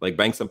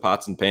bang some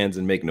pots and pans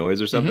and make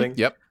noise or something.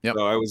 Yep.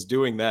 So I was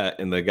doing that,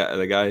 and the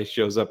guy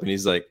shows up, and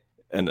he's like,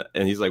 and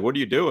he's like, "What are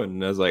you doing?"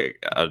 And I was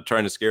like, "I'm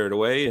trying to scare it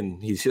away."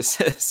 And he just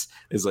says,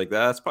 "He's like,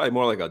 that's probably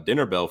more like a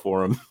dinner bell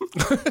for him."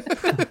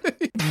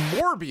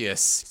 Morbius.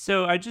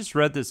 So I just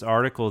read this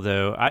article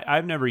though.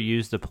 I've never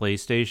used a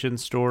PlayStation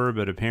Store,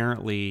 but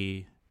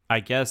apparently, I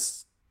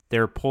guess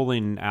they're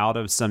pulling out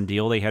of some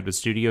deal they had with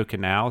Studio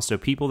Canal. So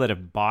people that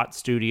have bought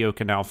Studio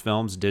Canal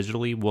films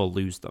digitally will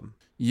lose them.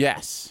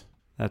 Yes.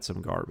 That's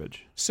some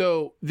garbage.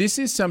 So this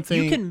is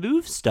something... You can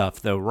move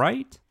stuff though,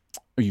 right?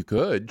 You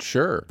could,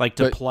 sure. Like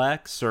to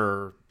Plex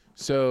or...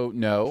 So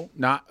no,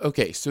 not...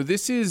 Okay, so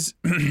this is...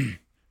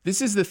 This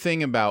is the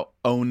thing about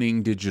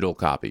owning digital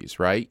copies,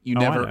 right? You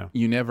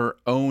never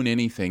own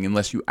anything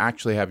unless you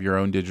actually have your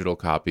own digital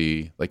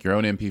copy, like your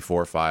own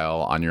MP4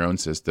 file on your own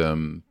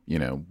system,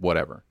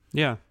 whatever.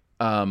 Yeah.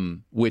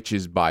 Which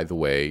is, by the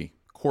way,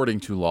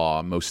 according to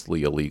law,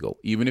 mostly illegal.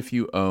 Even if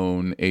you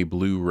own a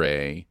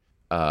Blu-ray,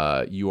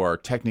 you are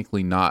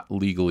technically not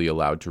legally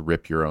allowed to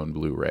rip your own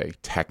Blu-ray,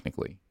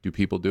 technically. Do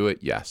people do it?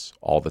 Yes,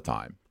 all the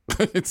time.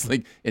 It's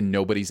like, and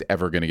nobody's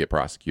ever going to get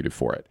prosecuted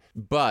for it.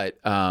 But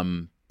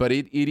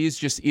it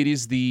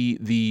is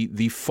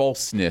the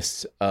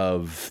falseness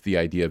of the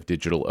idea of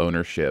digital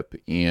ownership,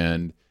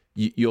 and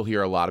you'll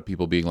hear a lot of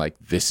people being like,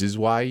 "This is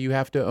why you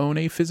have to own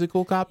a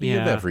physical copy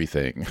of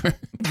everything."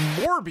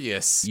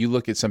 Morbius. You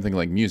look at something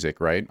like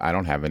music, right? I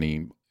don't have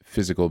any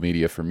physical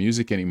media for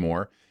music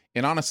anymore,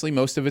 and honestly,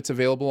 most of it's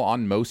available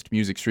on most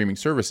music streaming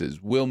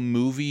services. Will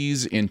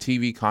movies and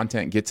TV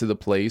content get to the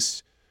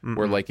place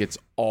where like it's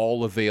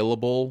all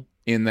available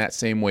in that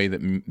same way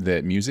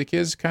that music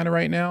is kind of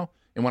right now?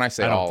 And when I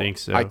say I don't think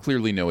so. I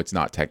clearly know it's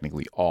not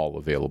technically all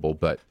available,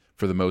 but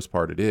for the most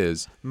part, it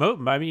is.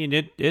 I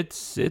mean,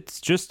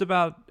 it's just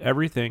about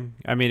everything.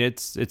 I mean,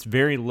 it's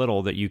very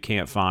little that you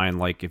can't find,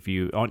 like if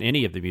you on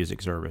any of the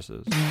music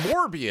services.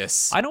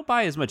 Morbius. I don't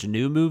buy as much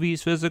new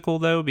movies physical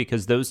though,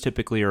 because those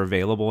typically are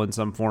available in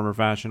some form or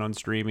fashion on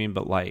streaming.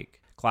 But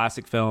like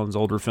classic films,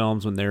 older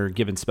films, when they're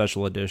given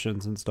special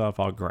editions and stuff,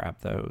 I'll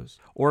grab those.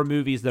 Or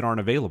movies that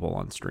aren't available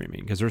on streaming,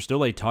 because there's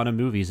still a ton of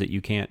movies that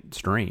you can't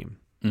stream.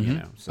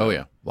 Oh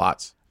yeah,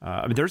 lots.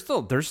 I mean, there's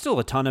still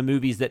a ton of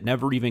movies that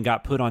never even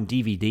got put on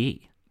DVD.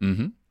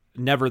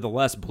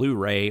 Nevertheless,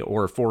 Blu-ray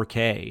or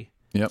 4K.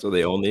 Yep. So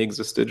they only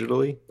exist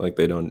digitally? Like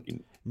they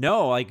don't...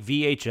 No, like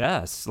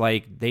VHS.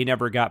 Like they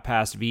never got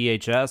past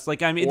VHS.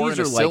 Like, I mean, or these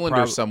in are a like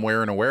cylinder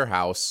somewhere in a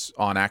warehouse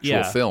on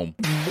actual film.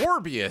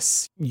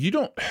 Morbius. You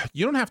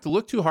don't have to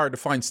look too hard to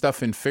find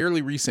stuff in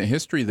fairly recent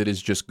history that is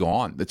just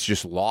gone. That's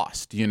just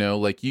lost.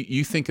 Like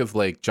you think of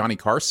like Johnny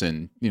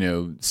Carson,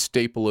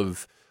 staple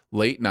of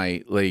late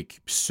night,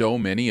 like so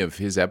many of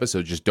his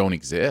episodes just don't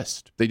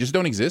exist. They just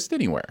don't exist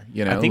anywhere.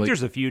 I think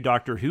there's a few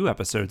Doctor Who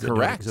episodes that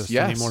don't exist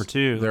anymore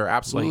too. There are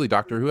absolutely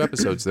Doctor Who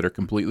episodes that are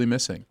completely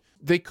missing.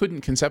 They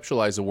couldn't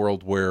conceptualize a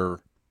world where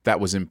that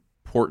was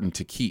important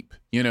to keep.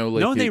 No,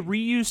 they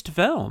reused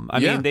film.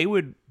 I mean,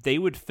 they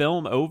would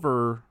film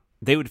over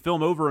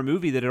a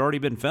movie that had already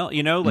been filmed.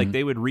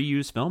 They would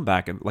reuse film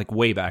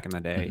way back in the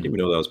day. I didn't even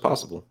know that was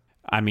possible.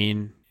 I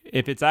mean,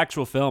 if it's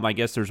actual film, I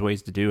guess there's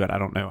ways to do it. I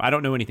don't know. I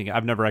don't know anything.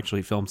 I've never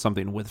actually filmed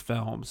something with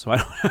film, so I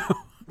don't know.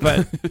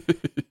 But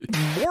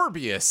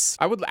Morbius.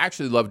 I would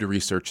actually love to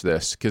research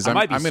this because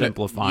I'm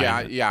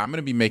simplifying. Yeah, I'm going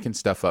to be making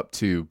stuff up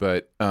too.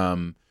 But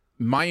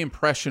my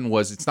impression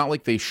was it's not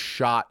like they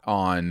shot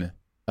on,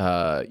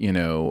 why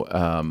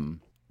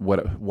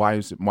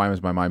was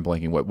my mind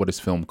blanking? What is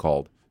film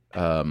called?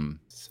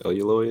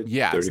 Celluloid.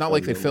 Yeah, it's not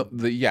like they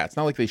it's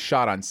not like they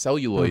shot on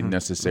celluloid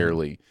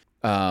necessarily.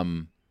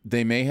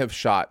 They may have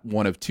shot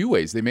one of two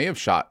ways. They may have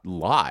shot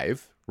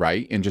live,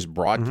 right, and just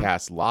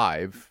broadcast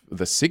live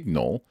the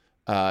signal.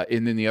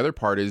 And then the other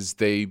part is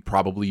they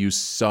probably use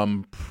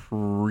some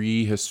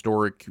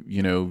prehistoric,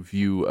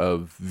 view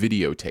of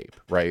videotape,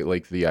 right?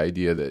 Like the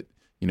idea that,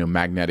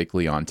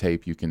 magnetically on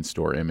tape, you can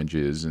store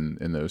images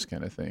and those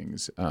kind of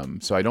things.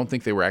 So I don't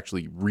think they were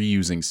actually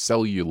reusing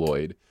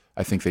celluloid.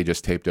 I think they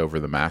just taped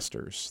over the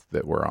masters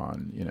that were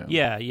on,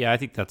 Yeah, I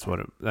think that's what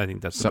I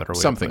think that's the better way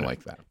something to put like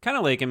it. that. Kind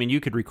of like, you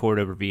could record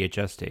over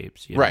VHS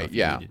tapes, right? if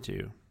you Yeah, needed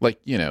to.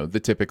 Like the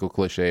typical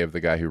cliche of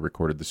the guy who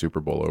recorded the Super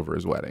Bowl over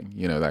his wedding,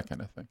 that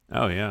kind of thing.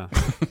 Oh yeah.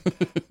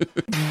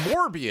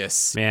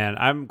 Morbius. Man,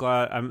 I'm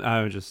glad.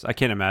 I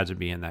can't imagine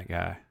being that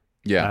guy.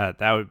 Yeah,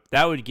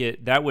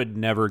 that would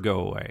never go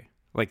away.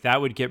 Like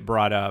that would get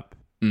brought up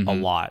a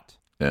lot.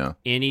 Yeah.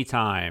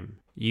 Anytime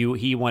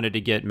he wanted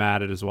to get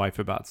mad at his wife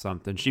about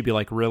something, she'd be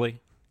like, "Really?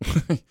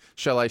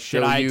 Shall I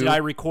show you? Did I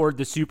record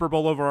the Super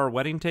Bowl over our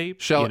wedding tape?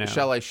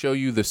 Shall I show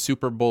you the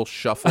Super Bowl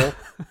shuffle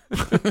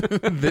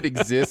that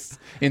exists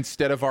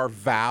instead of our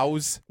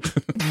vows?"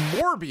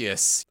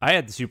 Morbius. I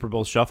had the Super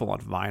Bowl shuffle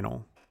on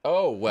vinyl.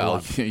 Oh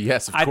well,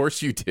 yes, of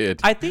course you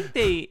did. I think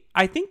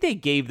they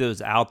gave those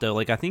out though.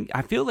 Like I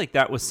feel like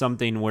that was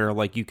something where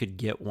like you could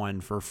get one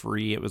for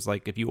free. It was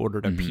like if you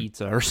ordered a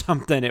pizza or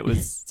something. It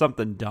was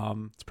something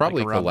dumb. It's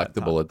probably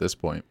collectible at this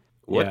point.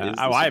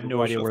 I have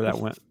no idea where that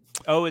went.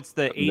 Oh, it's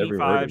the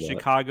 '85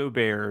 Chicago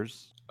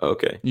Bears.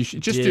 Okay, you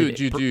should just do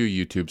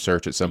YouTube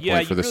search at some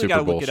point for the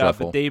Super Bowl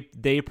shuffle. Up, but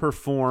they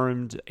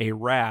performed a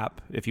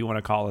rap, if you want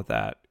to call it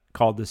that,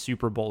 called the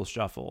Super Bowl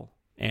Shuffle,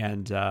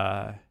 and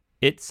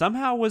it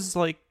somehow was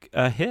like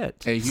a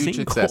hit, a huge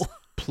success.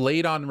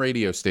 Played on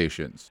radio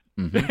stations.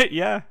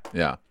 Yeah,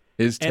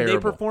 is terrible. And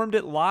they performed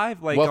it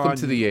live, like welcome on,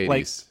 to the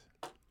 '80s,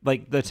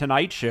 like the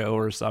Tonight Show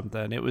or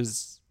something. It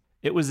was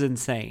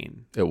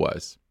insane. It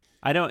was.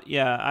 I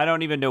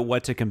don't even know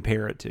what to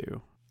compare it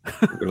to.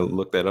 We're gonna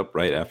look that up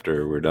right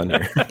after we're done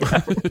here.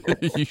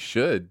 You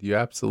should. You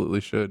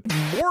absolutely should.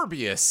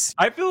 Morbius.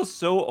 I feel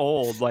so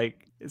old.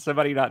 Like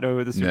somebody not know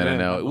who this is.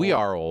 No. We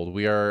are old.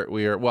 We are.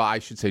 Well, I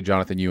should say,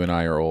 Jonathan, you and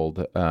I are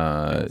old.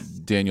 Yes.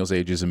 Daniel's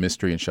age is a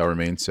mystery and shall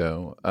remain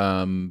so.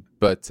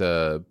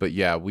 But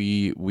yeah,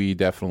 we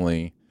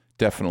definitely.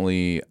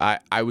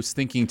 I was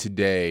thinking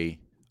today,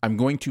 I'm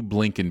going to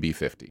blink and be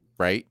 50,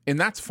 right? And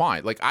that's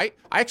fine. Like I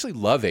actually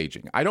love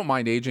aging. I don't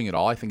mind aging at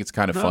all. I think it's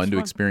kind of fun to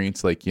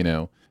experience, like,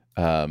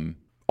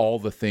 all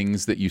the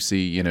things that you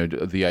see,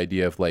 the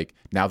idea of like,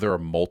 now there are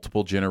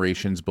multiple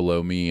generations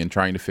below me and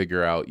trying to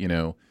figure out,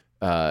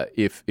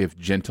 if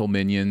gentle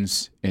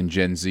minions and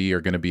Gen Z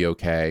are going to be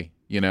okay,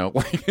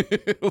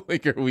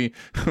 like are we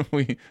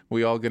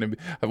all going to be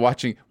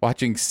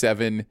watching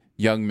 7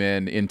 young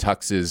men in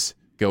tuxes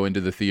go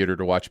into the theater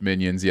to watch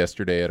Minions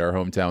yesterday at our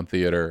hometown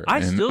theater. I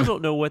still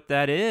don't know what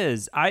that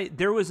is.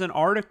 There was an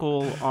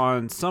article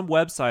on some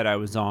website I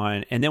was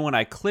on, and then when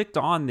I clicked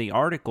on the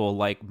article,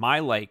 my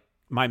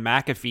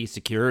McAfee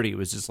security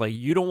was just like,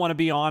 you don't want to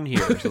be on here.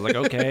 So I was like,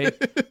 okay.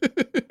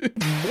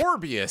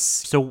 Morbius.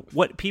 So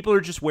what, people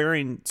are just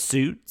wearing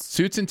suits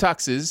and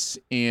tuxes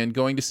and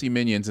going to see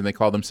Minions, and they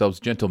call themselves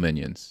Gentle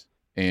Minions.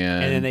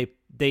 And then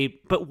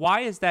but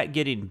why is that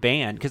getting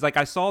banned? Because like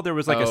I saw there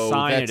was like a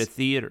sign at a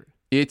theater.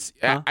 It's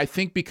I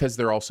think because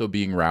they're also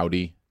being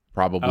rowdy,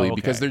 probably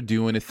because they're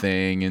doing a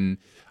thing, and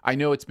I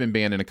know it's been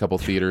banned in a couple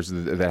theaters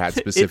that had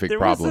specific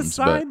problems. There was a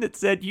sign that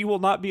said you will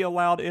not be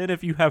allowed in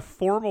if you have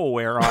formal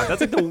wear on.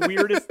 That's like the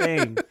weirdest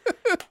thing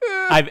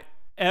I've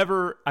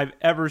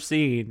ever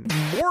seen.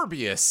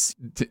 Morbius.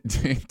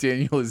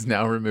 Daniel is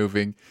now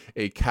removing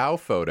a cow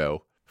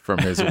photo from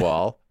his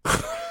wall.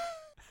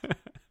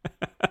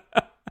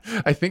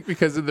 I think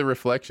because of the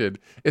reflection,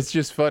 it's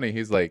just funny.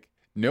 He's like,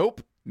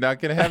 nope.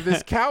 Not going to have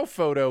this cow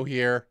photo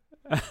here.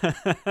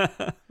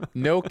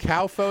 No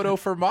cow photo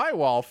for my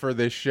wall for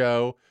this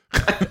show.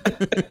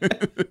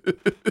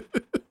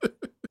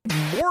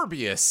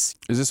 Morbius.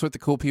 Is this what the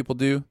cool people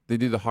do? They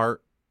do the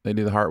heart. They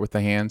do the heart with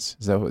the hands.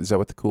 Is that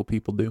what the cool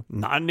people do?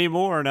 Not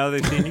anymore. Now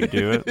they've seen you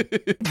do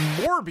it.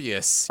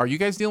 Morbius. Are you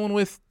guys dealing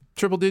with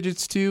triple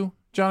digits too,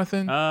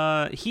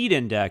 Jonathan? Heat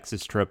index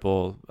is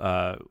triple.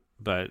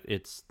 But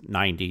it's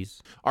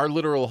 90s. Our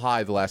literal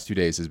high the last 2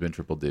 days has been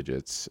triple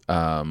digits.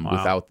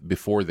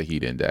 Before the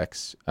heat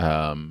index.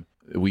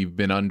 We've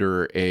been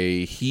under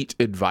a heat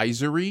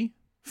advisory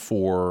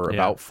for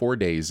about 4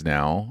 days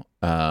now.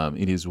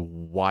 It is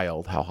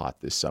wild how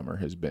hot this summer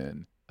has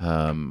been.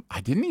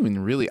 I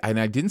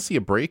didn't see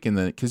a break in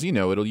because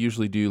it'll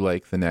usually do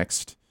like the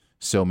next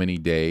so many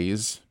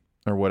days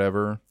or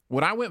whatever.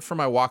 When I went for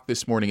my walk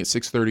this morning at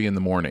 6:30 in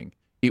the morning,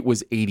 it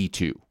was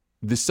 82.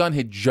 The sun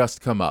had just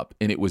come up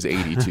and it was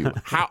 82.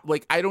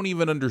 I don't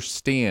even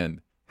understand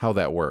how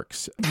that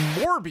works.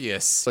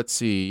 Morbius. Let's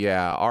see.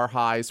 Yeah, our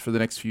highs for the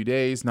next few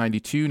days,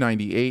 92,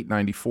 98,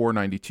 94,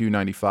 92,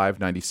 95,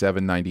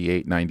 97,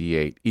 98,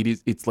 98.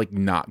 It's like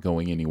not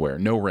going anywhere.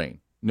 No rain.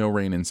 No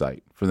rain in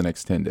sight for the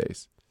next 10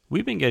 days.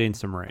 We've been getting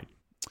some rain,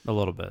 a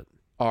little bit.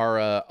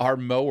 Our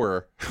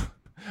mower,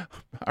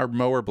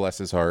 bless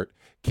his heart,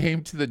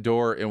 came to the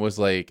door and was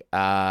like,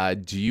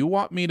 do you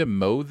want me to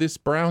mow this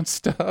brown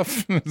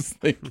stuff? I was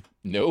like,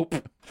 nope.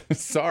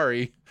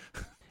 Sorry.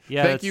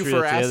 Yeah, Thank you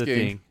for That's the other asking.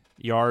 thing.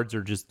 Yards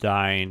are just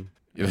dying.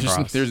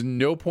 There's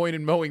no point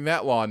in mowing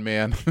that lawn,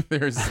 man.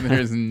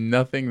 There's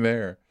nothing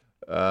there.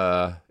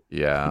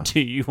 Yeah. Do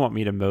you want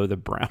me to mow the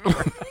brown?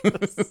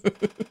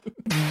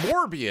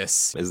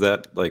 Morbius. Is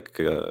that like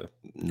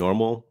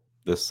normal?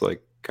 This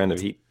like kind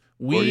of heat?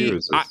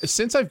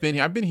 Since I've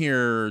been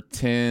here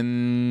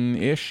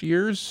 10-ish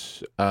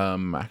years.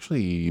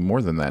 Actually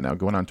more than that now,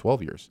 going on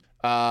 12 years.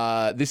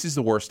 This is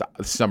the worst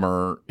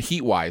summer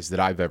heat-wise that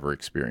I've ever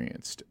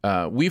experienced.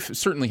 We've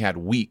certainly had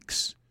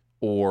weeks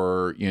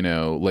or,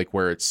 like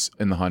where it's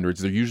in the hundreds.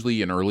 They're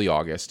usually in early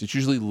August. It's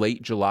usually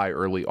late July,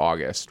 early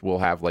August. We'll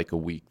have like a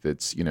week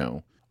that's,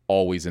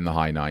 always in the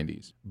high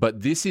 90s.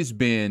 But this has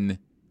been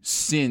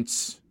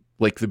since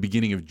like the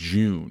beginning of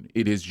June.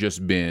 It has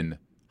just been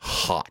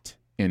hot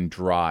and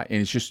dry.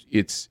 And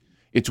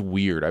it's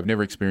weird. I've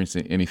never experienced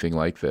anything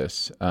like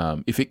this.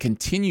 If it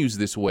continues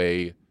this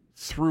way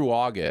through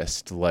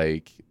August,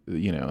 like,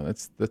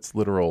 that's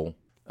literal,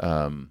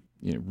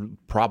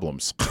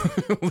 problems.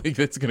 Like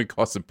that's going to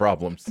cause some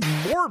problems.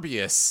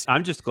 Morbius.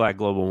 I'm just glad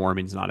global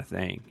warming's not a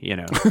thing,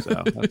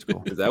 so that's cool.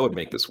 Because that would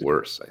make this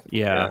worse, I think.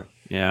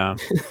 Yeah.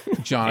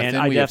 Jonathan, and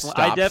I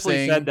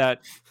definitely said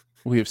that.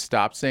 We have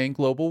stopped saying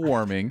global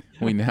warming.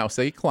 We now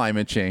say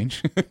climate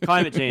change.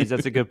 Climate change,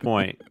 that's a good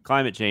point.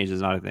 Climate change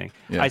is not a thing.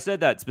 Yeah. I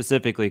said that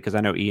specifically because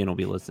I know Ian will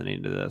be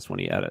listening to this when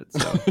he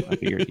edits. So I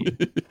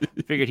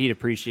figured he'd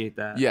appreciate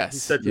that.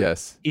 Yes,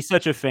 he's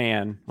such a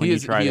fan. When he you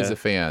is a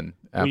fan.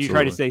 Absolutely. When you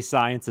try to say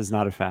science is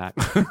not a fact.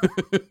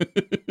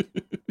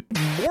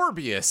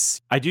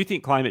 Morbius. I do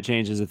think climate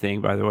change is a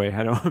thing, by the way.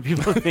 I don't want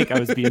people to think I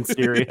was being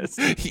serious.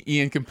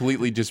 Ian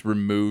completely just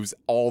removes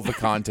all the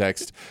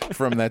context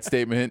from that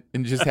statement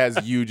and just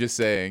has you just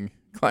saying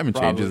climate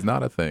change is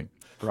not a thing.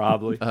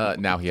 Probably.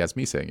 Now he has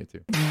me saying it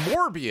too.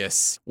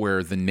 Morbius,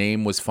 where the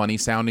name was funny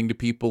sounding to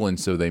people, and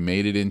so they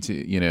made it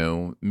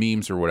into,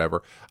 memes or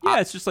whatever.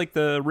 Yeah, it's just like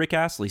the Rick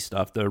Astley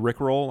stuff, the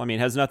Rick roll. I mean,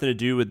 it has nothing to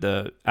do with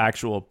the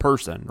actual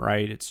person,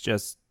 right? It's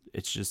just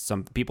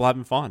some people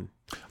having fun.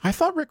 I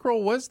thought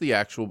Rickroll was the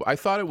actual. I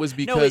thought it was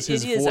because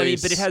his voice. I mean,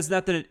 but it has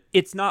nothing.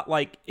 It's not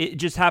like it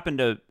just happened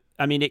to.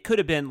 I mean, it could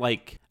have been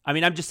like. I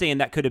mean, I'm just saying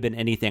that could have been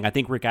anything. I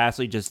think Rick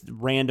Astley just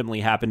randomly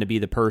happened to be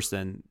the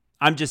person.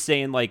 I'm just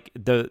saying like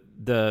the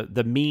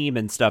meme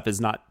and stuff is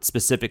not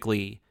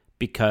specifically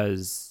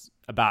because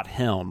about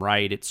him,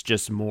 right? It's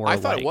just more. I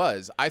thought it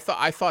was. I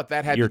thought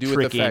that had to do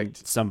with the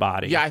fact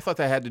somebody. Yeah, I thought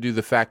that had to do with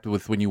the fact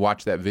with when you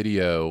watch that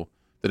video.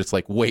 That it's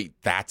like, wait,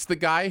 that's the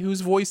guy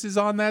whose voice is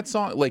on that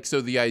song? Like, so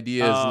the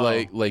idea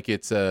is like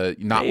it's not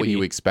maybe. What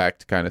you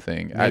expect kind of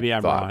thing. Maybe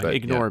I'm wrong.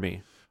 Ignore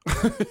me.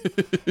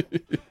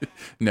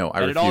 No, I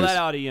refuse. Edit all that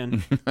out,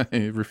 Ian.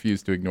 I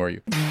refuse to ignore you.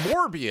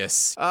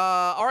 Morbius.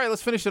 All right,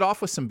 let's finish it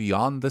off with some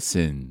Beyond the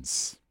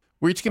Sins.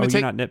 We're each going to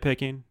take. You're not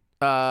nitpicking?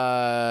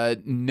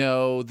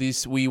 No,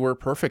 we were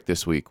perfect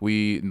this week.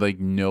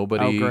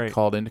 Nobody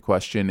called into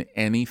question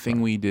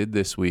anything we did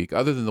this week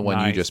other than the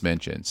one you just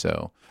mentioned.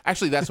 So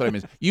actually that's what I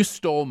meant. You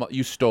stole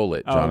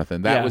it,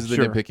 Jonathan. That was the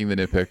nitpicking the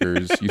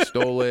nitpickers. You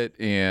stole it,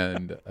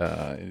 and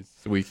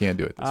we can't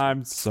do it this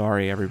I'm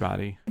sorry,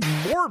 everybody.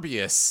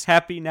 Morbius.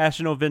 Happy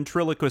National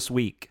Ventriloquist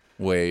Week.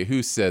 Wait,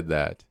 who said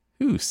that?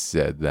 Who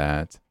said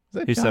that? Was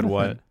that Who Jonathan? said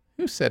what?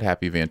 Who said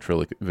Happy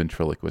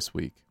Ventriloquist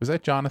Week? Was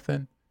that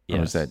Jonathan?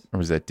 Yes. Or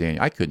was that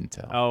Daniel? I couldn't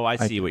tell. Oh, I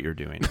see what you're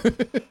doing.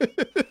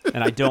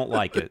 And I don't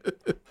like it.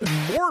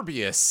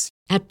 Morbius.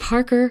 At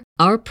Parker,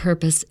 our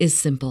purpose is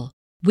simple.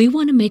 We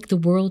want to make the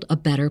world a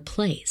better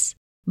place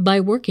by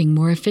working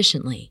more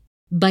efficiently,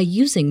 by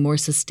using more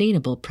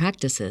sustainable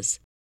practices,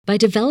 by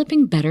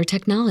developing better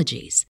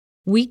technologies.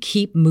 We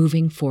keep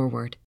moving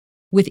forward.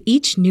 With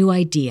each new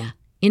idea,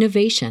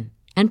 innovation,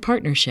 and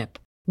partnership,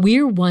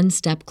 we're one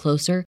step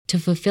closer to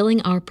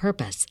fulfilling our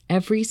purpose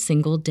every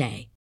single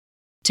day.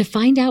 To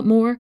find out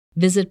more,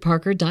 visit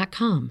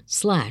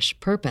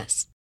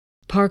parker.com/purpose.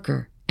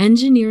 Parker,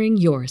 engineering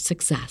your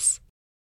success.